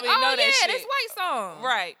probably be like, oh yeah, this white song.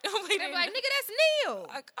 Right. They be like, nigga, that's Neil.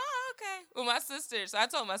 Like, oh okay. Well, my sister. So I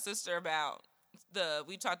told my sister about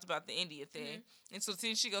we talked about the India thing, and so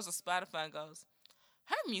then she goes to Spotify and goes,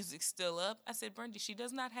 her music's still up. I said, Brandy, she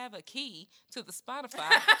does not have a key to the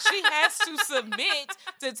Spotify. She has to submit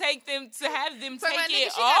to have them take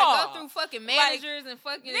it she off. Gotta go through fucking managers and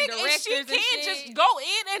fucking directors and shit. She can't just go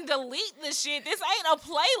in and delete the shit. This ain't a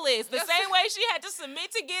playlist. The same way she had to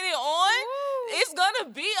submit to get it on, it's gonna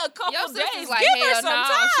be a couple days. Like, give her some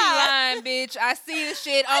time. She lying, bitch. I see the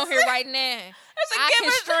shit on here right now. I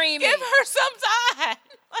can stream it. Give her some time.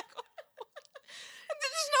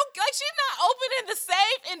 There's no, like, she's not opening the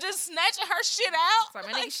safe and just snatching her shit out.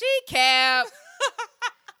 Sorry, nigga, she cap,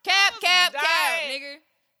 nigga.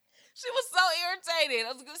 She was so irritated.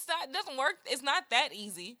 I was gonna stop. It doesn't work. It's not that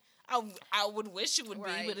easy. I would wish it would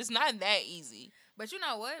be, but it's not that easy. But you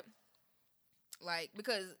know what? Like,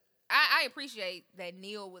 because I appreciate that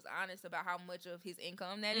Neil was honest about how much of his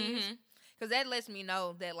income that is. Because that lets me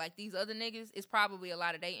know that, like, these other niggas, it's probably a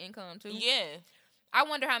lot of their income, too. Yeah. I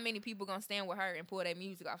wonder how many people gonna stand with her and pull their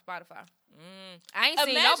music off Spotify. I ain't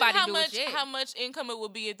seen nobody do it yet. How much income it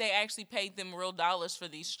would be if they actually paid them real dollars for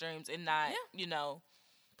these streams and not,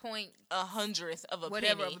 point 100th of a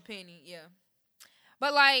whatever penny. Of a penny, yeah.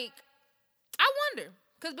 But like, I wonder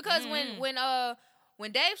because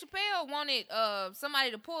when Dave Chappelle wanted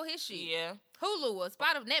somebody to pull his shit, Hulu or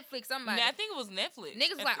Netflix, somebody. I think it was Netflix.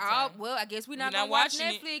 Niggas was like, oh, well, I guess we're not gonna watch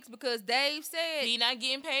Netflix because Dave said he not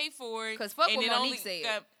getting paid for it. Because fuck what Monique said.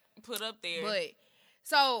 Got put up there. But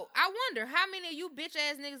so I wonder how many of you bitch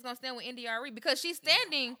ass niggas gonna stand with NDRE because she's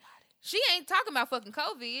standing. She ain't talking about fucking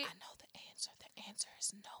COVID. I know the answer. The answer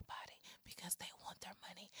is nobody because they want their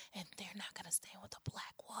money and they're not gonna stand with a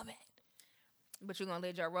black woman. But you're gonna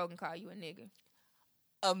let Joe Rogan call you a nigga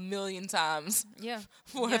 1,000,000 times. Yeah.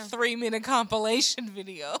 For a 3-minute compilation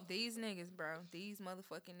video. These niggas, bro. These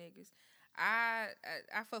motherfucking niggas. I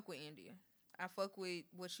fuck with India. I fuck with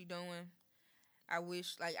what she doing. I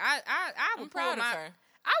wish, like, I would I'm proud of her.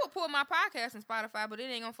 I would pull my podcast in Spotify, but it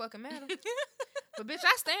ain't gonna fucking matter. But bitch,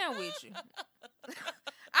 I stand with you. I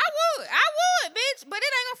would, bitch. But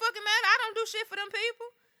it ain't gonna fucking matter. I don't do shit for them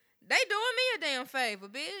people. They doing me a damn favor,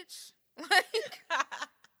 bitch. But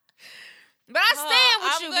I stand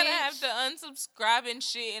with you, I'm gonna have to unsubscribe and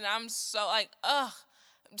shit, and I'm so like, ugh.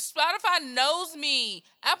 Spotify knows me.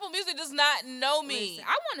 Apple Music does not know me. Listen,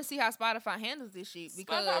 I want to see how Spotify handles this shit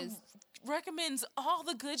because Spotify recommends all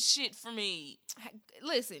the good shit for me.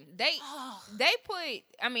 Listen, they put.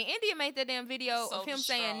 I mean, India made that damn video of him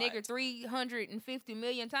saying "nigger" 350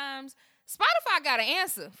 million times. Spotify got an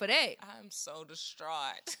answer for that. I'm so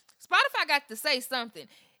distraught. Spotify got to say something.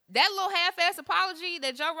 That little half-ass apology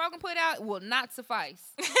that Joe Rogan put out will not suffice.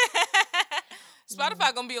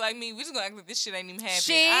 Spotify gonna be like me. We just gonna act like this shit ain't even happening.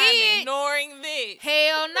 Shit. I'm ignoring this.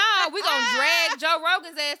 Hell no. We gonna drag Joe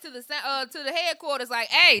Rogan's ass to the headquarters like,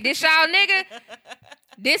 hey, this y'all nigga?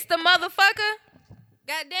 This the motherfucker?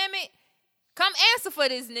 God damn it. Come answer for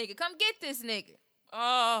this nigga. Come get this nigga.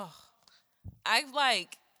 Oh. I'm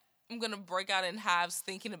gonna break out in hives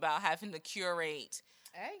thinking about having to curate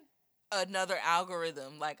another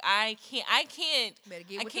algorithm. Like I can't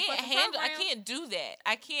do that.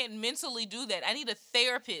 I can't mentally do that. I need a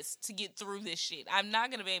therapist to get through this shit. I'm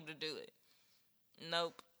not gonna be able to do it.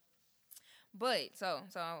 Nope. But so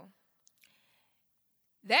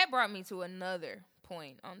that brought me to another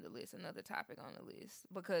point on the list, another topic on the list,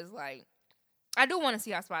 because like I do want to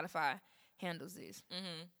see how Spotify handles this.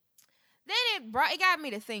 Mm-hmm. Then it got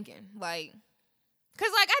me to thinking, like,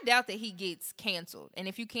 because like I doubt that he gets canceled, and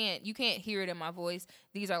if you can't hear it in my voice,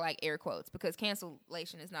 these are like air quotes because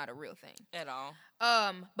cancellation is not a real thing at all.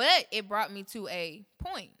 But it brought me to a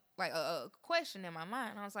point, like a question in my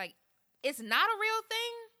mind. I was like, it's not a real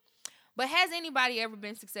thing, but has anybody ever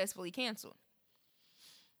been successfully canceled?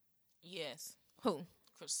 Yes. Who?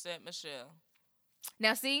 Chrisette Michelle.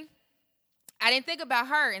 Now, see, I didn't think about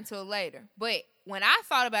her until later, but when I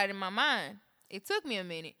thought about it in my mind, it took me a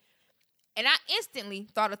minute, and I instantly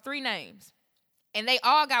thought of 3 names, and they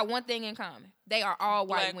all got one thing in common. They are all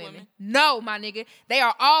white women. No, my nigga. They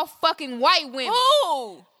are all fucking white women.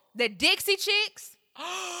 Who? The Dixie Chicks.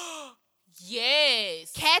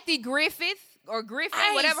 Yes. Kathy Griffith. Or Griffin,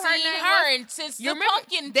 whatever her name was. And since the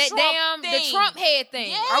pumpkin that Trump thing. The Trump head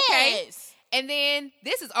thing. Yes. Okay. And then,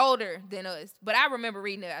 this is older than us, but I remember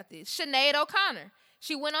reading about this. Sinead O'Connor.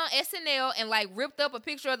 She went on SNL and, like, ripped up a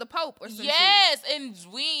picture of the Pope or something. Yes, and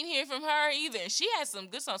we ain't hear from her either. She had some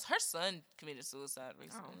good songs. Her son committed suicide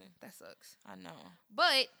recently. Oh, that sucks. I know.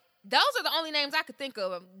 But those are the only names I could think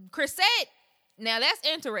of. Chrisette, now that's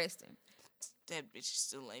interesting. That bitch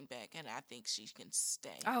still ain't back, and I think she can stay.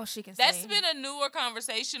 Oh, she can stay. That's been a newer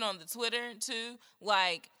conversation on the Twitter, too.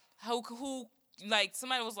 Like, who like,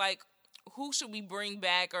 somebody was like, who should we bring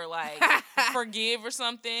back or, like, forgive or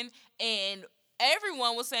something? And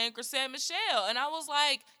everyone was saying Chrisette Michelle. And I was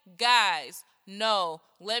like, guys, no.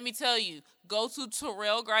 Let me tell you. Go to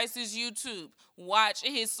Terrell Grice's YouTube. Watch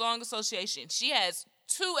his Song Association. She has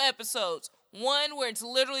 2 episodes. One where it's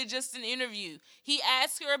literally just an interview. He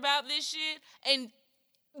asked her about this shit and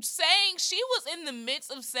saying, she was in the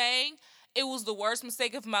midst of saying it was the worst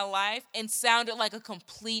mistake of my life and sounded like a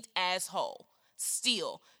complete asshole.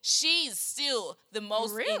 Still. She's still the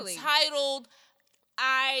most entitled,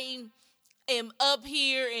 I am up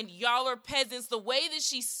here and y'all are peasants. The way that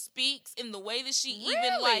she speaks and the way that she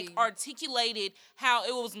even like articulated how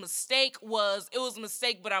it was a mistake,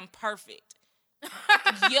 but I'm perfect.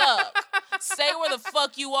 Yuck. Stay where the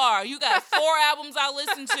fuck you are. You got 4 albums I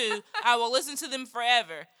listen to. I will listen to them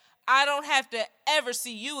forever. I don't have to ever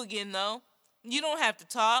see you again, though. You don't have to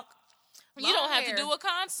talk. You don't have to do a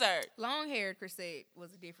concert. Long-haired Chrisette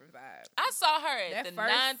was a different vibe. I saw her at the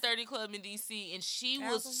 930 Club in D.C., and she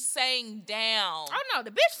was sang down. Oh, no, the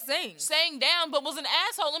bitch sings. Sang down, but was an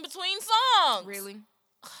asshole in between songs. Really?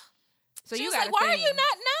 So she you was got like, why are you not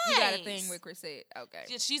nice? You got a thing with Chrisette. Okay.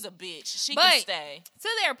 Yeah, she's a bitch. She can stay. To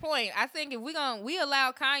their point, I think if we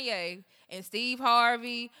allow Kanye and Steve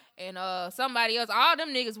Harvey and somebody else, all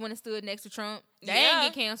them niggas went and stood next to Trump. They ain't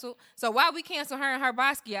get canceled. So why we cancel her and her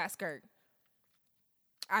Basquiat skirt?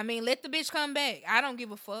 I mean, let the bitch come back. I don't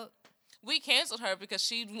give a fuck. We canceled her because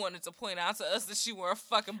she wanted to point out to us that she wore a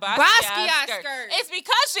fucking Basquiat skirt. It's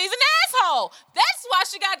because she's an asshole. That's why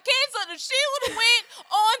she got canceled. If she would have went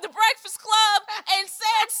on The Breakfast Club and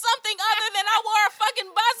said something other than I wore a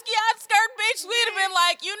fucking Basquiat skirt, bitch, we'd have been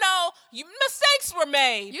like, mistakes were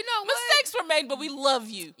made. You know what? Mistakes were made, but we love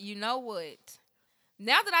you. You know what?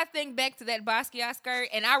 Now that I think back to that Basquiat skirt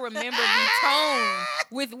and I remember the tone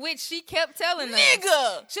with which she kept telling us.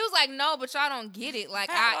 Nigga! She was like, no, but y'all don't get it. Like,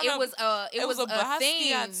 it was a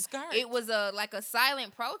thing. Skirt. It was a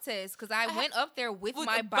silent protest because I went up there with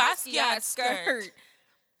my Basquiat skirt.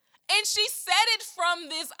 And she said it from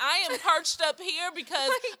this, I am perched up here because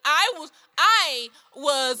I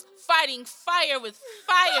was fighting fire with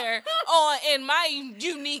fire in my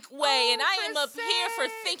unique way. And I am up here for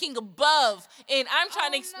thinking above. And I'm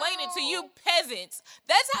trying to explain it to you peasants.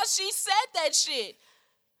 That's how she said that shit.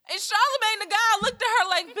 And Charlamagne the guy looked at her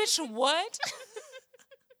like, bitch, what?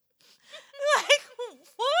 Like,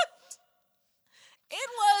 what? It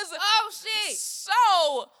was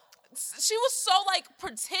she was so, like,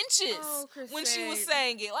 pretentious when she was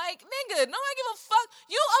saying it. Like, nigga, nobody give a fuck.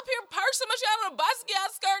 You up here perched so much out on a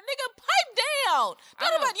Basquiat skirt. Nigga, pipe down.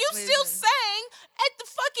 You still sang at the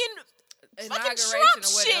fucking Trump or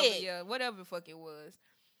whatever, shit. Yeah, whatever the fuck it was.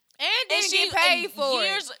 And didn't get paid for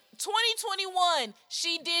it. 2021,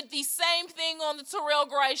 she did the same thing on the Terrell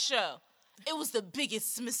Gray show. It was the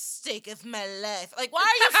biggest mistake of my life. Like, why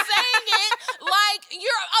are you saying it like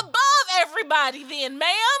you're above everybody then,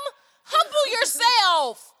 ma'am? Humble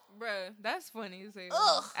yourself. Bruh, that's funny as hell.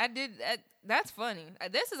 Ugh. That's funny.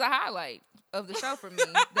 This is a highlight of the show for me.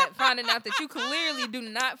 That finding out that you clearly do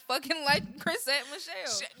not fucking like Chrisette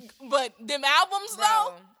Michele. But them albums,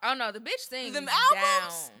 though? Oh, no, the bitch sings them down.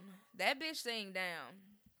 albums? That bitch sing down.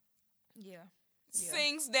 Yeah.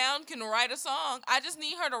 Sings down, can write a song. I just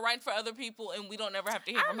need her to write for other people, and we don't ever have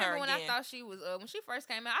to hear from her again. I remember when I thought she was, when she first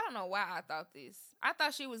came out, I don't know why I thought this. I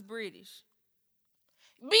thought she was British.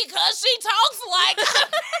 Because she talks like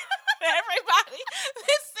everybody.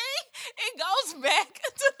 See, it goes back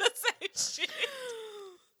to the same shit.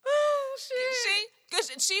 Oh, shit. Because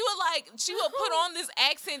she would put on this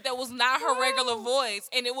accent that was not her regular voice,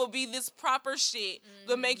 and it would be this proper shit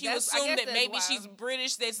that make you assume that maybe she's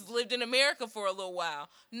British that's lived in America for a little while.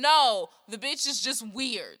 No, the bitch is just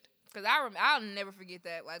weird. Because I'll never forget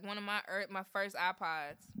that. Like, one of my first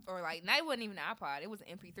iPods, or like, it wasn't even an iPod. It was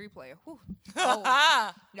an MP3 player. Whew.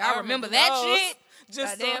 Oh, y'all remember that shit?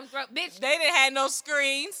 Just damn bitch. They didn't have no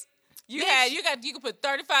screens. You could put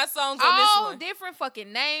 35 songs on all this one. All different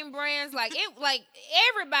fucking name brands. Like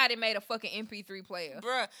everybody made a fucking MP3 player.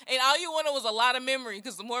 Bruh. And all you wanted was a lot of memory,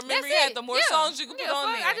 because the more memory you had, the more songs you could put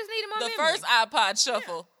on there. I just needed my memory. The first iPod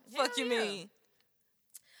shuffle. Yeah. Fuck you mean.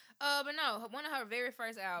 But no, one of her very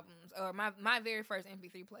first albums, or my very first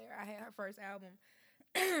MP3 player, I had her first album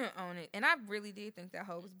on it. And I really did think that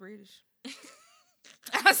hoe was British.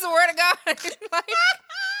 I swear to God.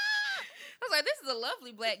 I was like, this is a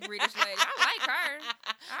lovely black British lady. I like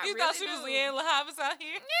her. You thought she was Leanne LaHavis out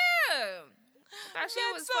here? Yeah. Thought she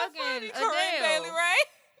was so fucking Adele. Bailey, right?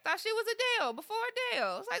 Thought she was Adele before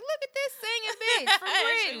Adele. It's like, look at this singing bitch from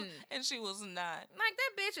Britain. And she was not. Like,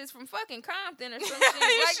 that bitch is from fucking Compton or some shit.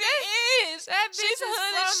 Like, she is. That bitch She's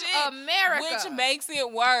is from America. Which makes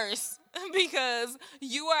it worse. Because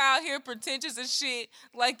you are out here pretentious as shit,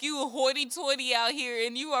 like you a hoity-toity out here,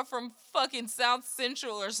 and you are from fucking South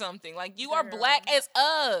Central or something. Like, you are black as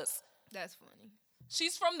us. That's funny.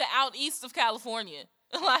 She's from the out east of California.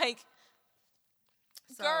 Like,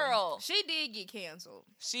 so, girl. She did get canceled.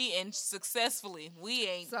 And successfully. We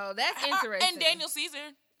ain't. So that's interesting. And Daniel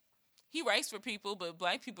Caesar, he writes for people, but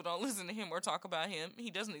black people don't listen to him or talk about him.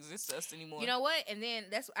 He doesn't exist to us anymore. You know what? And then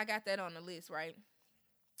I got that on the list, right?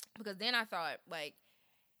 Because then I thought, like,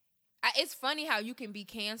 it's funny how you can be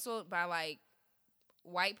canceled by, like,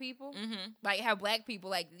 white people. Mm-hmm. Like, how black people,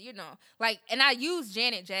 like, you know. Like, and I used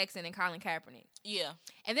Janet Jackson and Colin Kaepernick. Yeah.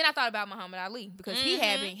 And then I thought about Muhammad Ali. Because he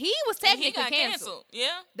was technically canceled. Yeah.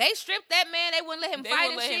 They stripped that man. They wouldn't let him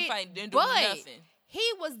fight and shit. Him fight. Didn't do nothing.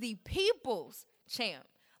 He was the people's champ.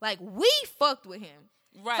 Like, we fucked with him.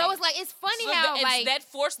 Right. So it's like, it's funny how that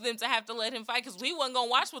forced them to have to let him fight, because we wasn't gonna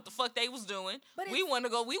watch what the fuck they was doing. We want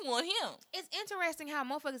him. It's interesting how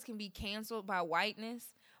motherfuckers can be canceled by whiteness,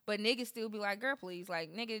 but niggas still be like, girl, please,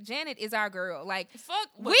 like, nigga, Janet is our girl. Like, fuck.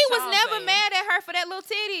 We was never mad at her for that little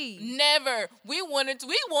titty. Never. We wanted the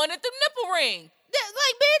nipple ring.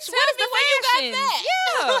 Like, bitch, what is the fashion? You got that?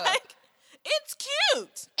 Yeah. Like, it's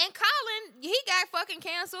cute. And Colin, he got fucking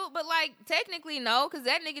canceled, but, like, technically no, because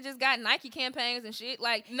that nigga just got Nike campaigns and shit.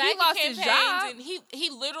 Like, Nike he lost his job. And he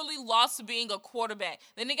literally lost being a quarterback.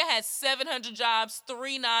 The nigga had 700 jobs,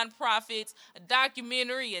 3 nonprofits, a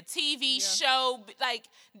documentary, a TV show, like,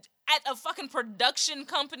 at a fucking production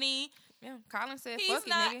company. Yeah, Colin said, fuck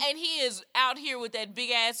it, nigga. And he is out here with that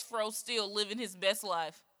big-ass fro still living his best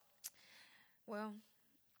life. Well...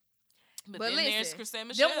 But then listen, there's Chrisette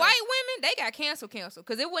Michele. The white women, they got canceled,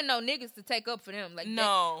 because there wasn't no niggas to take up for them. Like,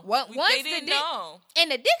 no. They didn't know.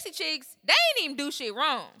 And the Dixie Chicks, they ain't even do shit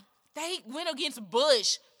wrong. They went against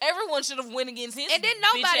Bush. Everyone should have went against his. And then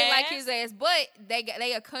nobody like his ass, but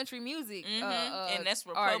they a country music and that's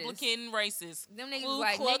Republican artist. racist. Them niggas Ku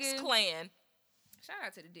like Klux nigga, Klan. Shout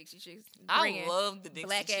out to the Dixie Chicks. I love the Dixie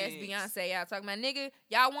Black Chicks. ass Beyonce out talking about, nigga,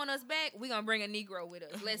 y'all want us back? We gonna bring a Negro with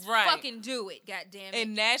us. Let's fucking do it. God damn it.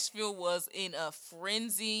 And Nashville was in a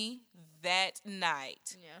frenzy that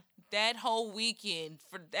night. Yeah. That whole weekend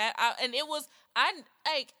for that, and it was I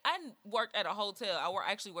worked at a hotel. I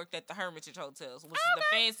actually worked at the Hermitage Hotels, which is the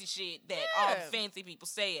fancy shit that all the fancy people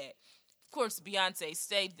stay at. Of course, Beyonce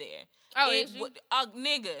stayed there. Oh,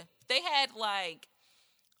 nigga, they had like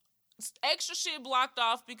extra shit blocked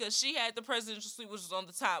off because she had the presidential suite, which was on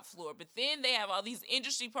the top floor. But then they have all these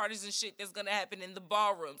industry parties and shit that's gonna happen in the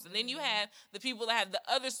ballrooms. And then you have the people that have the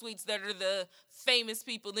other suites that are the famous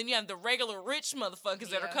people. Then you have the regular rich motherfuckers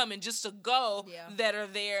that are coming just to go that are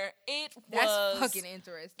there. That's fucking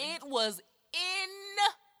interesting. It was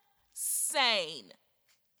insane.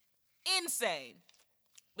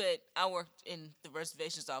 But I worked in the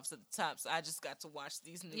reservations office at the top, so I just got to watch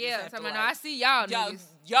these niggas. Yeah, I see y'all niggas.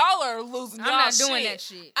 Y'all are losing y'all shit. I'm not doing that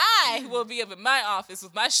shit. I will be up in my office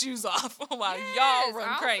with my shoes off while y'all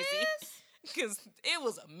run crazy. Because it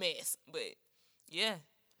was a mess. But, yeah,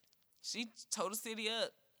 she tore the city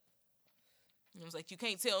up. It was like, you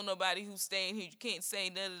can't tell nobody who's staying here. You can't say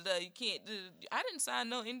da-da-da. You can't I didn't sign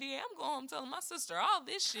no NDA. I'm going home telling my sister all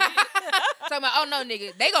this shit. Talking about, oh, no,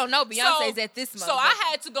 nigga. They gonna know Beyonce's at this moment. So I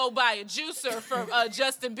had to go buy a juicer from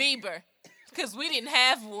Justin Bieber because we didn't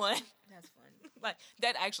have one. That's funny. Like,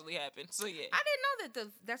 that actually happened. So, yeah. I didn't know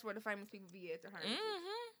that that's where the famous people be at the Hermitage.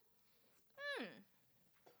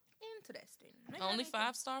 Interesting. Maybe only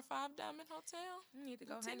 5-star, 5-diamond hotel. You need to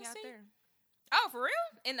go hang out there. Oh, for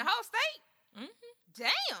real? In the whole state?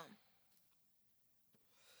 Damn.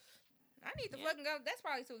 I need to fucking go. That's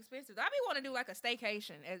probably too expensive. I be want to do like a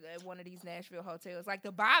staycation at one of these Nashville hotels, like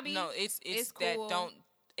the Bobby. No, it's cool. that don't.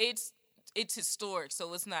 It's historic,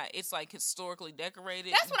 so it's not. It's like historically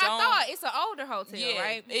decorated. That's what I thought. It's an older hotel,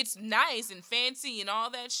 right? It's nice and fancy and all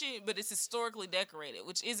that shit, but it's historically decorated,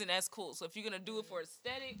 which isn't as cool. So if you're gonna do it for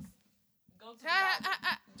aesthetics, go to the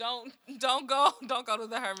don't go to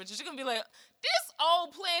the Hermitage. You're gonna be like, this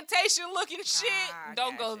old plantation looking shit.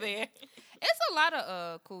 Don't go there. It's a lot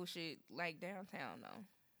of cool shit like downtown though.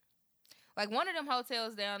 Like one of them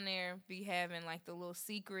hotels down there be having like the little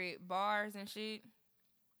secret bars and shit.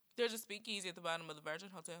 There's a speakeasy at the bottom of the Virgin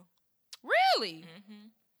Hotel. Really? Mm-hmm.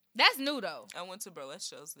 That's new though. I went to burlesque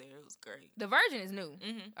shows there. It was great. The Virgin is new.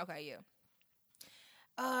 Mm-hmm. Okay, yeah.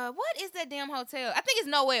 What is that damn hotel? I think it's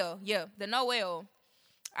Noel. Yeah, the Noel.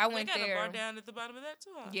 I went there. They got a bar down at the bottom of that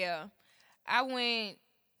too, huh? Yeah. I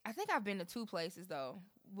think I've been to 2 places though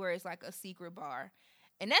where it's like a secret bar.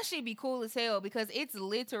 And that should be cool as hell because it's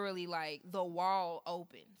literally like the wall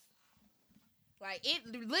opens. Like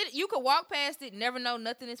you could walk past it, never know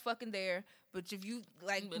nothing is fucking there. But if you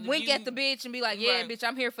like wink at the bitch and be like, yeah, bitch,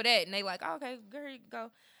 I'm here for that. And they like, oh, okay, here you go.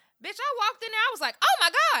 Bitch, I walked in there. I was like, oh my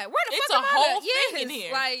God, where the fuck am I? It's a whole thing in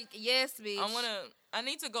here. Like, yes, bitch. I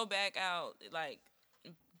need to go back out, like,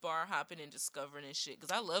 bar hopping and discovering and shit.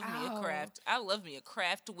 Because I love me a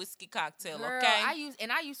craft whiskey cocktail, girl, okay?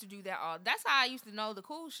 I used to do that all. That's how I used to know the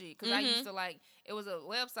cool shit. Because I used to, like, it was a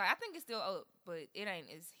website. I think it's still up, but it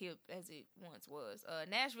ain't as hip as it once was.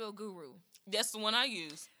 Nashville Guru. That's the one I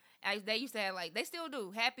use. They used to have, like, they still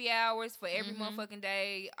do happy hours for every motherfucking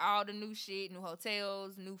day, all the new shit, new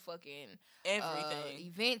hotels, new fucking everything,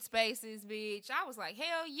 event spaces, bitch. I was like,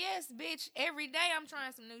 hell yes, bitch. Every day I'm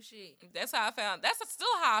trying some new shit. That's still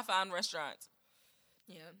how I found restaurants.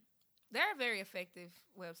 Yeah, they're a very effective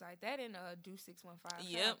website. That and Do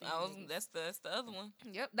 615. Yep, that's the other one.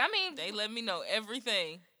 Yep, I mean they let me know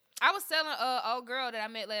everything. I was telling old girl that I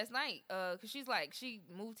met last night, cause she's like she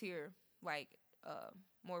moved here like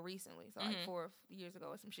more recently, so like 4 years ago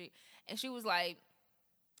or some shit. And she was like,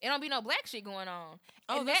 it don't be no black shit going on.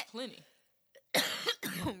 Oh, and that's plenty.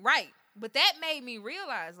 Right. But that made me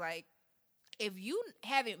realize, like, if you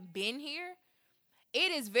haven't been here,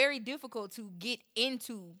 it is very difficult to get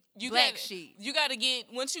into black shit. You got to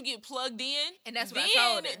once you get plugged in, and that's what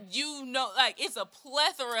I told her. You know, like, it's a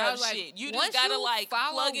plethora of like, shit. You just got to, like,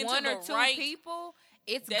 plug into one or the two right people.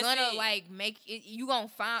 It's gonna like make it. You gonna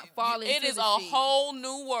fall into it is the a shit. whole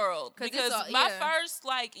new world because my first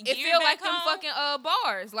like it year feel back like home, them fucking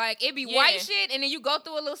bars. Like it be white shit, and then you go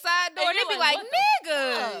through a little side door, and it be like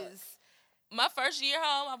niggas. My first year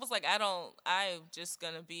home, I was like, I'm just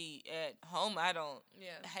gonna be at home. I don't.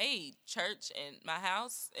 Hey, church and my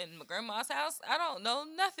house and my grandma's house. I don't know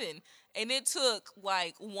nothing, and it took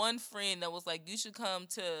like one friend that was like, you should come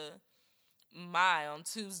to on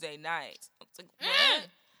Tuesday night. I was like, what?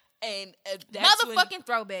 And that's motherfucking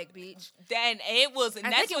throwback, bitch. Then it was, and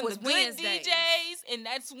that's when it was the good Wednesdays. DJs, and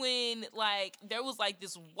that's when like there was like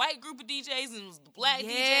this white group of DJs, and it was the black DJs,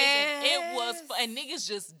 and it was fun, and niggas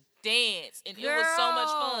just danced, and Girl, it was so much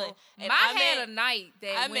fun. And I had a night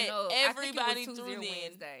that I went met up. everybody I think it was through then.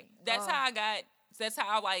 Wednesday. That's how I got. That's how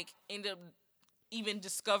I like ended up even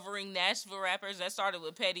discovering Nashville rappers. That started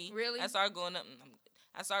with Petty. Really? I started going up.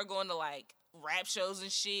 I started going to like rap shows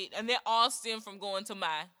and shit, and they all stem from going to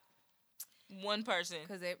my one person.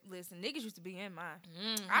 Cause listen, niggas used to be in mine.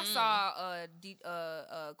 Mm-hmm. I saw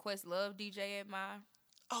Questlove DJ at mine.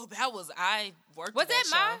 Oh, I worked. Was that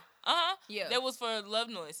mine? Yeah, that was for Love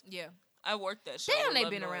Noise. Yeah, I worked that show. Damn, they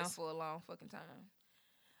been around for a long fucking time.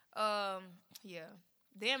 Yeah.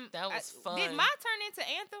 Damn, that was fun. Did mine turn into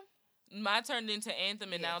Anthem? Mine turned into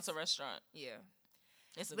Anthem, and now it's a restaurant. Yeah,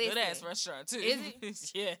 it's a good ass restaurant too. Is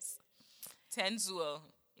it? Yes, Tenzuo.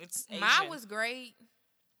 It's Asian. Mine was great,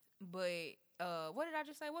 but what did I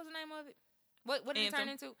just say? What's the name of it? What did it turn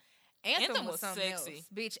into? Anthem was something sexy. Else,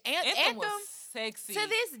 bitch. Anthem was sexy. To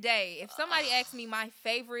this day, if somebody asks me my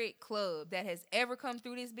favorite club that has ever come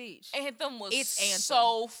through this bitch, Anthem was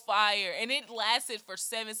so fire, and it lasted for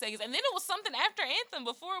 7 seconds, and then it was something after Anthem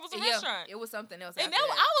before it was a restaurant. It was something else. And I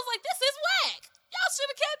was like, this is whack. Y'all should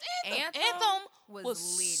have kept Anthem. Anthem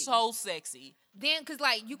was so sexy. Then, cause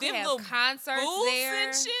like you could have concerts there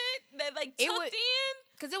and shit that like tucked in.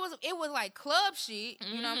 Cause it was like club shit.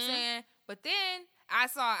 You know what I'm saying? But then I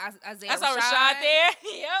saw Isaiah. I saw Rashad there.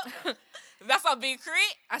 Yep. I saw Big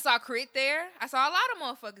Crit. I saw Crit there. I saw a lot of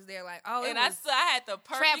motherfuckers there. Like, and I had the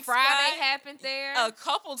perfect Trap Friday spot happened there a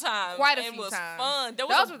couple times. Quite a few times. It was fun. There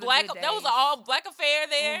was there was an all black affair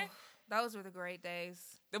there. Those were the great days.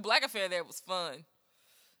 The black affair there was fun.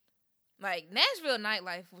 Like Nashville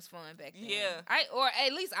nightlife was fun back then. Yeah. Or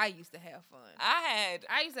at least I used to have fun. I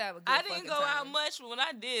used to have a good I didn't go time. out much, but when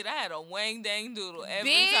I did, I had a wang-dang-doodle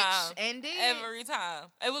every Bitch, time. And did. Every time.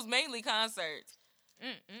 It was mainly concerts.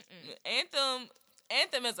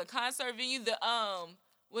 Anthem is a concert venue.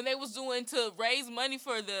 When they was doing to raise money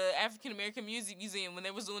for the African American Music Museum, when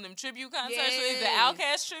they was doing them tribute concerts, the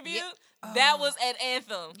Outkast tribute, that was at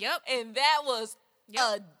Anthem. Yep. And that was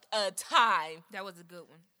a time. That was a good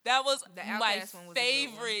one. That was my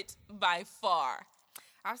favorite by far.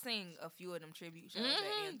 I've seen a few of them tribute shows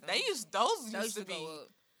at Anthem. Those used to be.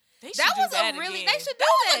 That was a really. Again. They should do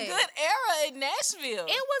that. That was a good era in Nashville.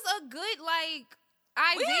 It was a good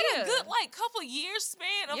idea. We had a good couple years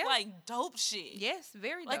span of dope shit. Yes,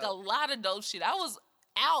 very dope. Like a lot of dope shit. I was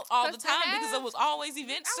out all the time because there was always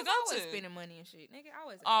events to go to. I was spending money and shit, nigga.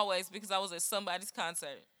 Always because I was at somebody's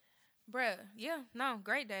concert. Bruh, yeah, no,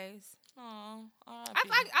 great days. Oh,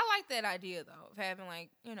 I like that idea though of having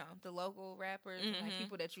the local rappers and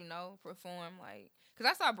people that perform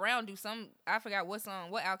because I saw Brown do some, I forgot what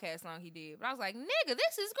Outkast song he did, but I was like, nigga,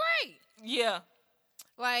 this is great. Yeah,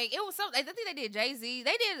 it was something. I think they did Jay-Z.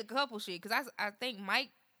 They did a couple shit because I think Mike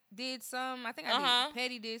did some. I think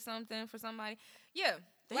Petty did something for somebody. Yeah,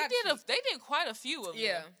 they did quite a few of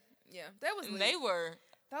them. Yeah, that was. And they were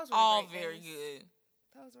those were all very good.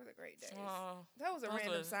 Those were the great days. That was a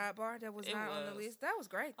random sidebar that was not on the list. That was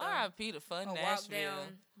great, though. R.I.P. to fun Nashville. Walk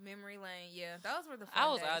down memory lane. Yeah, those were the fun days.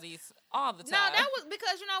 I was out east all the time. No, that was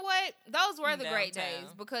because, you know what? Those were the great days.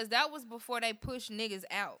 Because that was before they pushed niggas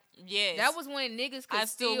out. Yes. That was when niggas could I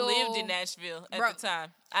still lived in Nashville at the time.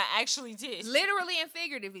 I actually did. Literally and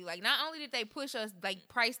figuratively. Not only did they push us,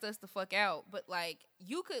 priced us the fuck out, but,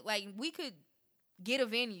 you could, we could get a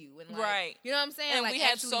venue and right, you know what I'm saying, and we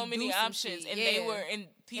had so many options, and they were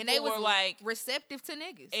people were receptive to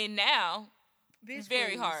niggas. And now, it's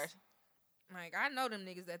very hard. I know them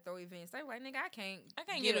niggas that throw events. They were like, nigga, I can't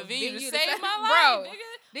get a venue to save my life, bro.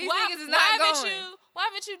 Nigga. These niggas is not going. Why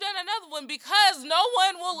haven't you done another one? Because no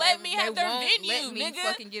one will let me have their venue, let me nigga.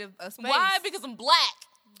 Fucking get a space. Why? Because I'm black.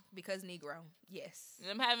 Because Negro, yes.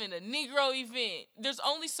 And I'm having a Negro event. There's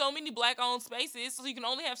only so many black-owned spaces, so you can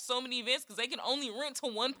only have so many events because they can only rent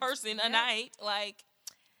to one person a night.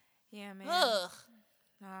 Yeah, man. Ugh.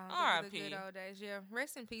 R.I.P. The good old days. Yeah.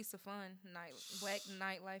 Rest in peace to fun black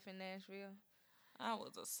nightlife in Nashville. I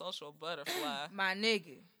was a social butterfly. My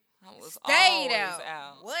nigga. I was Stayed always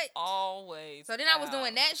out. What? Always. So then I was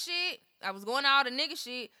doing that shit. I was going to all the nigga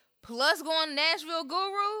shit. Plus going to Nashville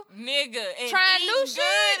Guru, nigga, and trying new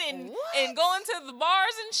shit and going to the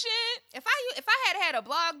bars and shit. If I had a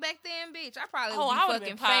blog back then, bitch, I probably would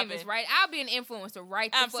be fucking famous, right? I'll be an influencer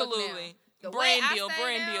right the Absolutely. Fuck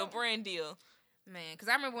now. Brand deal. Man, because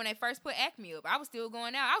I remember when they first put Acme up, I was still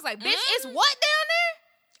going out. I was like, bitch, it's what down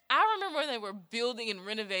there? I remember when they were building and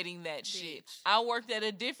renovating that shit. I worked at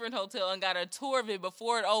a different hotel and got a tour of it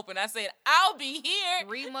before it opened. I said, I'll be here.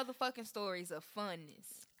 3 motherfucking stories of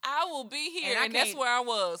funness. I will be here, and that's where I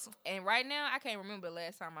was. And right now, I can't remember the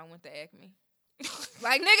last time I went to Acme.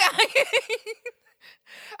 Like, nigga,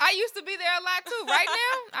 I used to be there a lot, too. Right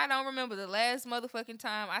now, I don't remember the last motherfucking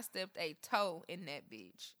time I stepped a toe in that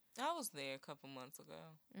bitch. I was there a couple months ago.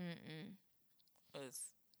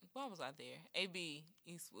 Why was I there? A.B.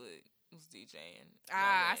 Eastwood was DJing.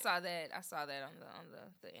 I saw that. I saw that on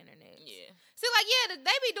the internet. Yeah. See, like, yeah,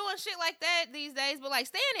 they be doing shit like that these days, but, like,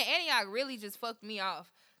 staying in Antioch really just fucked me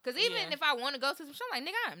off. Because even if I want to go to some shit, I'm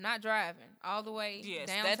like, nigga, I'm not driving all the way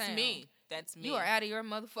downtown. That's me. That's me. You are out of your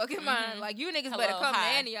motherfucking mind. Like, you niggas better come to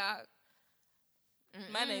Antioch.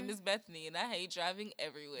 My name is Bethany, and I hate driving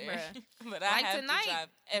everywhere. But I have tonight, to drive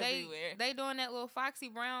everywhere. They doing that little Foxy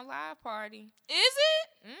Brown live party. Is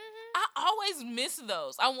it? Mm-hmm. I always miss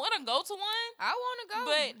those. I want to go to one. I want to go,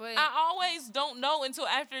 but I always don't know until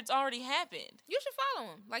after it's already happened. You should follow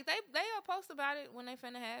them. Like, they'll post about it when they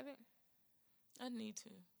finna have it. I need to.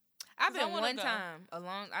 I've been one time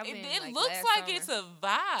along. It looks like summer. It's a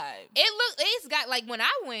vibe. It's got, like, when I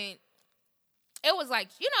went, it was like,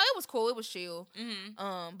 you know, it was cool. It was chill.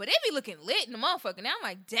 Mm-hmm. But it be looking lit in the motherfucker. Now I'm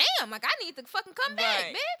like, damn, like, I need to fucking come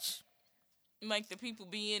back, bitch. Like, the people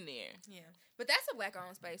be in there. Yeah. But that's a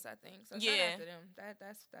black-owned space, I think. So shout out to them.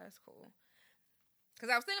 That's cool. Because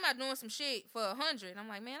I was thinking about doing some shit for 100. I'm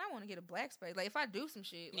like, man, I want to get a black space. Like, if I do some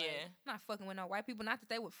shit, like, I'm not fucking with no white people. Not that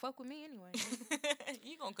they would fuck with me anyway.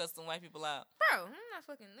 You gonna cuss some white people out. Bro, I'm not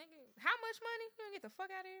fucking, nigga. How much money? You gonna get the fuck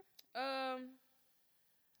out of here?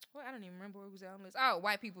 Well, I don't even remember where we was on this. Oh,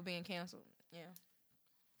 white people being canceled. Yeah.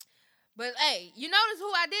 But, hey, you notice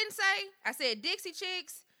who I didn't say? I said Dixie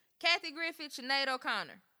Chicks, Kathy Griffith, Sinead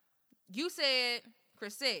O'Connor. You said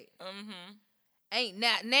Chrisette. Ain't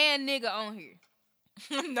not nan nigga on here.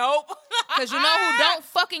 Nope. Because you know who don't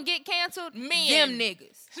fucking get canceled? Men. Them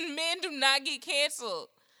niggas. Men do not get canceled.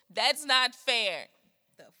 That's not fair.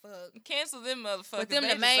 The fuck? Cancel them motherfuckers. But them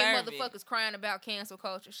the main motherfuckers crying about cancel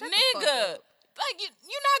culture. Shut the fuck up. Like,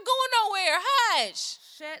 you're not going nowhere. Hush.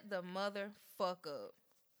 Shut the motherfuck up.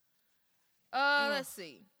 Let's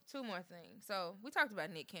see. 2 more things. So, we talked about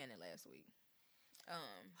Nick Cannon last week.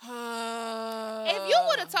 If you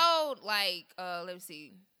would have told, like, let me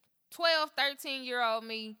see, 12, 13-year-old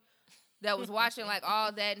me that was watching, like,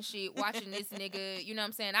 all that and shit, watching this nigga, you know what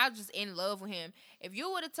I'm saying? I was just in love with him. If you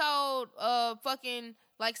would have told fucking,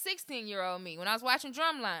 like, 16-year-old me when I was watching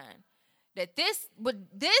Drumline that this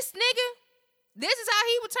nigga, this is how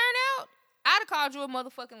he would turn out, I'd have called you a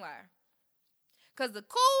motherfucking liar. Because the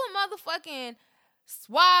cool motherfucking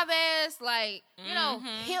suave ass, like, you know,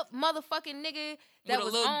 hip motherfucking nigga that with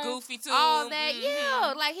was a little on goofy too. All that,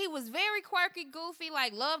 yeah. Like, he was very quirky, goofy,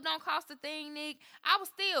 like, love don't cost a thing, Nick. I was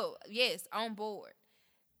still, yes, on board.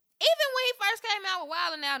 Even when he first came out with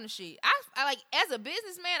Wildin' Out and shit, I like, as a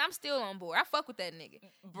businessman, I'm still on board. I fuck with that nigga.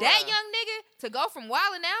 Bruh. That young nigga, to go from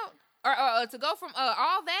Wildin' Out, or to go from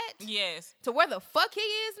all that, yes, to where the fuck he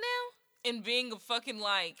is now, and being a fucking,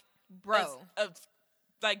 like, bro,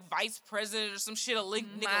 like, vice president or some shit of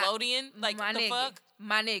Nickelodeon, like, the nigga, fuck,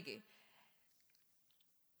 my nigga.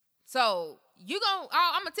 So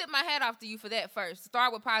I'm gonna tip my hat off to you for that first.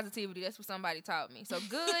 Start with positivity. That's what somebody taught me. So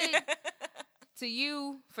good to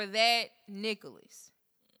you for that, Nicholas.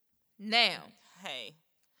 Now, hey,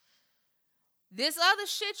 this other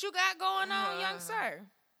shit you got going on, young sir.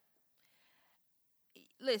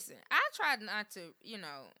 Listen, I tried not to, you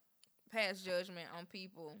know, pass judgment on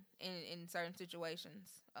people in certain situations.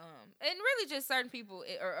 And really just certain people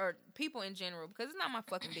or people in general, because it's not my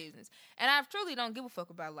fucking business. And I truly don't give a fuck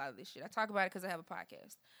about a lot of this shit. I talk about it because I have a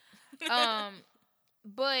podcast.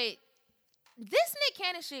 But this Nick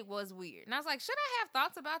Cannon shit was weird. And I was like, should I have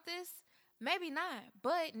thoughts about this? Maybe not.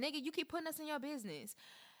 But, nigga, you keep putting us in your business.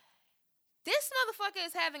 This motherfucker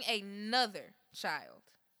is having another child.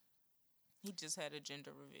 He just had a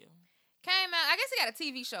gender reveal. Came out, I guess he got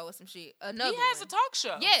a TV show or some shit. Another He has one. a talk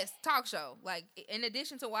show. Yes, talk show. Like, in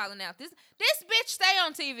addition to Wildin' Out. This bitch stay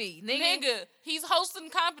on TV, nigga. He's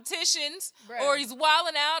hosting competitions, Bruh. or he's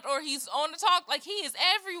wilding out, or he's on the talk. Like, he is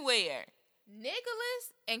everywhere.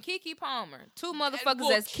 Nicholas and Keke Palmer, 2 motherfuckers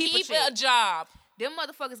that's keep a job. Them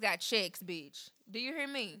motherfuckers got checks, bitch. Do you hear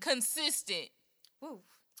me? Consistent. Woo.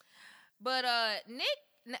 But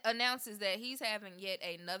Nick announces that he's having yet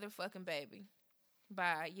another fucking baby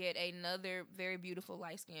by yet another very beautiful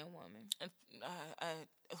light-skinned woman.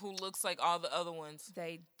 Who looks like all the other ones.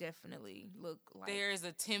 They definitely look like there is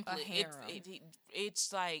a template. A harem.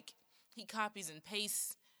 It's like he copies and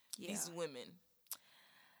pastes these women.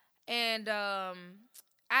 And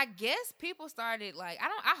I guess people started, like,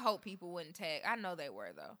 I hope people wouldn't tag. I know they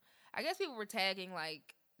were, though. I guess people were tagging,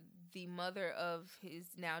 like, the mother of his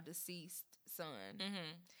now deceased son.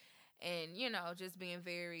 Mm-hmm. And, you know, just being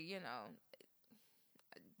very, you know,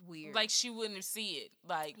 weird. Like, she wouldn't see it.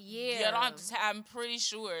 Like, yeah, I don't have to I'm pretty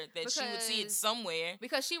sure that she would see it somewhere.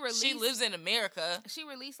 Because she lives in America. She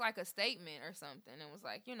released, like, a statement or something and was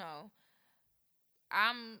like, you know,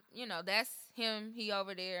 I'm, you know, that's him. He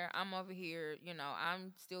over there. I'm over here. You know,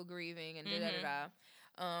 I'm still grieving and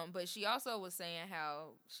da-da-da-da. But she also was saying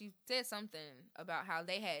how she said something about how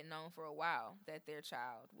they had known for a while that their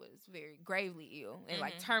child was very gravely ill and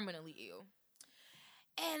like terminally ill.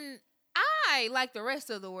 And I, like the rest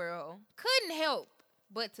of the world, couldn't help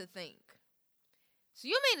but to think, so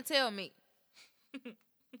you mean to tell me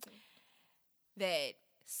that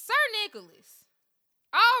Sir Nicholas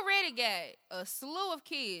already got a slew of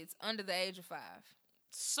kids under the age of 5?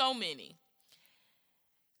 So many.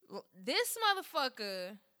 This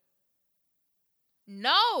motherfucker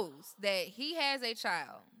knows that he has a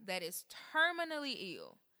child that is terminally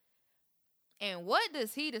ill. And what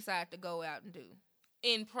does he decide to go out and do?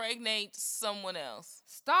 Impregnate someone else.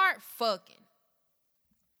 Start fucking.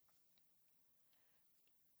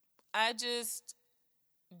 I just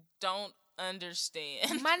don't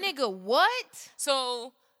understand. My nigga, what?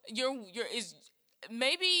 So is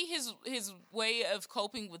maybe his way of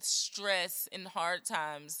coping with stress in hard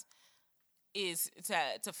times is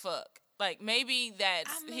to fuck. Like, maybe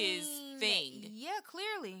that's his thing. Yeah,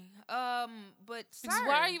 clearly. But because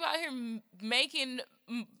why are you out here making?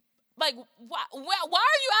 Like, why are you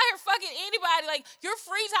out here fucking anybody? Like, your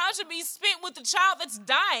free time should be spent with the child that's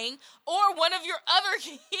dying or one of your other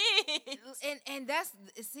kids. And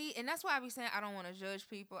that's why I be saying I don't want to judge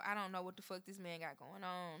people. I don't know what the fuck this man got going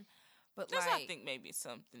on. But that's like, I think maybe it's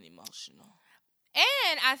something emotional.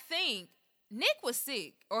 And I think Nick was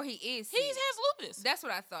sick, or he is sick. He has lupus. That's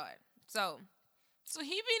what I thought. So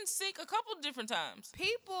he been sick a couple different times.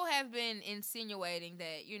 People have been insinuating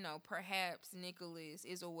that, you know, perhaps Nicholas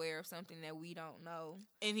is aware of something that we don't know.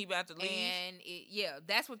 And he about to leave. And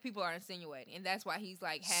that's what people are insinuating. And that's why he's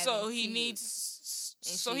like having he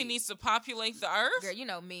needs to populate the earth? Girl, you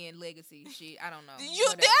know, men legacy shit. I don't know.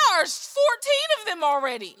 There are 14 of them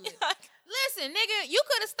already. Listen, nigga, you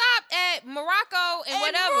could have stopped at Morocco and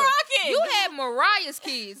whatever. Moroccan. You had Mariah's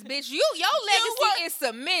kids, bitch. Your legacy is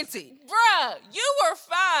cemented. Bruh, you were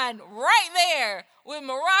fine right there with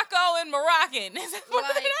Morocco and Moroccan. Is that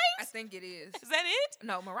what it is? I think it is. Is that it?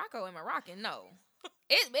 No, Morocco and Moroccan, no.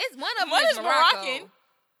 It's one of them One is Morocco. Moroccan.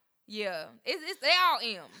 Yeah. It's they all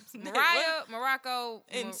M's. Mariah, Morocco,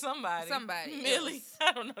 and somebody. Millie. Else.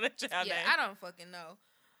 I don't know that child name. I don't fucking know.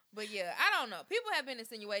 But yeah, I don't know. People have been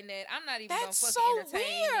insinuating that. I'm not even That's gonna so fucking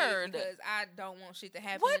entertain weird. it because I don't want shit to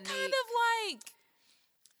happen what to Nick. kind of like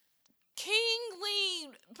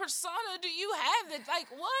kingly persona do you have that,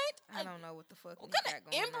 like, what? I don't know what the fuck. What kind of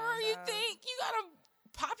emperor on, you think? You gotta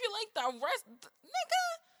populate the rest, nigga.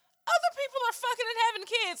 Other people are fucking and having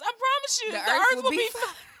kids. I promise you, the earth will be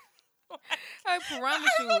fine. I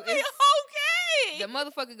promise you, it's okay. The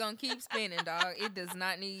motherfucker gonna keep spinning, dog. It does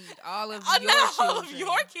not need all of your not children. all of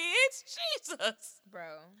your kids, Jesus,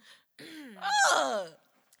 bro.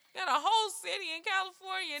 Got a whole city in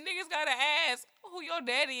California. Niggas gotta ask who your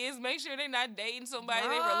daddy is. Make sure they not dating somebody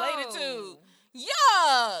they related to.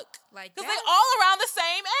 Yuck! Like, because they all around the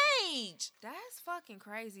same age. That's fucking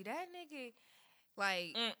crazy. That nigga.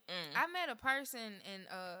 Like, I met a person and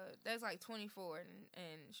that's like 24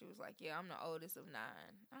 and she was like, yeah, I'm the oldest of 9.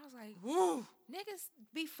 I was like, woo, niggas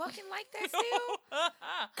be fucking like that still?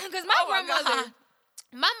 Because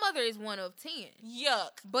my mother is one of 10. Yuck.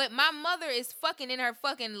 But my mother is fucking in her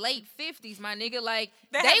fucking late 50s, my nigga. Like,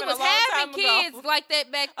 that they was having kids like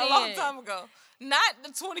that back then. A long time ago. Not the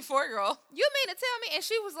 24-year-old. You mean to tell me? And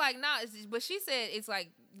she was like, nah, but she said it's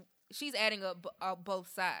like she's adding up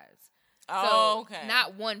both sides. Oh, okay.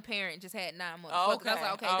 Not one parent just had 9 motherfuckers. Oh, okay. I was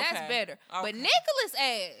like, okay, that's better. Okay. But Nicholas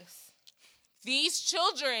ass. These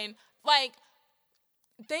children, like,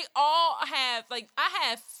 they all have, like, I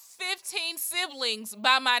have 15 siblings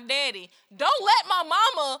by my daddy. Don't let my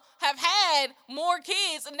mama have had more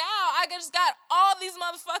kids. And now I just got all these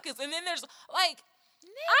motherfuckers. And then there's, like,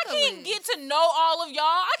 Nicholas. I can't get to know all of y'all.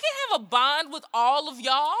 I can't have a bond with all of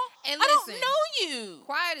y'all. And I listen, don't know you.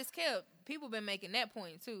 Quiet as kept. People been making that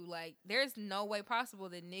point too. Like, there's no way possible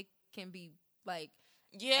that Nick can be like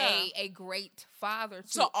a great father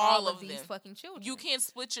to all of these fucking children. You can't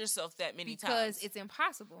split yourself that many times because it's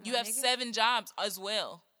impossible. You have 7 jobs as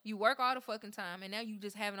well. You work all the fucking time, and now you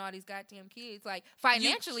just having all these goddamn kids. Like,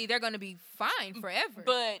 financially, they're gonna be fine forever.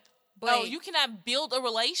 But you cannot build a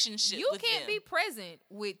relationship with them. You can't be present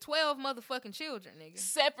with 12 motherfucking children, nigga.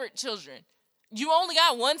 Separate children. You only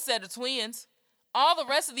got one set of twins. All the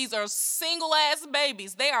rest of these are single-ass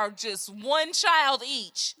babies. They are just one child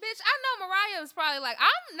each. Bitch, I know Mariah was probably like,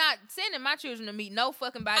 I'm not sending my children to meet no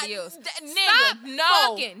fucking body else. Nigga, no.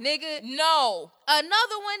 Fucking, nigga. No.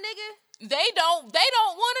 Another one, nigga. They don't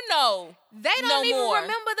want to know. They don't even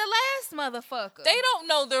remember the last motherfucker. They don't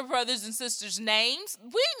know their brothers and sisters' names.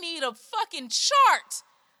 We need a fucking chart.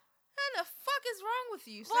 What the fuck is wrong with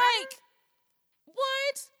you, sir? Like,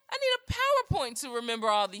 what? I need a PowerPoint to remember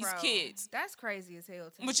all these kids. That's crazy as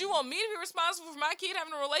hell to me. But you want me to be responsible for my kid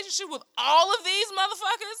having a relationship with all of these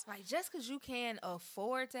motherfuckers? Like, just because you can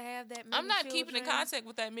afford to have that many I'm not children, keeping in contact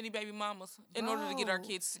with that many baby mamas in order to get our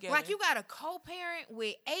kids together. Like, you got a co-parent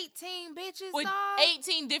with 18 bitches, with dog?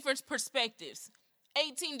 18 different perspectives.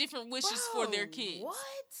 18 different wishes for their kids. What?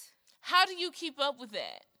 How do you keep up with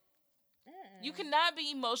that? You cannot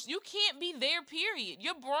be emotional. You can't be there, period.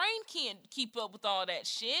 Your brain can't keep up with all that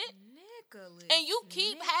shit. Nicholas. And you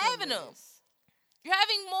keep having them. You're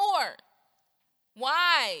having more.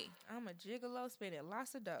 Why? I'm a gigolo spending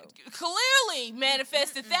lots of dough. Clearly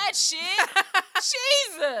manifested that shit.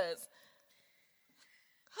 Jesus.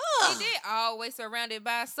 He did always surrounded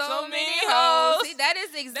by so many hoes. See, that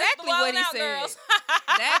is exactly what he said.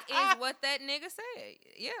 That is what that nigga said.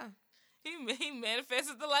 Yeah. He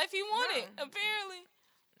manifested the life he wanted, apparently.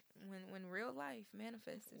 When real life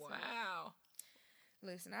manifested. Wow. So.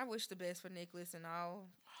 Listen, I wish the best for Nicholas and all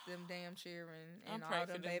them damn children and all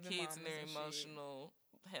them baby kids mamas and their and emotional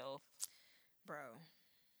health. Bro,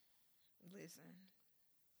 listen.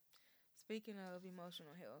 Speaking of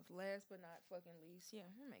emotional health, last but not fucking least, yeah,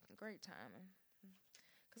 we're making great timing.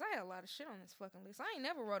 Because I had a lot of shit on this fucking list. I ain't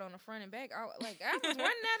never wrote on the front and back. I was running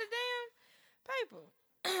out of damn paper.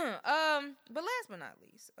 But last but not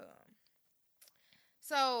least,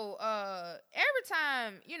 so every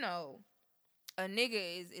time, you know, a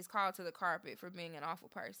nigga is called to the carpet for being an awful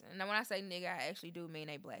person. Now, when I say nigga, I actually do mean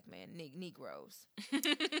a black man, Negroes.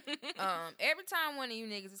 Every time one of you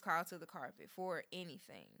niggas is called to the carpet for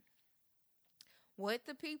anything, what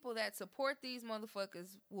the people that support these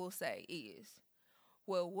motherfuckers will say is,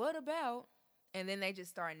 well, what about, and then they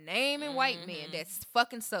just start naming white men that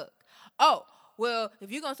fucking suck. Oh, well,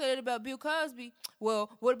 if you're going to say that about Bill Cosby, well,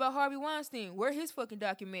 what about Harvey Weinstein? Where his fucking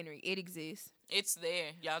documentary? It exists. It's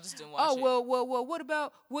there. Y'all just didn't watch it. Oh, well, what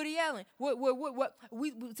about Woody Allen? What?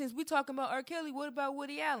 Since we talking about R. Kelly, what about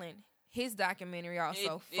Woody Allen? His documentary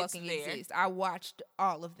also fucking exists. I watched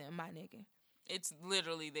all of them, my nigga. It's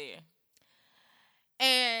literally there.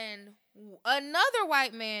 And another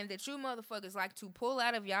white man that you motherfuckers like to pull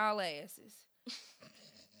out of y'all asses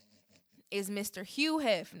is Mr. Hugh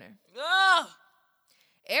Hefner. Ugh.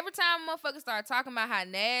 Every time motherfuckers start talking about how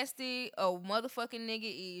nasty a motherfucking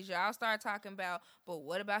nigga is, y'all start talking about, but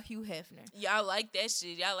what about Hugh Hefner? Y'all like that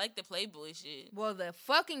shit. Y'all like the Playboy shit. Well, the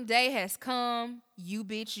fucking day has come, you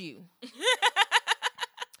bitch you.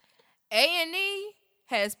 A&E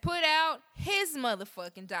has put out his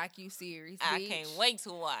motherfucking docu-series, bitch. I can't wait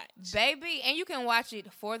to watch. Baby, and you can watch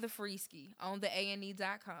it for the free ski on the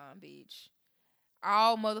ANE.com, bitch.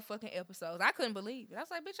 All motherfucking episodes. I couldn't believe it. I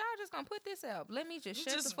was like, bitch, y'all just gonna put this out. Let me just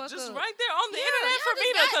shut the fuck up. Just right there on the internet for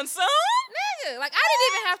me to consume? Nigga, like, I didn't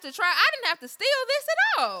even have to try. I didn't have to steal this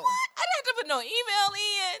at all. What? I didn't have to put no email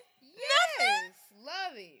in. Nothing. Yes,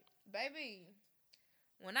 love it. Baby,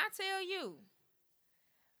 when I tell you,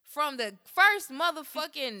 from the first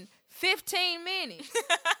motherfucking 15 minutes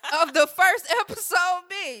of the first episode,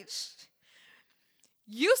 bitch,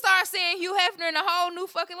 you start seeing Hugh Hefner in a whole new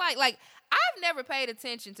fucking light. Like, I've never paid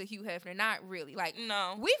attention to Hugh Hefner, not really. Like,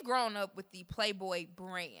 no, we've grown up with the Playboy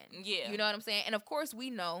brand. Yeah. You know what I'm saying? And of course, we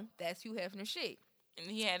know that's Hugh Hefner shit. And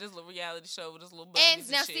he had his little reality show with his little buddies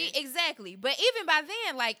and now, shit. see, exactly. But even by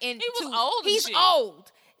then, like, he was old. He's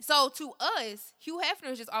old. So to us, Hugh Hefner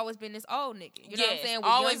has just always been this old nigga. You know what I'm saying? With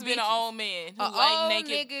always been an old man who like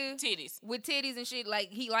naked nigga titties. With titties and shit.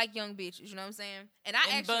 Like, he like young bitches. You know what I'm saying? And I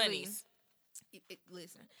actually bunnies.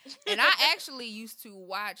 Listen, and I actually used to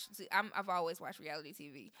watch. I've always watched reality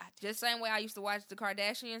TV. Just the same way I used to watch the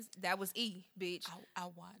Kardashians. That was E, bitch. I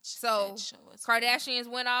watched. So that show Kardashians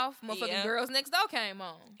went off. Motherfucking Girls Next Door came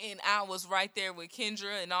on, and I was right there with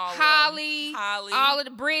Kendra and all Holly, Holly, all of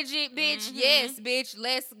the Bridget, bitch. Mm-hmm. Yes, bitch.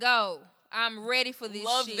 Let's go. I'm ready for this.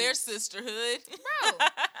 Love shit. Their sisterhood, bro.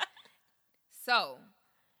 So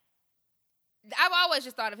I've always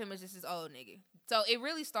just thought of him as just this old nigga. So it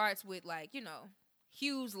really starts with, like, you know,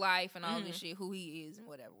 Hugh's life and all this shit, who he is and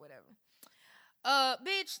whatever.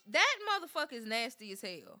 Bitch, that motherfucker is nasty as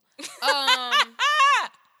hell.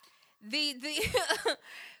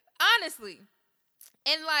 Honestly.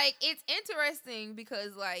 And, like, it's interesting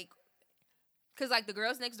because the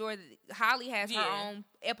Girls Next Door, Holly has her own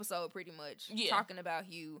episode pretty much talking about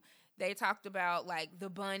Hugh. They talked about, like, the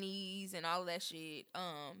bunnies and all of that shit.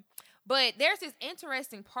 But there's this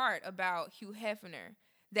interesting part about Hugh Hefner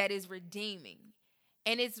that is redeeming.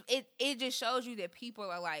 And it just shows you that people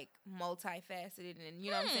are, like, multifaceted and, you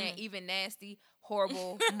know what I'm saying, even nasty,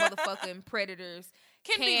 horrible motherfucking predators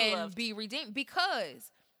can be redeemed.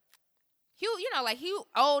 Because Hugh, you know, like, Hugh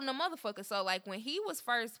old the motherfucker. So, like, when he was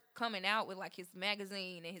first coming out with, like, his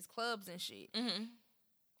magazine and his clubs and shit,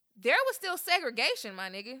 there was still segregation, my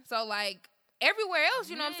nigga. So, like, everywhere else,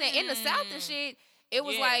 you know what I'm saying, in the South and shit, it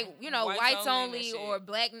was like, you know, whites only or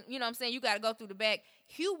black, you know what I'm saying, you got to go through the back.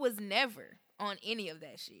 Hugh was never on any of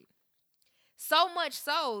that shit. So much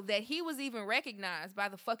so that he was even recognized by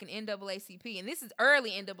the fucking NAACP. And this is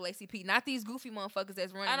early NAACP, not these goofy motherfuckers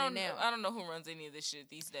that's running it now. I don't know who runs any of this shit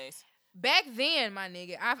these days. Back then, my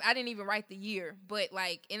nigga, I didn't even write the year, but,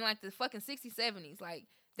 like, in, like, the fucking 60s, 70s, like,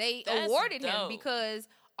 they awarded him because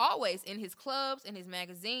always in his clubs, in his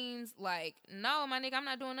magazines, like, no, my nigga, I'm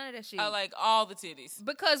not doing none of that shit. I like all the titties.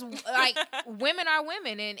 Because, like, women are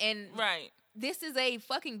women, and right. This is a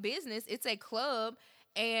fucking business. It's a club,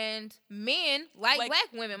 and men like black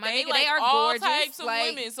women. My nigga, they are all gorgeous. Types of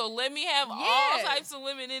women. So let me have all types of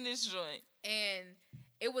women in this joint. And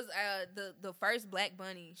it was the first Black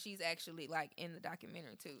Bunny. She's actually, like, in the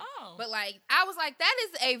documentary too. Oh, but, like, I was like, that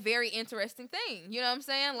is a very interesting thing. You know what I'm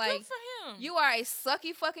saying? Like, good for him. You are a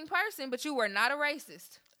sucky fucking person, but you were not a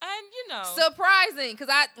racist. And, you know, surprising, because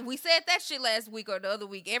we said that shit last week or the other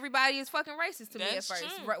week. Everybody is fucking racist to me at first.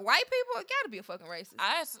 True. White people gotta be a fucking racist.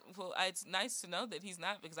 It's nice to know that he's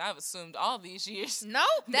not, because I've assumed all these years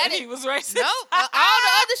that he was racist. Nope. All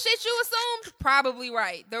the other shit you assumed, probably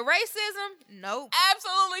right. The racism, nope.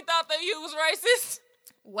 Absolutely thought that you was racist.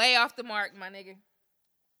 Way off the mark, my nigga.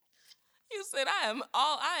 You said I am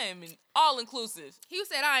all inclusive. You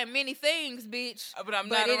said I am many things, bitch. But I'm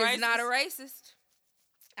not a racist. But it is not a racist.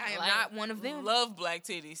 I am not one of them. Love black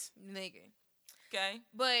titties. Nigga. Okay.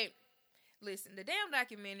 But, listen, the damn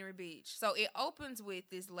documentary, bitch. So, it opens with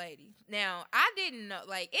this lady. Now, I didn't know.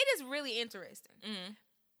 Like, it is really interesting. Mm-hmm.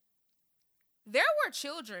 There were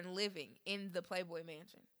children living in the Playboy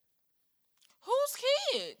Mansion. Whose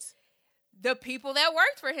kids? The people that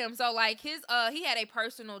worked for him. So, like, he had a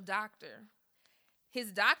personal doctor.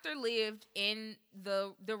 His doctor lived in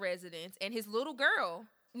the residence, and his little girl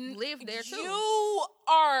lived there too. You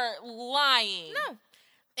are lying. No.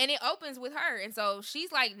 And it opens with her. And so she's,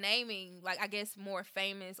 like, naming, like, I guess more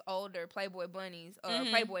famous, older Playboy bunnies,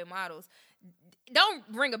 Playboy models. Don't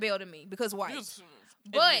ring a bell to me because white.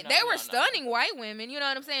 But they were stunning white women, you know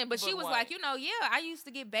what I'm saying? But she was white. Like, you know, I used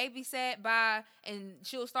to get babysat by, and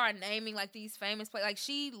she'll start naming, like, these famous places. Like,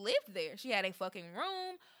 she lived there. She had a fucking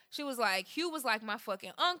room. She was like, Hugh was like my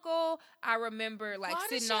fucking uncle. I remember, like,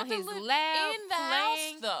 sitting on his lap in the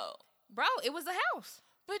playing. House, though. Bro, it was a house.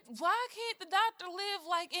 But why can't the doctor live,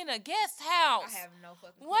 like, in a guest house? I have no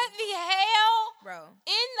fucking clue. What the hell? Bro.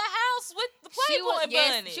 In the house with the Playboy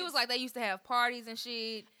bunnies. She was like, they used to have parties and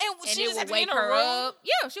shit. And she it would wake her up.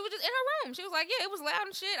 Yeah, she was just in her room. She was like, yeah, it was loud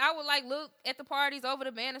and shit. I would, like, look at the parties over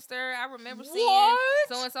the banister. I remember seeing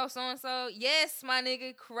so-and-so, so-and-so. Yes, my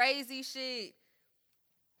nigga, crazy shit.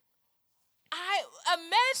 I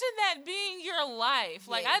imagine that being your life.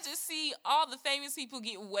 Like, I just see all the famous people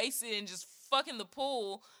get wasted and just fucking the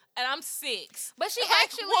pool, and I'm 6. But she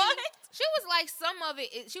actually, she was like, some of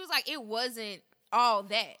it, she was like, it wasn't all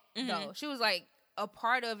that, though. She was like, a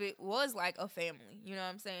part of it was like a family, you know what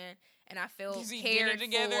I'm saying? And I felt cared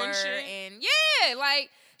together for, and shit. And yeah, like,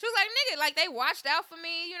 she was like, nigga, like, they watched out for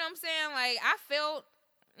me, you know what I'm saying? Like, I felt,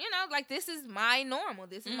 you know, like, this is my normal.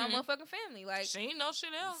 This is my motherfucking family. Like, she ain't no shit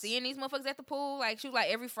else. Seeing these motherfuckers at the pool. Like, she was like,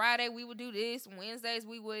 every Friday we would do this. Wednesdays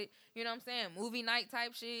we would, you know what I'm saying, movie night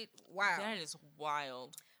type shit. Wow. That is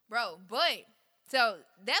wild. Bro, but, so,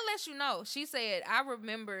 that lets you know. She said, I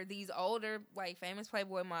remember these older, like, famous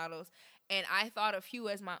Playboy models, and I thought of Hugh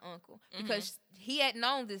as my uncle. Because he had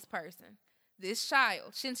known this person, this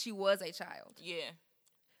child, since she was a child. Yeah.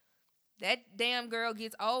 That damn girl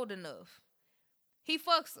gets old enough. He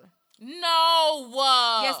fucks her. No.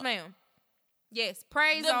 Yes, ma'am. Yes.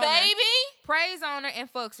 Praise on her. The baby? Praise on her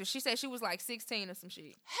and fucks her. She said she was like 16 or some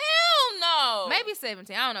shit. Hell no. Maybe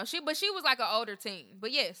 17. I don't know. But she was like an older teen.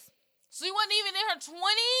 But yes. So you wasn't even in her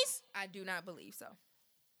 20s? I do not believe so.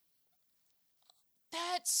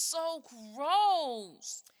 That's so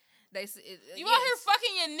gross. You out here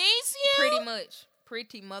fucking your niece here? Pretty much.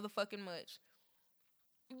 Pretty motherfucking much.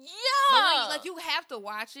 Yeah. But you have to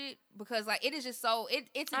watch it because, like, it is just so,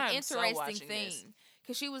 it's an interesting thing. This.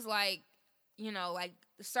 because she was like, you know, like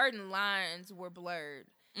certain lines were blurred.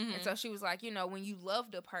 Mm-hmm. And so she was like, you know, when you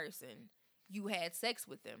loved a person, you had sex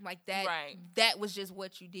with them. Like that, right. that was just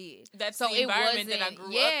what you did. That's so the environment that I grew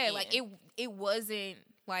up in. Yeah, like it wasn't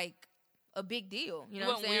like a big deal. You know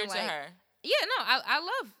what I'm saying? Weird like, to her. Yeah, no, I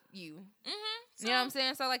love you. Mm-hmm. So, you know what I'm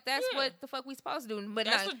saying? So like that's what the fuck we supposed to do. But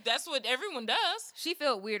that's what everyone does. She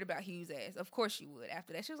felt weird about Hugh's ass. Of course she would.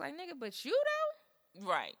 After that, she was like, "Nigga, but you though."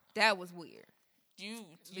 Right. That was weird. You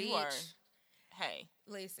Bitch. are. Hey.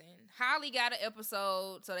 Listen, Holly got an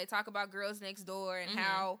episode, so they talk about Girls Next Door and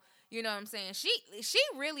how, you know what I'm saying, she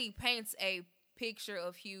really paints a picture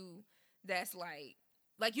of Hugh that's like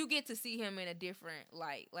you get to see him in a different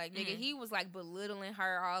light. Like, nigga, he was like belittling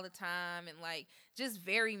her all the time and like just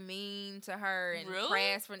very mean to her and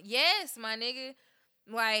crass for. Yes, my nigga.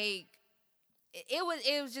 Like,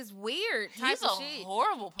 it was just weird type He's of a shit.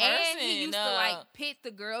 horrible person. And he used to like pit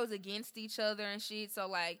the girls against each other and shit. So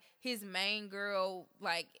like his main girl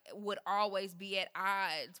like would always be at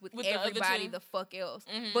odds with everybody the fuck else,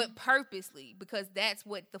 but purposely, because that's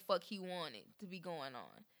what the fuck he wanted to be going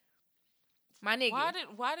on. My nigga,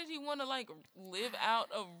 why did he want to like live out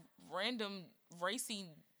a random racy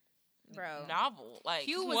novel? Like,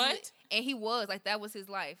 Hugh what? And he was like, that was his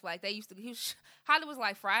life. Like, they used to. Holly was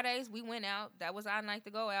like, Fridays we went out. That was our night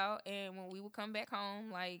to go out. And when we would come back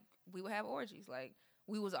home, like we would have orgies. Like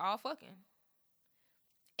we was all fucking.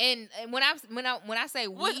 And when I say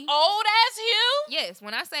we, with old ass Hugh, yes,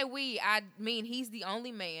 when I say we, I mean he's the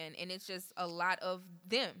only man, and it's just a lot of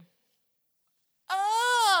them.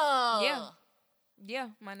 Oh, yeah,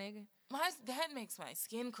 my nigga. That makes my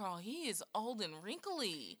skin crawl. He is old and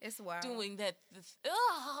wrinkly. It's wild. Doing that.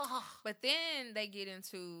 But then they get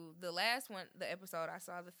into the last one, the episode I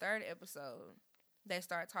saw, the third episode. They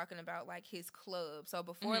start talking about like his club. So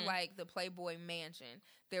before like the Playboy Mansion,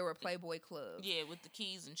 there were Playboy clubs. Yeah, with the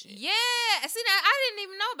keys and shit. Yeah, see, now I didn't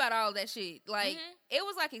even know about all that shit. Like it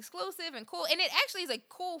was like exclusive and cool, and it actually is a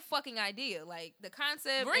cool fucking idea. Like the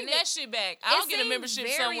concept. Bring that shit back. I'll get a membership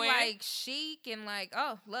somewhere. Like chic and like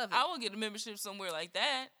love it. I will get a membership somewhere like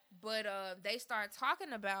that. But they start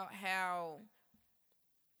talking about how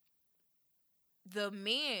the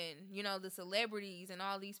men, you know, the celebrities and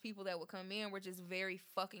all these people that would come in were just very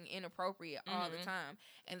fucking inappropriate all the time.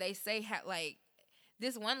 And they say how, like,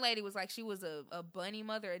 this one lady was like, she was a bunny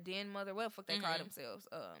mother, a den mother, what the fuck they call themselves.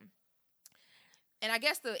 And I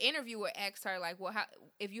guess the interviewer asked her, like, well, how,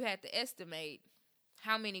 if you had to estimate,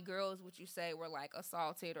 how many girls would you say were, like,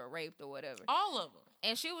 assaulted or raped or whatever? All of them.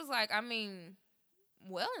 And she was like, I mean,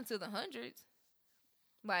 well into the hundreds.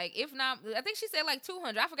 Like, if not, I think she said like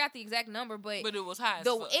 200. I forgot the exact number, but it was high.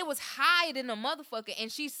 It was higher than a motherfucker,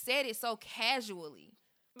 and she said it so casually.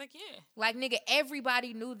 Like, yeah. Like, nigga,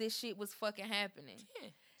 everybody knew this shit was fucking happening. Yeah.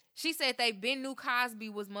 She said they been knew Cosby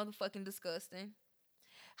was motherfucking disgusting.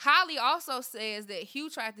 Holly also says that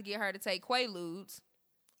Hugh tried to get her to take Quaaludes.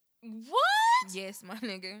 What? Yes, my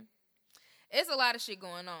nigga. It's a lot of shit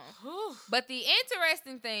going on. But the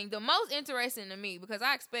interesting thing, the most interesting to me, because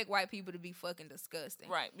I expect white people to be fucking disgusting.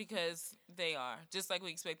 Right, because they are. Just like we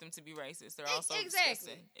expect them to be racist. They're also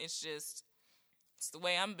disgusting. It's the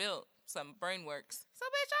way I'm built. Some brain works. So,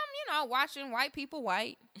 bitch, I'm, watching white people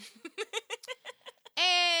white.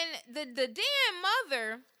 And the damn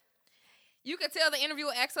mother, you could tell the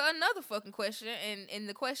interviewer asked her another fucking question. And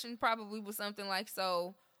the question probably was something like,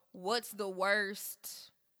 so, what's the worst...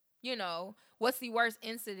 what's the worst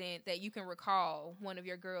incident that you can recall one of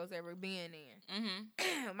your girls ever being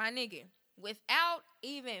in? My nigga, without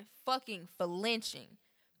even fucking flinching,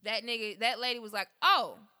 that lady was like,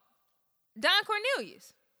 oh, Don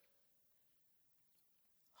Cornelius.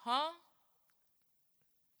 Huh?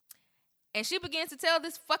 And she begins to tell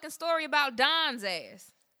this fucking story about Don's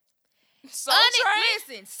ass. Soul Train?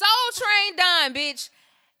 Listen, Soul Train Don, bitch.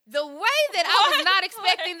 The way that I was not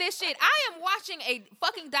expecting this shit, I am watching a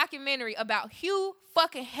fucking documentary about Hugh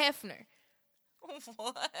fucking Hefner.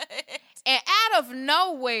 What? And out of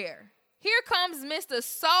nowhere, here comes Mr.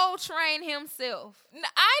 Soul Train himself.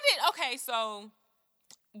 Okay, so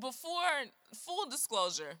full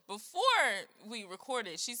disclosure, before we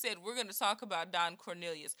recorded, she said we're going to talk about Don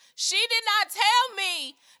Cornelius. She did not tell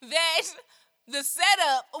me that... the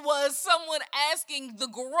setup was someone asking the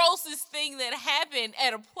grossest thing that happened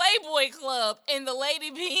at a Playboy club and the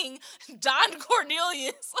lady being Don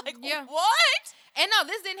Cornelius. Like, what? And no,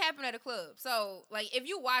 this didn't happen at a club. So, like, if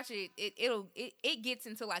you watch it, it gets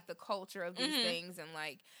into, like, the culture of these things. And,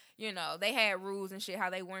 like, they had rules and shit,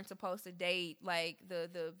 how they weren't supposed to date, like,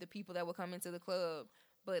 the people that would come into the club.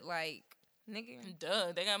 But, like, nigga.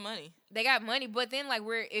 Duh, they got money. They got money. But then, like,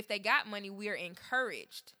 if they got money, we're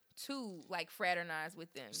encouraged to like fraternize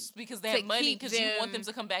with them because they have money, because you want them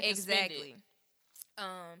to come back and spend it.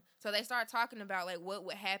 So they start talking about like what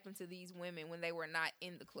would happen to these women when they were not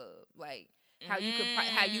in the club, like how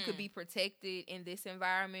you could be protected in this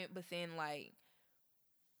environment, but then like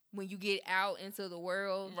when you get out into the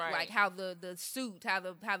world, right. like how the suit, how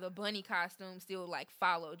the bunny costume still like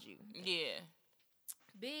followed you. Yeah.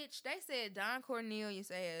 Bitch, they said Don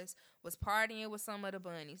Cornelius ass was partying with some of the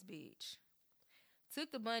bunnies, bitch.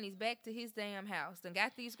 Took the bunnies back to his damn house and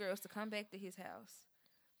got these girls to come back to his house.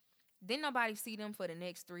 Didn't nobody see them for the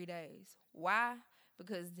next 3 days. Why?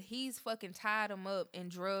 Because he's fucking tied them up and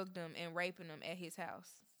drugged them and raping them at his house.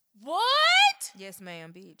 What? Yes,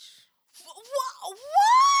 ma'am, bitch.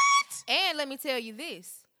 What? And let me tell you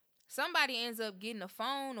this. Somebody ends up getting a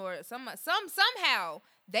phone or somehow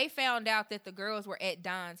they found out that the girls were at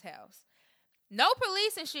Don's house. No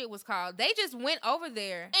police and shit was called. They just went over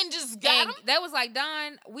there. And just got them? That was like,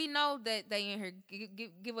 Don, we know that they in here.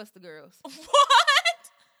 Give us the girls. What?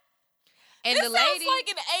 And this the lady, sounds like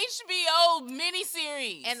an HBO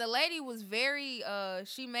miniseries. And the lady was very,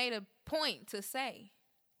 she made a point to say,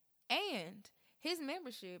 and his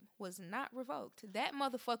membership was not revoked. That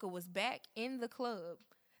motherfucker was back in the club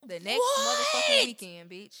the next motherfucking weekend,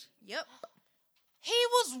 bitch. Yep. He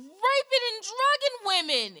was raping and drugging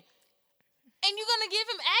women. And you're going to give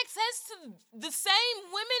him access to the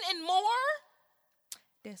same women and more?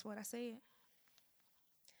 That's what I said.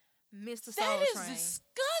 Mr. Soul That is Train.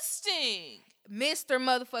 Disgusting. Mr.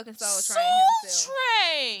 motherfucking Soul Train Soul himself.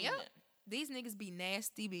 Train. Yep. These niggas be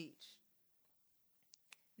nasty, bitch.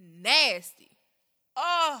 Nasty.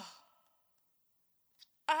 Oh.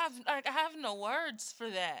 I have no words for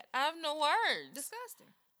that. I have no words.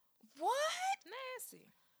 Disgusting. What? Nasty.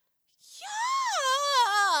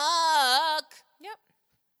 Yuck. Yep.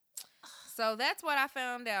 So that's what I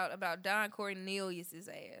found out about Don Cornelius's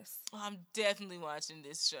ass. Well, I'm definitely watching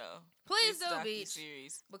this show. Please this do, bitch.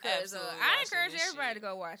 Series. Because I encourage everybody to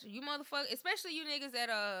go watch it. You motherfucker, especially you niggas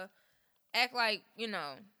that act like, you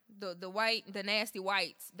know, the nasty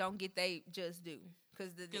whites don't get they just do.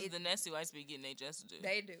 Because the nasty whites be getting they just do.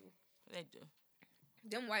 They do. They do.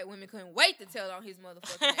 Them white women couldn't wait to tell on his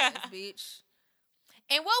motherfucking ass, bitch.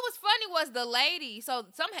 And what was funny was the lady. So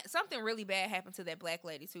something really bad happened to that black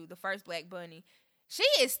lady too. The first black bunny. She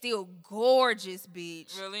is still gorgeous,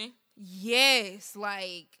 bitch. Really? Yes.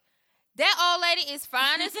 Like, that old lady is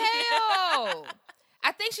fine as hell.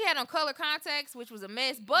 I think she had on color contacts, which was a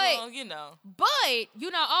mess. But, well, you know. But, you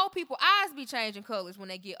know, old people eyes be changing colors when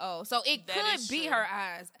they get old. So it could be her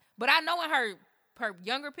eyes. But I know in her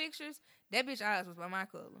younger pictures, that bitch eyes was by my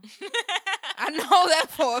color. I know that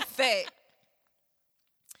for a fact.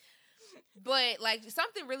 But, like,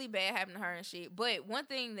 something really bad happened to her and shit. But one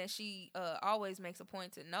thing that she always makes a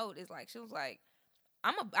point to note is, like, she was like,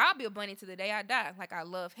 I'll be a bunny to the day I die. Like, I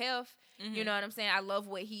love health. Mm-hmm. You know what I'm saying? I love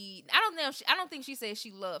what he... I don't think she said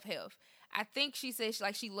she loved health. I think she said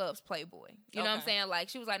she loves Playboy. You know what I'm saying? Like,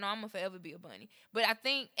 she was like, no, I'm going to forever be a bunny. But I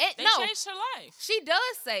think... They changed her life. She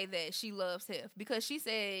does say that she loves health. Because she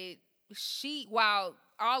said while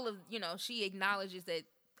all of... You know, she acknowledges that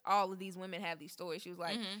all of these women have these stories. She was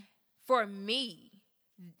like... Mm-hmm. For me,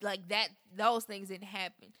 like those things didn't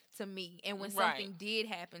happen to me. And when something did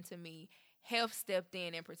happen to me, health stepped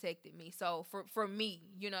in and protected me. So for me,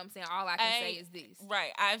 you know what I'm saying? All I can say is this.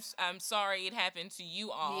 Right. I'm sorry it happened to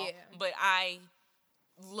you all. Yeah. But I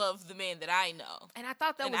love the man that I know. And I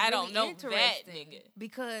thought that was really interesting.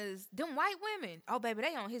 Because them white women, oh baby,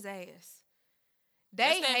 they on his ass.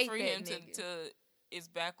 They hate for him to it's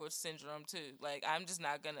backwards syndrome too. Like, I'm just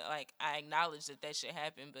not gonna, like, I acknowledge that shit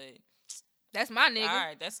happened, but that's my nigga. All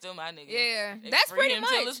right, that's still my nigga. Yeah, that's pretty much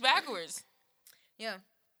till it's backwards. Yeah,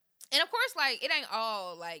 and of course, like, it ain't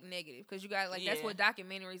all like negative because you got that's what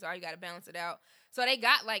documentaries are. You got to balance it out. So they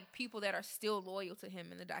got like people that are still loyal to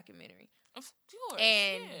him in the documentary. Of course,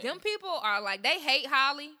 and them people are like, they hate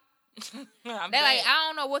Holly. They're like, I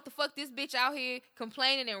don't know what the fuck this bitch out here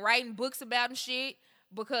complaining and writing books about and shit.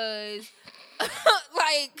 Because,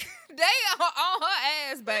 like, they are on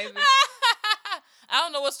her ass, baby. I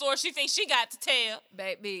don't know what story she thinks she got to tell.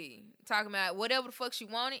 Baby, talking about whatever the fuck she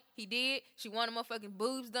wanted, he did. She wanted motherfucking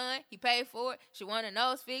boobs done, he paid for it. She wanted a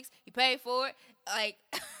nose fixed, he paid for it. Like,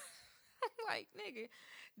 like, nigga,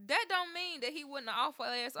 that don't mean that he wasn't an awful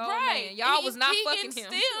ass old man. Y'all was not fucking him.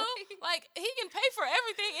 Still, like, he can pay for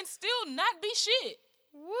everything and still not be shit.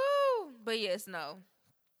 Woo! But yes, no.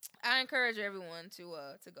 I encourage everyone to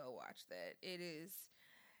go watch that. It is,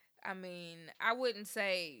 I mean, I wouldn't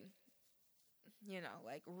say, you know,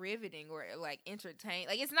 like, riveting or like entertain.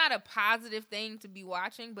 Like, it's not a positive thing to be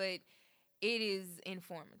watching, but it is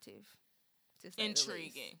informative, to say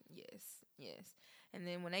Intriguing. The least. Yes. And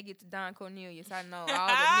then when they get to Don Cornelius, I know all the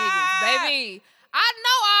niggas, baby. I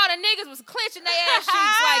know all the niggas was clenching their ass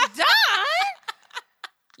cheeks like, Don?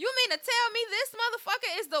 You mean to tell me this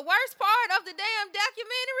motherfucker is the worst part of the damn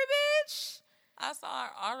documentary, bitch? I saw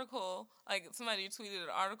an article, like somebody tweeted an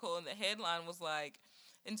article, and the headline was like,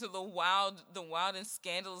 "Into the wild and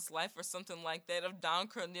scandalous life" or something like that of Don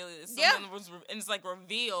Cornelius. Someone was, and it's like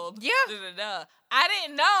revealed. Yeah. I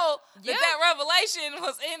didn't know that revelation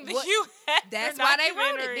was in the Hugh Hefner That's why they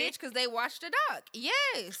wrote it, bitch, because they watched the doc.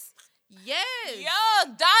 Yes. Yo,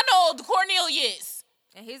 Donald Cornelius.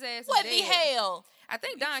 And his ass what is the dead. hell? I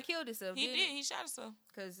think Don killed himself. He did. He shot himself.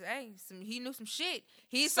 Because, hey, he knew some shit.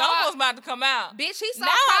 Something was about to come out. Bitch, he saw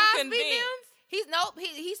now Cosby I'm convinced.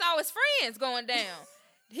 He saw his friends going down.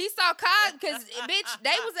 He saw Cosby, because, bitch,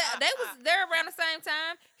 they was there around the same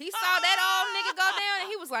time. He saw that old nigga go down, and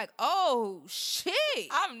he was like, oh, shit.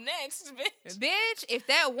 I'm next, bitch. Bitch, if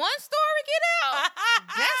that one story get out,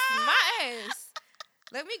 that's my ass.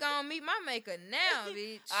 Let me go and meet my maker now,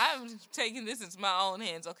 bitch. I'm taking this into my own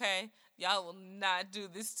hands, okay? Y'all will not do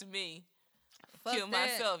this to me. Fuck Kill that.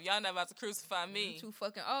 myself. Y'all not about to crucify me. I'm too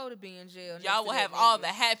fucking old to be in jail. Y'all will have all the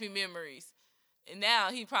happy memories. And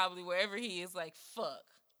now he probably, wherever he is, like, fuck.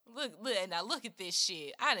 Look at this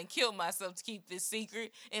shit. I done killed myself to keep this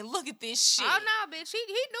secret. And look at this shit. Oh, no, bitch. He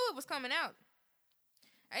knew it was coming out.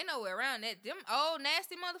 Ain't nowhere around that. Them old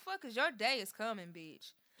nasty motherfuckers, your day is coming,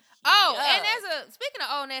 bitch. Oh, and speaking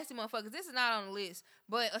of old nasty motherfuckers, this is not on the list,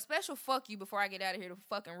 but a special fuck you before I get out of here to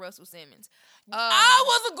fucking Russell Simmons. I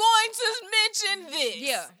wasn't going to mention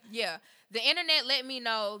this. Yeah. The internet let me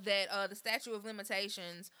know that the statute of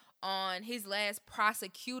limitations on his last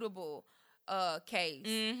prosecutable case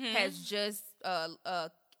has just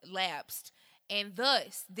lapsed. And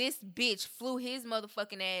thus, this bitch flew his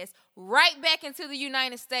motherfucking ass right back into the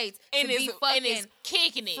United States and is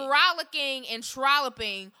kicking it, frolicking and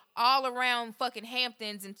trolloping all around fucking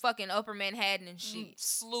Hamptons and fucking Upper Manhattan and shit.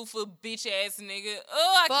 Sloofer bitch ass nigga.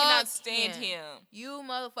 Oh, I cannot stand him. You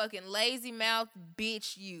motherfucking lazy mouth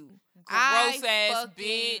bitch. You gross ass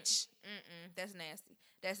bitch. That's nasty.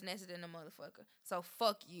 That's nastier than a motherfucker. So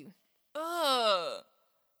fuck you.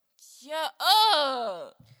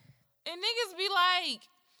 And niggas be like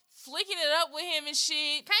flicking it up with him and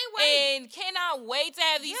shit. Can't wait. And cannot wait to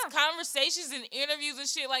have these conversations and interviews and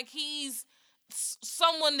shit like he's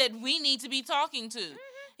someone that we need to be talking to.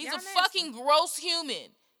 He's a fucking gross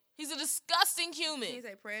human. He's a disgusting human. He's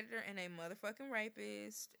a predator and a motherfucking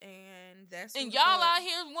rapist. And that's and y'all out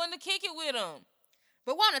here wanting to kick it with him.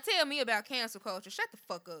 But want to tell me about cancel culture. Shut the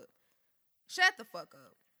fuck up. Shut the fuck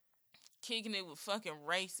up. Kicking it with fucking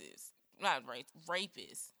racists. Not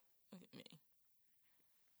rapists. Look at me.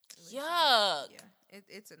 Yuck. Yeah,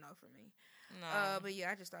 it's a no for me. No. But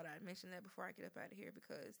yeah, I just thought I'd mention that before I get up out of here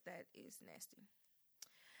because that is nasty.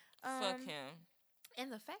 Fuck him.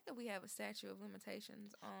 And the fact that we have a statute of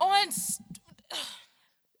limitations on...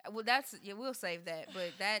 well, we'll save that.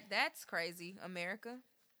 But that's crazy, America.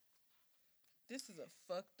 This is a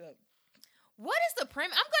fucked up... What is the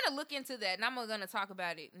premise? I'm going to look into that, and I'm going to talk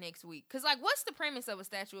about it next week. Because, like, what's the premise of a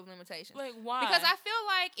statute of limitations? Like, why? Because I feel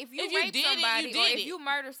like if you rape somebody or if you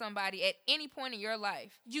murder somebody at any point in your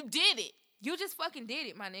life... You did it. You just fucking did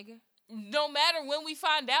it, my nigga. No matter when we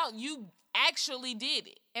find out, you actually did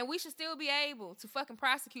it. And we should still be able to fucking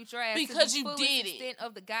prosecute your ass because to the you fullest did extent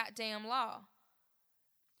of the goddamn law.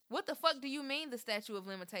 What the fuck do you mean the statute of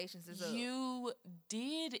limitations is up? You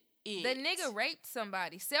did it. The nigga raped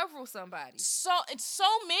somebody, several somebodies. So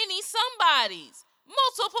many somebodies,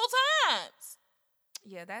 multiple times.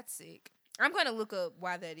 Yeah, that's sick. I'm gonna look up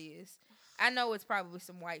why that is. I know it's probably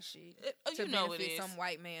some white shit. You know it is. Some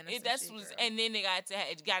white man. Or and then they got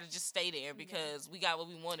to just stay there because we got what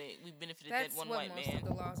we wanted. We benefited that one white man. That's what most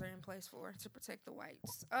of the laws are in place for, to protect the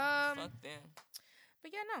whites. Fuck them.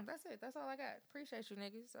 But yeah, no, that's it. That's all I got. Appreciate you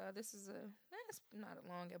niggas. This is it's not a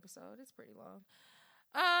long episode. It's pretty long.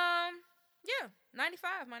 Yeah,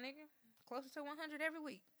 95, my nigga. Closer to 100 every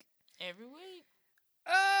week. Every week.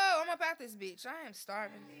 Oh, I'm about this bitch. I am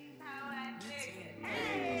starving.